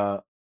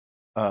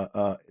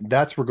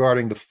that's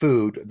regarding the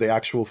food, the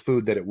actual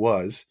food that it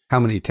was. How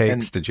many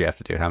takes did you have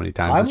to do? How many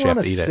times did you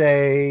have to eat it? I want to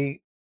say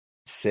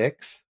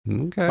 6.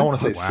 Okay. I want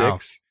to say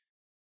 6.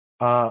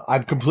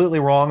 I'm completely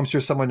wrong. I'm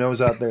sure someone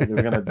knows out there.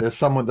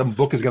 The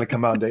book is going to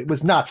come out. It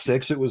was not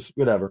 6. It was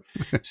whatever.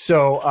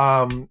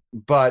 So,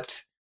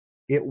 but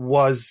it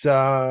was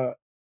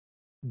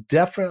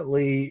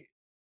definitely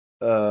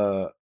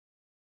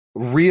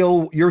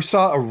real. You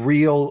saw a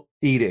real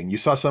eating. You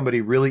saw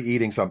somebody really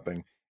eating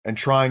something and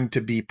trying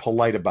to be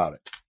polite about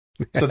it.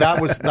 So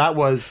that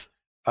was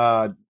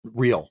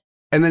real.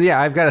 And then,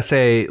 I've got to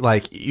say,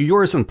 like,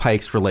 yours and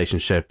Pike's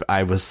relationship,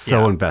 I was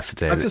so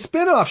invested in. It's a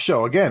spin-off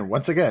show,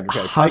 once again. Okay,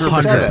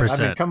 100%.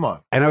 I mean, come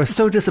on. And I was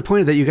so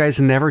disappointed that you guys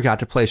never got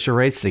to play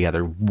charades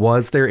together.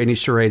 Was there any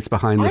charades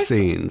behind the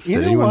scenes?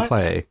 Did anyone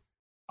play?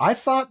 I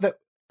felt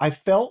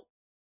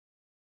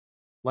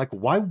like,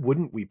 why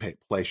wouldn't we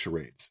play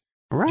charades?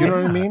 Right. Do you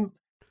know what I mean?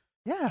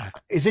 Yeah.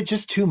 Is it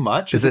just too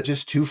much? Is it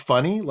just too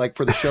funny? Like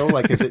for the show?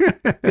 Like, is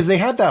it, because they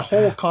had that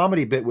whole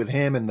comedy bit with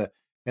him and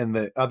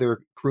the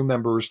other crew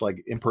members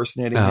like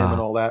impersonating him and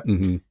all that.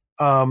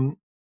 Mm-hmm.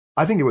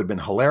 I think it would have been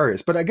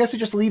hilarious, but I guess it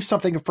just leaves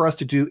something for us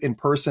to do in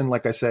person,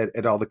 like I said,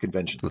 at all the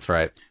conventions. That's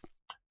right.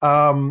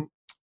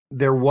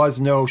 There was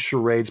no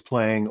charades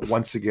playing.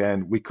 Once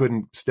again, we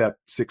couldn't step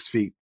 6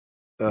 feet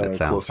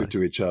closer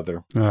to each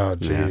other. Oh,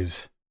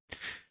 jeez.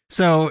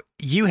 So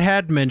you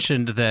had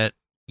mentioned that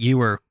you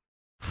were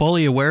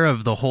fully aware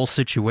of the whole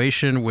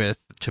situation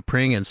with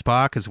T'Pring and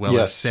Spock, as well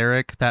as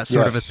Sarek, that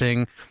sort of a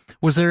thing.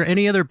 Was there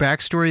any other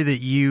backstory that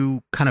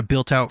you kind of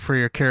built out for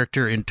your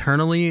character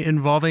internally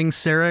involving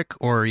Sarek,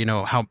 or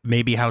how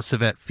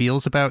Sevet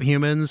feels about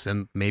humans,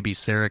 and maybe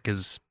Sarek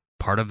is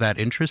part of that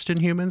interest in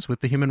humans with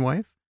the human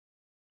wife?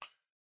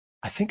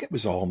 I think it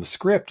was all in the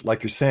script,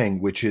 like you're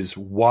saying, which is,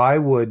 why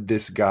would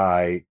this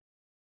guy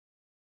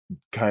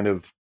kind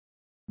of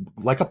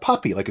like a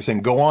puppy, like you're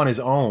saying, go on his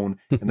own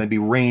and then be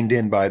reined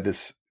in by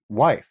this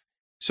wife?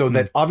 So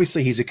that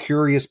obviously he's a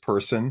curious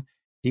person.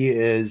 He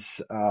is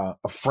a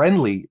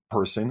friendly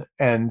person.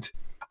 And,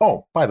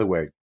 oh, by the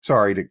way,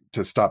 sorry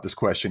to stop this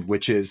question,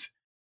 which is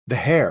the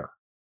hair.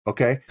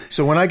 Okay.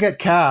 So when I get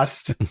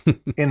cast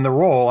in the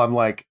role, I'm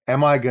like,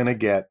 am I going to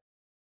get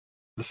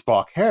the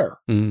Spock hair?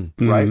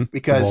 Right.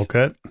 Because, ball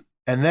cut.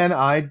 And then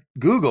I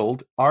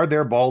Googled, are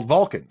there bald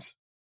Vulcans?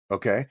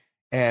 Okay.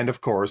 And of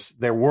course,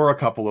 there were a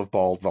couple of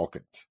bald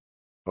Vulcans.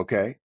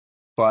 Okay.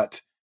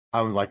 But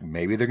I'm like,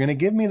 maybe they're going to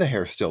give me the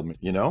hair still,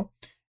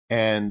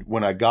 And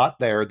when I got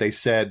there, they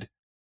said,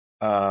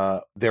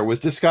 there was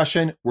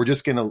discussion. We're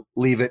just going to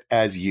leave it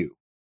as you.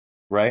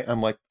 Right.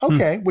 I'm like,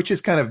 okay, which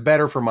is kind of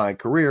better for my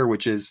career,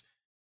 which is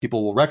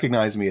people will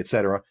recognize me,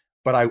 etc.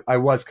 But I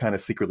was kind of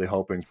secretly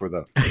hoping for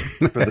the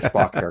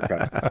Spock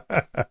haircut.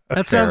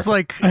 That sounds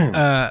like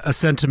a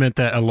sentiment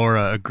that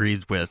Alora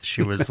agrees with.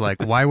 She was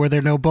like, "Why were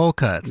there no bowl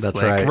cuts?"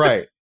 That's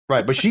right.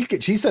 But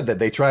she said that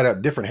they tried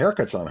out different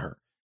haircuts on her.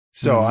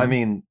 So I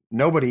mean,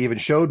 nobody even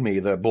showed me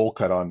the bowl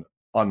cut on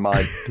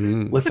my.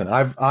 Listen,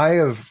 I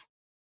have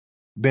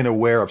been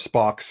aware of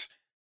Spock's,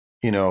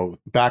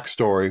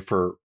 backstory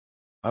for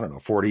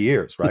 40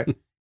 years, right?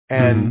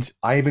 And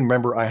I even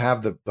remember I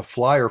have the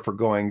flyer for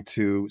going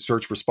to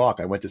search for Spock.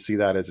 I went to see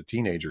that as a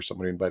teenager.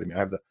 Somebody invited me.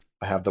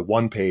 I have the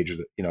one page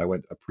that, I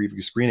went a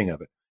preview screening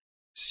of it.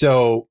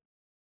 So,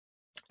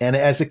 and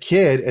as a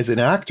kid, as an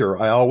actor,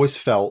 I always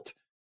felt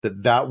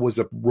that was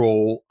a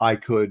role I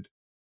could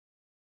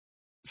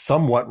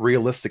somewhat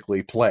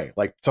realistically play.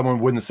 Like someone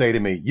wouldn't say to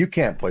me, you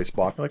can't play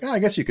Spock. I'm like, I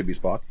guess you could be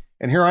Spock.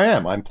 And here I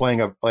am. I'm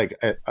playing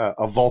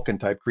a Vulcan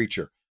type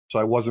creature. So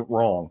I wasn't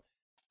wrong.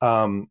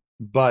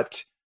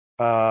 But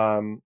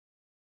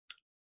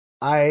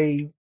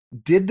I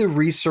did the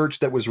research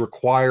that was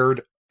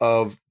required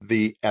of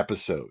the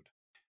episode,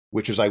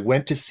 which is I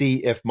went to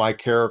see if my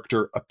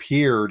character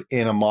appeared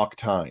in a mock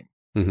time.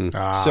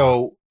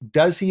 So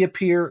does he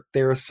appear?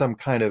 There is some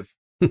kind of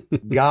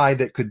guy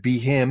that could be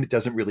him. It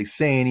doesn't really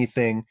say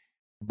anything,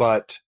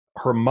 but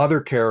her mother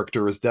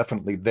character is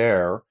definitely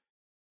there.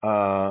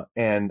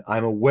 And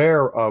I'm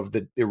aware of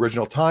the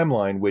original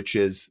timeline, which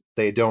is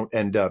they don't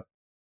end up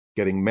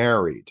getting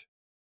married.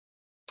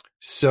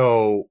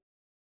 So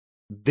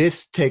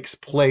this takes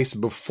place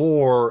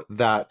before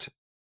that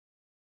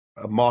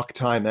mock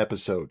time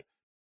episode.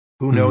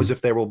 Who knows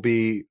if there will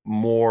be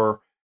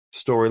more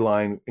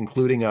storyline,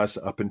 including us,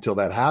 up until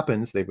that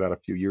happens. They've got a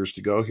few years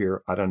to go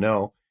here. I don't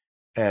know.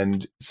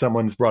 And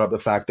someone's brought up the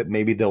fact that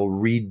maybe they'll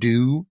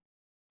redo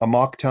a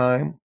mock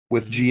time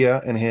with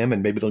Gia and him,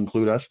 and maybe they'll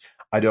include us.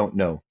 I don't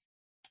know.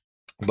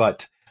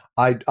 But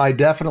I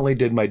definitely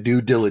did my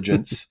due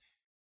diligence,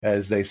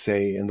 as they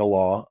say in the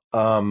law,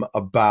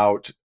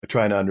 about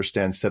trying to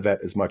understand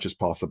Sevet as much as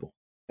possible.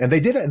 And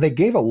they did. They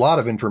gave a lot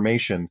of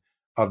information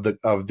of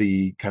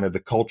the kind of the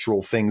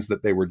cultural things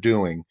that they were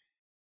doing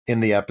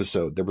in the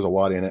episode. There was a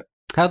lot in it.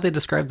 How'd they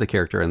describe the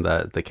character in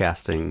the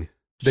casting?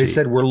 They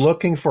said, we're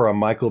looking for a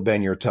Michael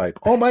Benyaer type.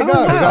 Oh my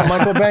God, we got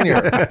Michael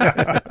Benyaer.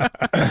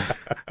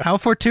 How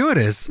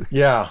fortuitous.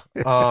 Yeah.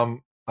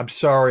 I'm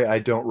sorry, I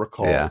don't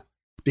recall. Yeah.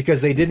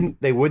 Because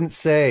they wouldn't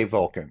say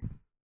Vulcan.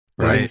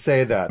 They Right. didn't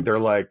say that. They're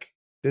like,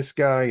 this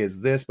guy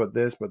is this, but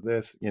this, but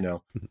this,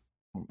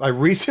 I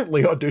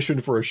recently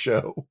auditioned for a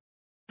show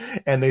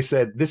and they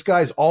said, this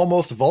guy's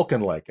almost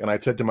Vulcan-like. And I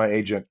said to my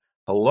agent,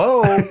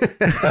 hello.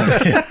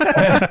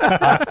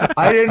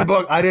 I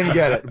didn't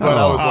get it, but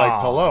I was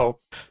like, hello.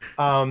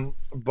 I'm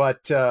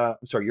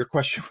sorry, your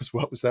question was,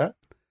 what was that?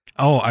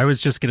 Oh, I was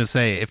just going to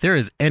say, if there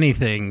is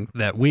anything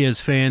that we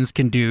as fans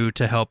can do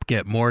to help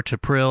get more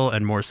T'Pring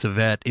and more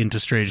Sevet into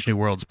Strange New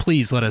Worlds,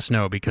 please let us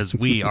know, because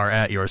we are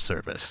at your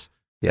service.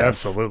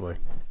 Yes. Absolutely.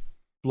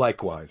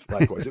 Likewise.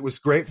 It was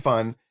great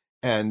fun.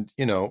 And,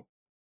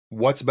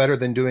 what's better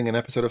than doing an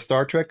episode of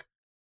Star Trek?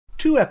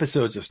 2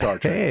 episodes of Star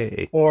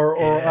Trek or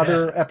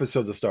other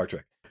episodes of Star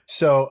Trek.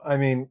 So, I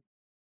mean,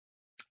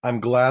 I'm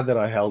glad that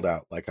I held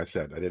out. Like I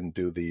said, I didn't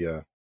do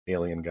the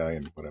alien guy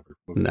and whatever.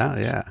 No,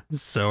 yeah.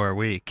 So are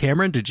we.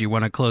 Cameron, did you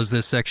want to close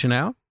this section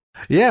out?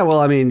 Yeah, well,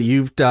 I mean,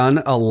 you've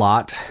done a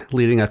lot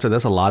leading up to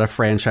this, a lot of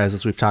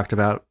franchises we've talked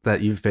about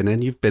that you've been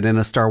in. You've been in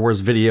a Star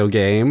Wars video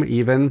game,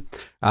 even.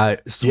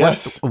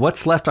 Yes.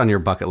 What's left on your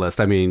bucket list?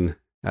 I mean,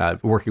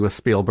 working with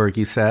Spielberg,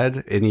 you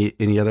said.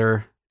 Any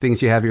other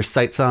things you have your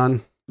sights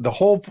on? The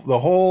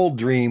whole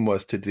dream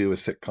was to do a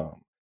sitcom,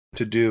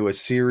 to do a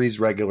series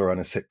regular on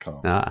a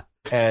sitcom.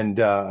 And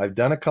I've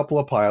done a couple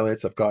of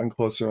pilots. I've gotten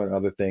closer on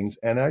other things.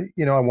 And I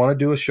want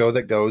to do a show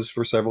that goes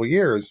for several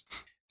years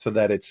so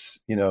that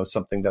it's,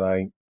 something that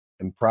I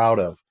am proud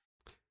of.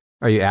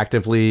 Are you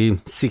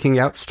actively seeking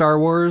out Star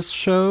Wars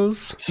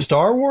shows?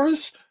 Star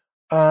Wars?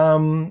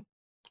 I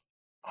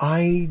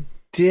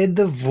did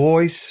the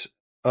voice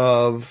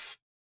of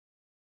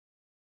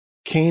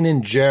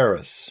Kanan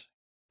Jarrus,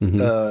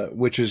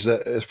 which is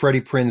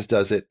Freddie Prinze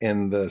does it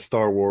in the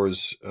Star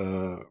Wars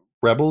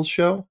Rebels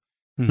show.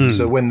 Mm-hmm.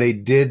 So when they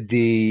did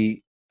the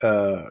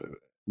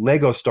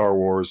Lego Star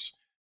Wars,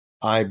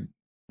 I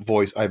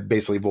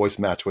basically voice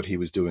matched what he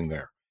was doing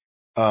there.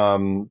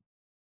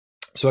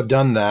 So I've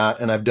done that,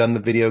 and I've done the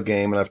video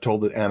game, and I've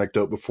told the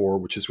anecdote before,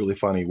 which is really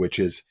funny, which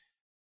is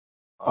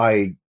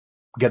I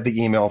get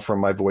the email from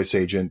my voice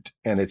agent,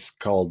 and it's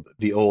called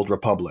The Old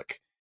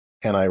Republic.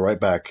 And I write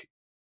back,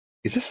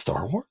 is this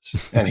Star Wars?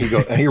 And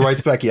he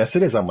writes back, yes,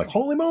 it is. I'm like,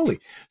 holy moly.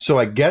 So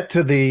I get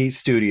to the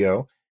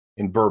studio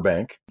in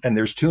Burbank, and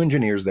there's 2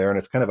 engineers there, and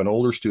it's kind of an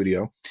older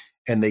studio.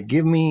 And they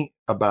give me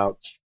about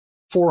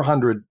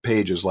 400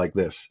 pages like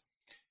this.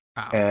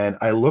 Wow. And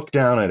I look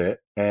down at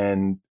it,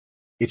 and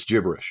it's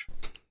gibberish,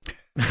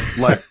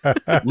 like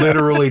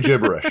literally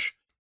gibberish.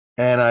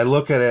 And I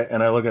look at it,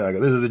 and I go,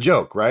 this is a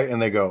joke, right?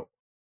 And they go,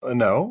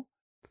 no.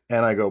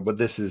 And I go, but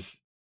this is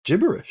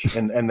gibberish.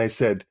 And they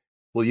said,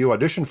 well, you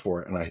auditioned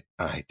for it. And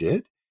I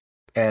did.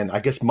 And I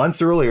guess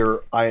months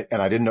earlier, I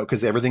didn't know,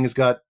 because everything has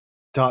got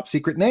top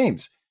secret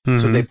names. Mm-hmm.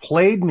 So they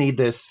played me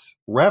this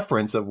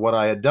reference of what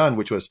I had done,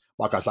 which was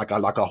whatever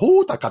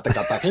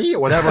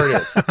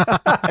it is.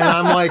 And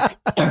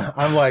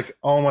I'm like,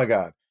 oh my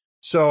God.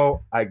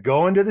 So I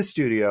go into the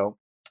studio,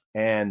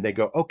 and they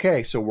go,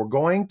 okay, so we're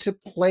going to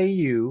play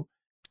you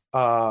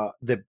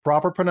the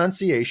proper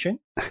pronunciation.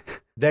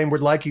 Then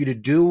we'd like you to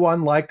do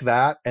one like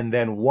that, and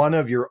then one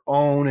of your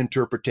own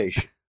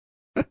interpretation.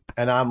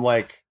 And I'm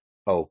like,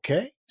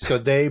 okay. So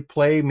they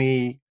play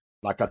me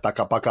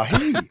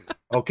Lakatakapakahi.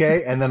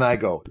 Okay. And then I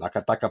go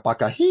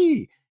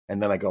Lakatakapakahi.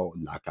 And then I go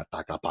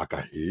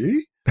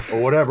Lakatakapakahi,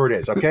 or whatever it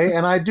is. Okay.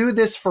 And I do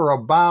this for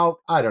about,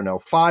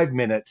 5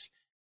 minutes.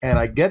 And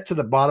I get to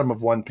the bottom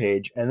of one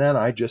page, and then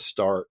I just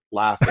start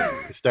laughing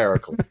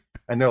hysterically.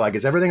 And they're like,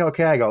 is everything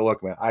okay? I go,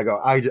 look, man,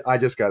 I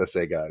just got to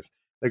say, guys.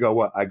 They go,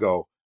 what? I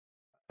go,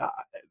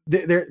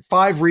 there are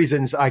 5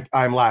 reasons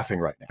I'm laughing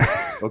right now.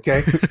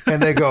 Okay. And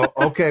they go,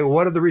 okay,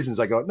 what are the reasons?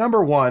 I go,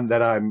 number 1,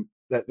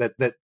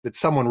 that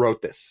someone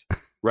wrote this,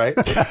 right?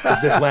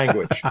 This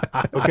language.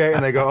 Okay.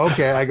 And they go,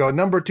 okay. I go,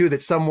 number 2,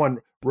 that someone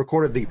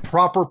recorded the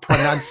proper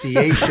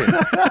pronunciation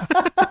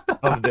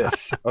of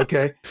this.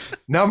 Okay.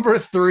 Number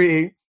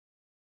 3,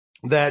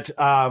 that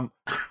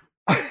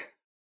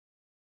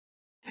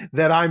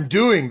that I'm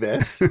doing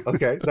this,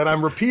 okay, that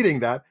I'm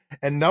repeating that.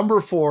 And number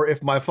 4,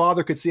 if my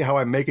father could see how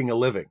I'm making a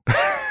living,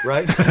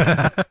 right?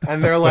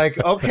 And they're like,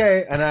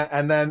 okay.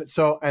 And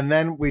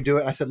then we do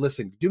it. I said,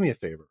 listen, do me a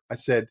favor. I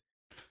said,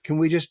 can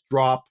we just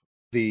drop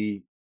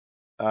the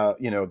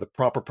the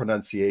proper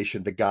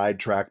pronunciation, the guide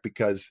track,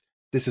 because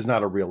this is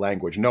not a real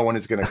language. No one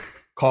is going to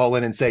call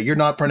in and say, you're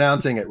not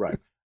pronouncing it right.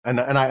 And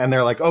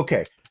they're like,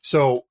 okay.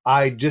 So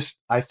I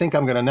think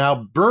I'm going to now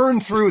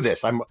burn through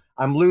this. I'm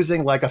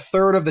losing like a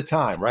third of the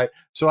time, right?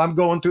 So I'm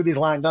going through these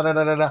lines, and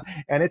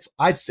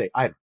I'd say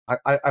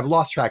I've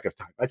lost track of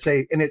time. I'd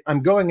say, and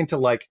I'm going into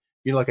like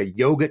a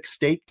yogic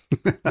state,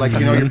 like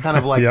you're kind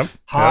of like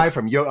high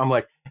from yoga. I'm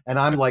like,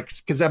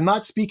 because I'm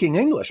not speaking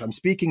English, I'm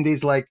speaking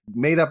these like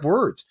made up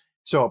words.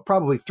 So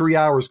probably 3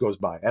 hours goes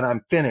by, and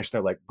I'm finished.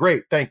 They're like,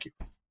 great, thank you.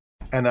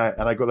 And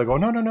I go, they go,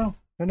 no.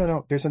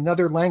 There's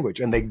another language.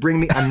 And they bring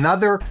me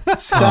another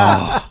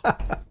stat.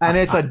 And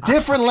it's a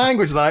different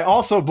language that I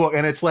also book.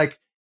 And it's like,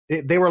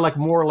 they were like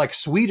more like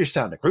Swedish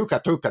sounding.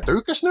 Ruka, tuka,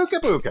 tuka,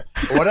 snuka, buka,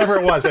 or whatever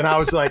it was. And I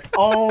was like,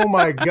 oh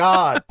my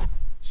God.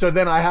 So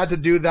then I had to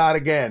do that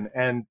again.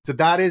 And so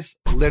that is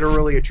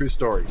literally a true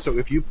story. So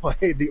if you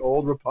play The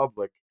Old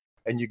Republic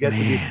and you get to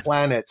these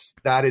planets,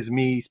 that is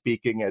me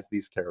speaking as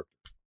these characters.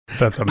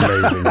 That's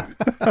amazing.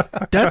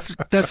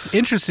 That's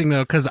interesting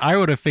though, because I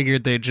would have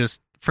figured they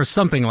just, for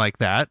something like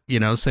that,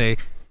 say,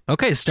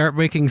 okay, start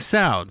making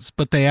sounds,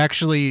 but they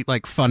actually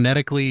like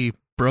phonetically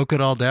broke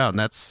it all down.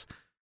 That's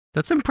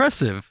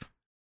impressive.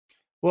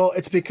 Well,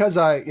 it's because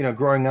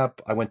growing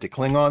up, I went to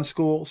Klingon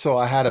school, so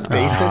I had a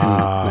basis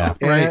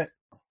in it.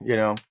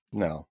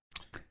 No.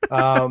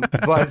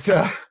 But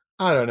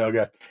I don't know,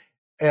 guys.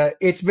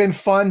 It's been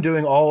fun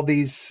doing all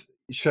these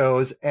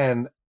shows,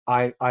 and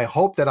I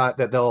hope that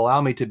they'll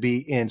allow me to be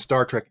in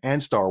Star Trek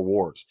and Star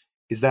Wars.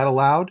 Is that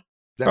allowed?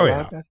 Is that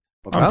allowed, guys?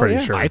 Okay. I'm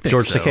pretty sure. I think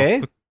George so.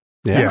 Takei?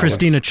 Yeah.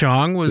 Christina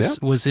Chong was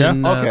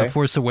in Okay. The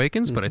Force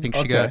Awakens, but I think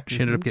she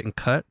ended up getting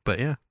cut. But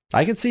yeah,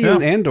 I could see you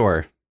in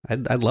Andor.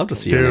 I'd love to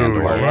see you Dude, in Andor.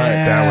 right.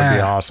 that would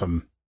be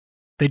awesome.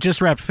 they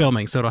just wrapped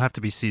filming, so it'll have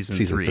to be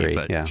season three.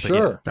 But, yeah. but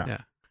Sure. yeah.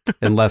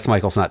 Unless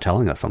Michael's not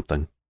telling us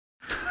something.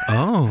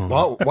 Oh,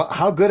 Well,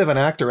 how good of an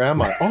actor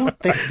am I? Oh,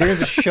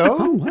 there's a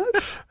show?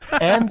 What?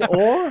 And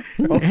or?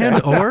 Okay.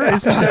 and or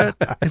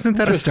isn't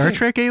that a Star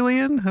Trek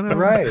alien? I don't know.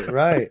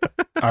 Right.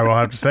 I will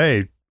have to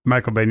say,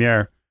 Michael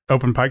Benyaer,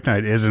 Open Pike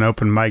Night is an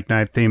open mic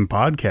night themed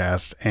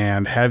podcast.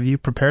 And have you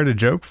prepared a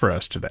joke for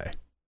us today?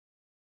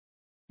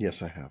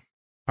 Yes, I have.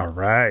 All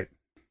right.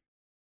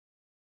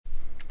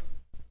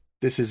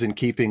 This is in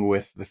keeping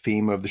with the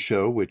theme of the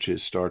show, which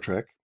is Star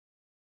Trek.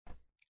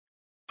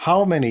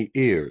 How many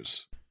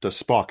ears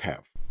does Spock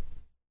have?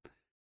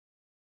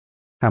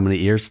 How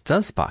many ears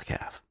does Spock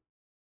have?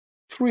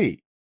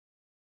 3.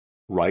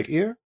 Right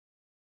ear,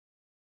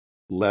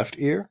 left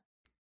ear,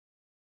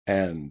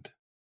 and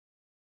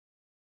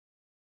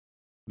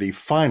the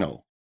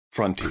final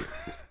frontier.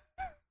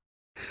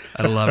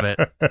 I love it.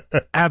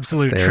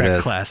 Absolute There it Trek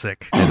is.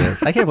 classic. It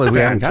is. I can't believe we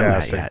haven't gotten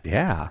that Fantastic. yet.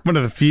 Yeah.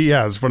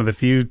 It's one of the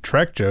few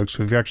Trek jokes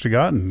we've actually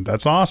gotten.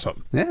 That's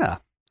awesome. Yeah.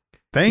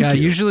 Thank Yeah,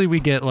 you. usually we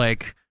get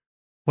like,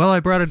 well,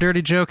 I brought a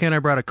dirty joke and I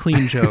brought a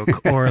clean joke,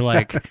 or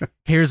like,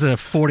 here's a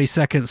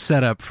 40-second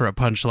setup for a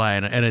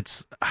punchline, and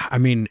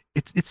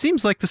it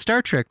seems like the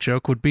Star Trek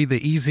joke would be the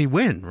easy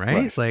win, right?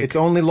 Right. Like, It's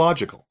only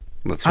logical.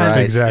 That's I-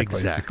 right.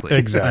 Exactly.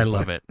 Exactly. I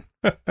love it.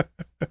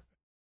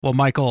 Well,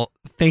 Michael,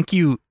 thank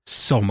you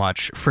so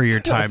much for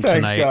your time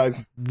Thanks, tonight.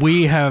 guys.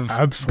 We have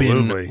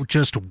Absolutely. been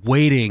just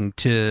waiting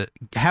to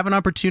have an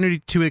opportunity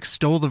to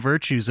extol the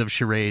virtues of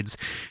charades,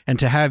 and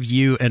to have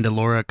you and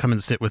Elora come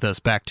and sit with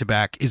us back to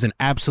back is an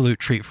absolute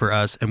treat for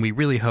us, and we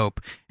really hope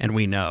and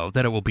we know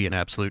that it will be an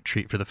absolute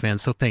treat for the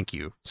fans. So thank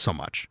you so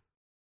much.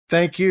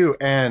 Thank you,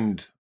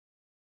 and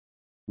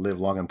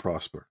live long and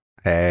prosper.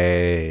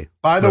 Hey.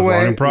 By the Live long way,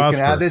 and you can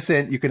prosper. add this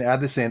in. You can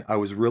add this in. I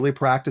was really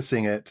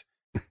practicing it,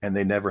 and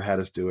they never had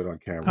us do it on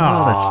camera.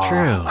 Oh, that's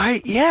true.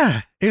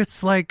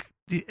 It's like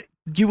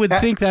you would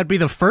think that'd be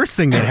the first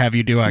thing they'd have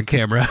you do on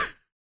camera.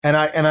 And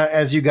I,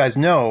 as you guys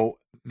know,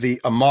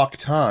 the mock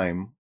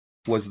time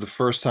was the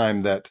first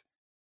time that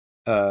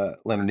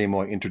Leonard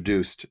Nimoy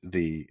introduced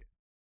the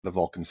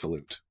Vulcan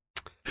salute.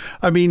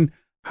 I mean,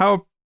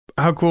 how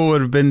cool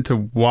would it have been to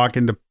walk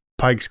into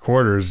Pike's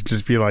quarters,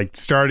 just be like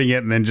starting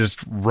it and then just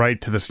right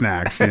to the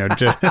snacks,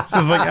 just it's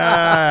like,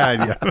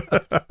 yeah.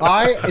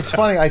 It's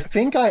funny. I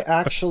think I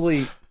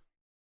actually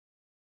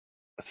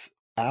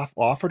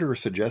offered or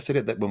suggested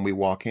it, that when we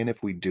walk in,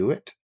 if we do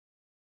it,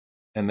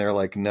 and they're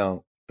like,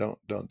 no, don't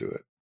do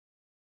it.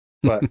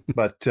 But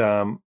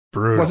it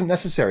Brutal. wasn't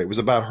necessary. It was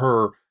about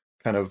her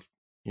kind of,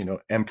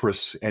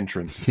 Empress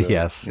entrance.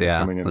 Yes. Yeah.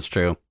 coming in. That's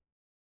true.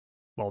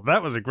 Well,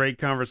 that was a great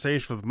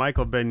conversation with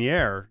Michael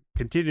Benyaer.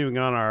 Continuing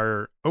on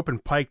our Open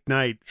Pike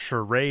Night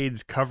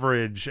charades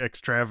coverage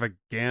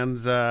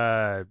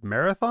extravaganza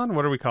marathon.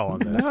 What are we calling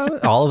this?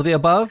 All of the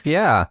above?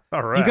 Yeah.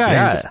 All right. You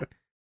guys, Yeah.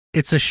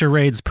 it's a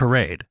charades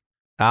parade.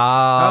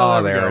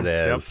 Oh, there we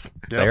there go. it is.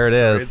 Yep. There it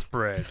Charades is.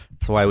 parade.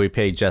 That's why we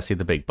pay Jesse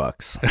the big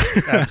bucks.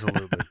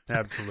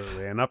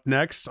 Absolutely. And up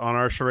next on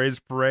our charades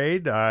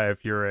parade,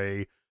 if you're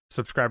a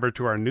subscriber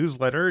to our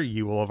newsletter,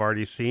 you will have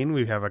already seen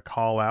we have a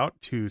call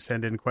out to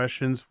send in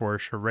questions for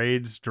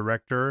charades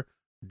director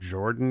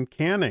Jordan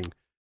Canning.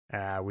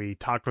 We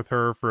talked with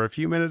her for a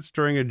few minutes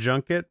during a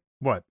junket,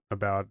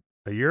 about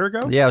a year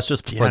ago? Yeah, it was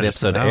just before the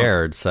just episode about.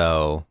 aired,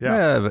 so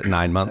Yeah.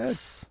 9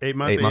 months. 8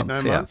 months, 9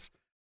 yeah. months.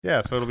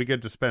 Yeah, so it'll be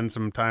good to spend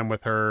some time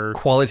with her.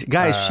 Quality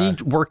guys, she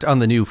worked on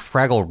the new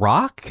Fraggle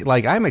Rock.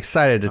 Like, I'm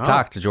excited to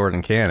talk to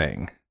Jordan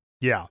Canning.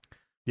 Yeah,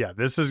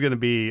 this is going to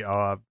be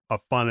a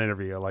fun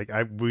interview.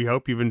 We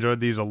hope you've enjoyed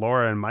these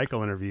Elora and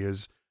Michael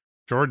interviews.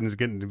 Jordan's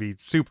getting to be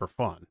super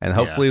fun. And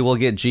hopefully we'll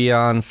get G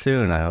on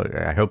soon.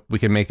 I hope we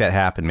can make that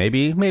happen.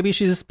 Maybe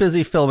she's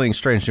busy filming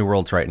Strange New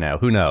Worlds right now.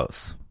 Who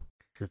knows?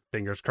 Your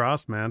fingers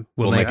crossed, man.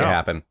 We'll make it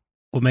happen.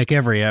 We'll make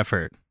every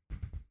effort.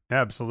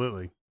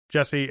 Absolutely.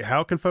 Jesse,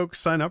 how can folks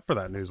sign up for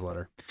that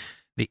newsletter?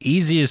 The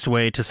easiest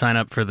way to sign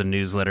up for the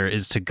newsletter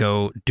is to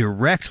go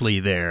directly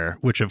there,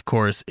 which of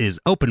course is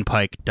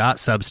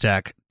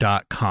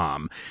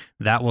openpike.substack.com.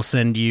 That will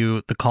send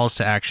you the calls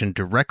to action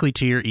directly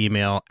to your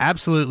email,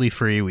 absolutely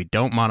free. We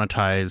don't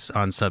monetize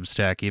on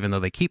Substack, even though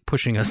they keep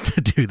pushing us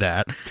to do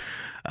that.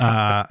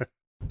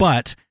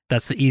 But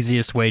that's the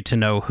easiest way to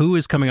know who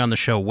is coming on the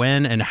show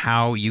when and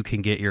how you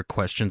can get your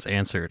questions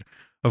answered.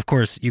 Of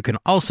course, you can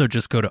also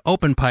just go to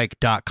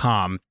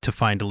openpike.com to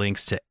find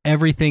links to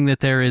everything that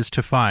there is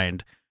to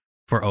find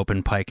for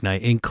Open Pike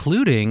Night,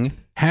 including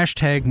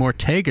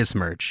 #Mortegas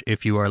merch.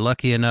 If you are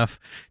lucky enough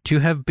to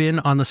have been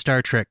on the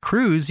Star Trek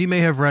cruise, you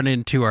may have run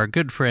into our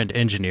good friend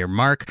engineer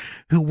Mark,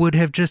 who would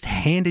have just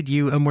handed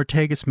you a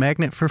Mortegas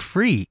magnet for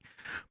free.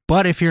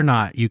 But if you're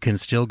not, you can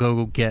still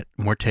go get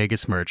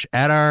Mortegas merch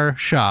at our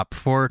shop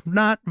for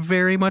not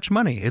very much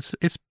money. It's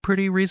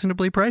pretty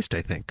reasonably priced,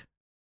 I think.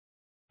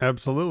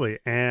 Absolutely.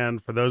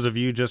 And for those of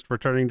you just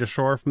returning to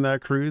shore from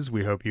that cruise,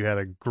 we hope you had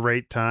a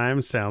great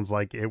time. Sounds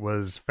like it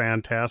was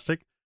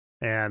fantastic.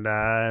 And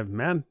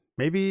man,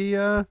 maybe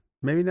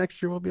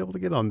next year we'll be able to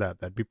get on that.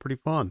 That'd be pretty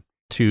fun.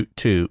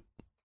 Toot.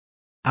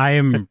 I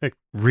am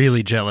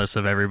really jealous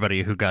of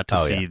everybody who got to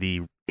see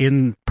the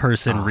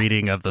in-person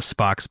reading of the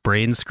Spock's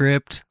brain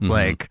script. Mm-hmm.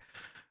 Like,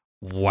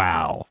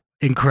 wow.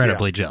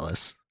 Incredibly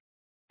jealous.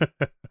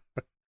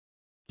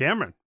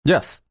 Cameron.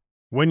 Yes.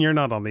 When you're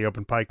not on the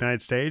Open Pike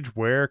Night stage,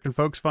 where can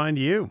folks find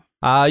you?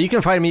 You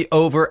can find me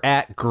over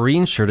at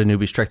Green Shirt, a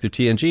Newbie Trek through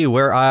TNG,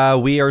 where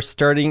we are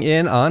starting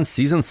in on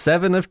season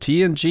 7 of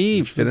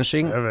TNG,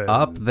 finishing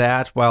up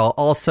that while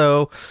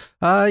also,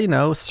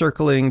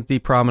 circling the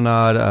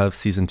promenade of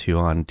season 2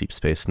 on Deep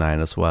Space Nine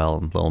as well,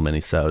 little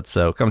mini-sode.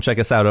 So come check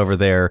us out over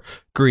there,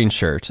 Green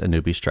Shirt, a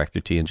Newbie Trek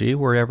through TNG,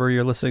 wherever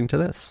you're listening to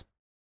this.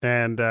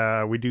 And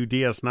we do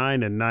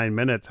DS9 in 9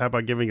 minutes. How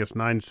about giving us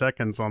 9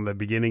 seconds on the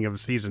beginning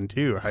of season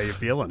 2? How you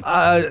feeling?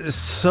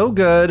 So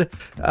good.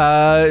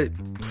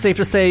 Safe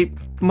to say,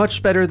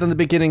 much better than the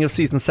beginning of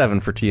season 7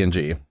 for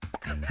TNG.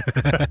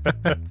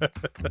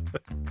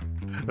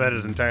 That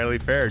is entirely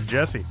fair.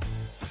 Jesse,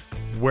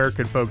 where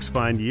could folks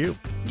find you?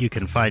 You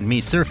can find me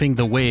surfing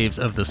the waves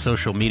of the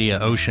social media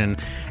ocean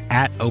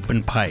at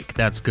Open Pike.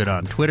 That's good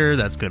on Twitter.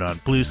 That's good on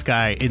Blue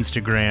Sky,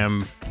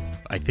 Instagram.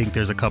 I think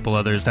there's a couple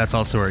others. That's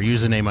also our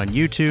username on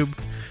YouTube.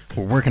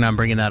 We're working on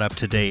bringing that up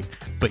to date.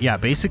 But yeah,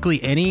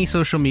 basically any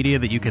social media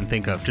that you can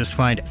think of, just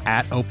find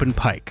at Open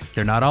Pike.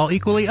 They're not all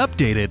equally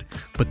updated,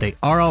 but they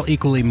are all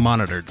equally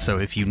monitored. So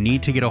if you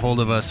need to get a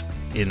hold of us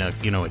in a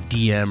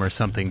DM or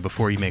something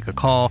before you make a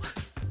call,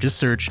 just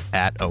search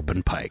at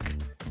Open Pike.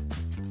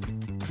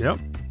 Yep.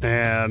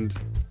 And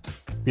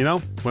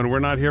when we're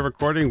not here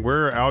recording,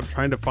 we're out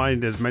trying to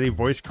find as many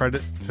voice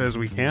credits as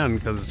we can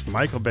because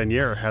Michael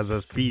Benyaer has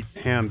us beat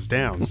hands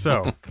down.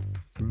 So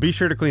be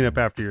sure to clean up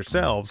after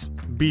yourselves.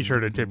 Be sure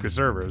to tip your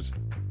servers.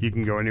 You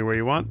can go anywhere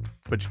you want,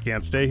 but you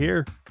can't stay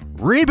here.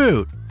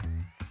 Reboot!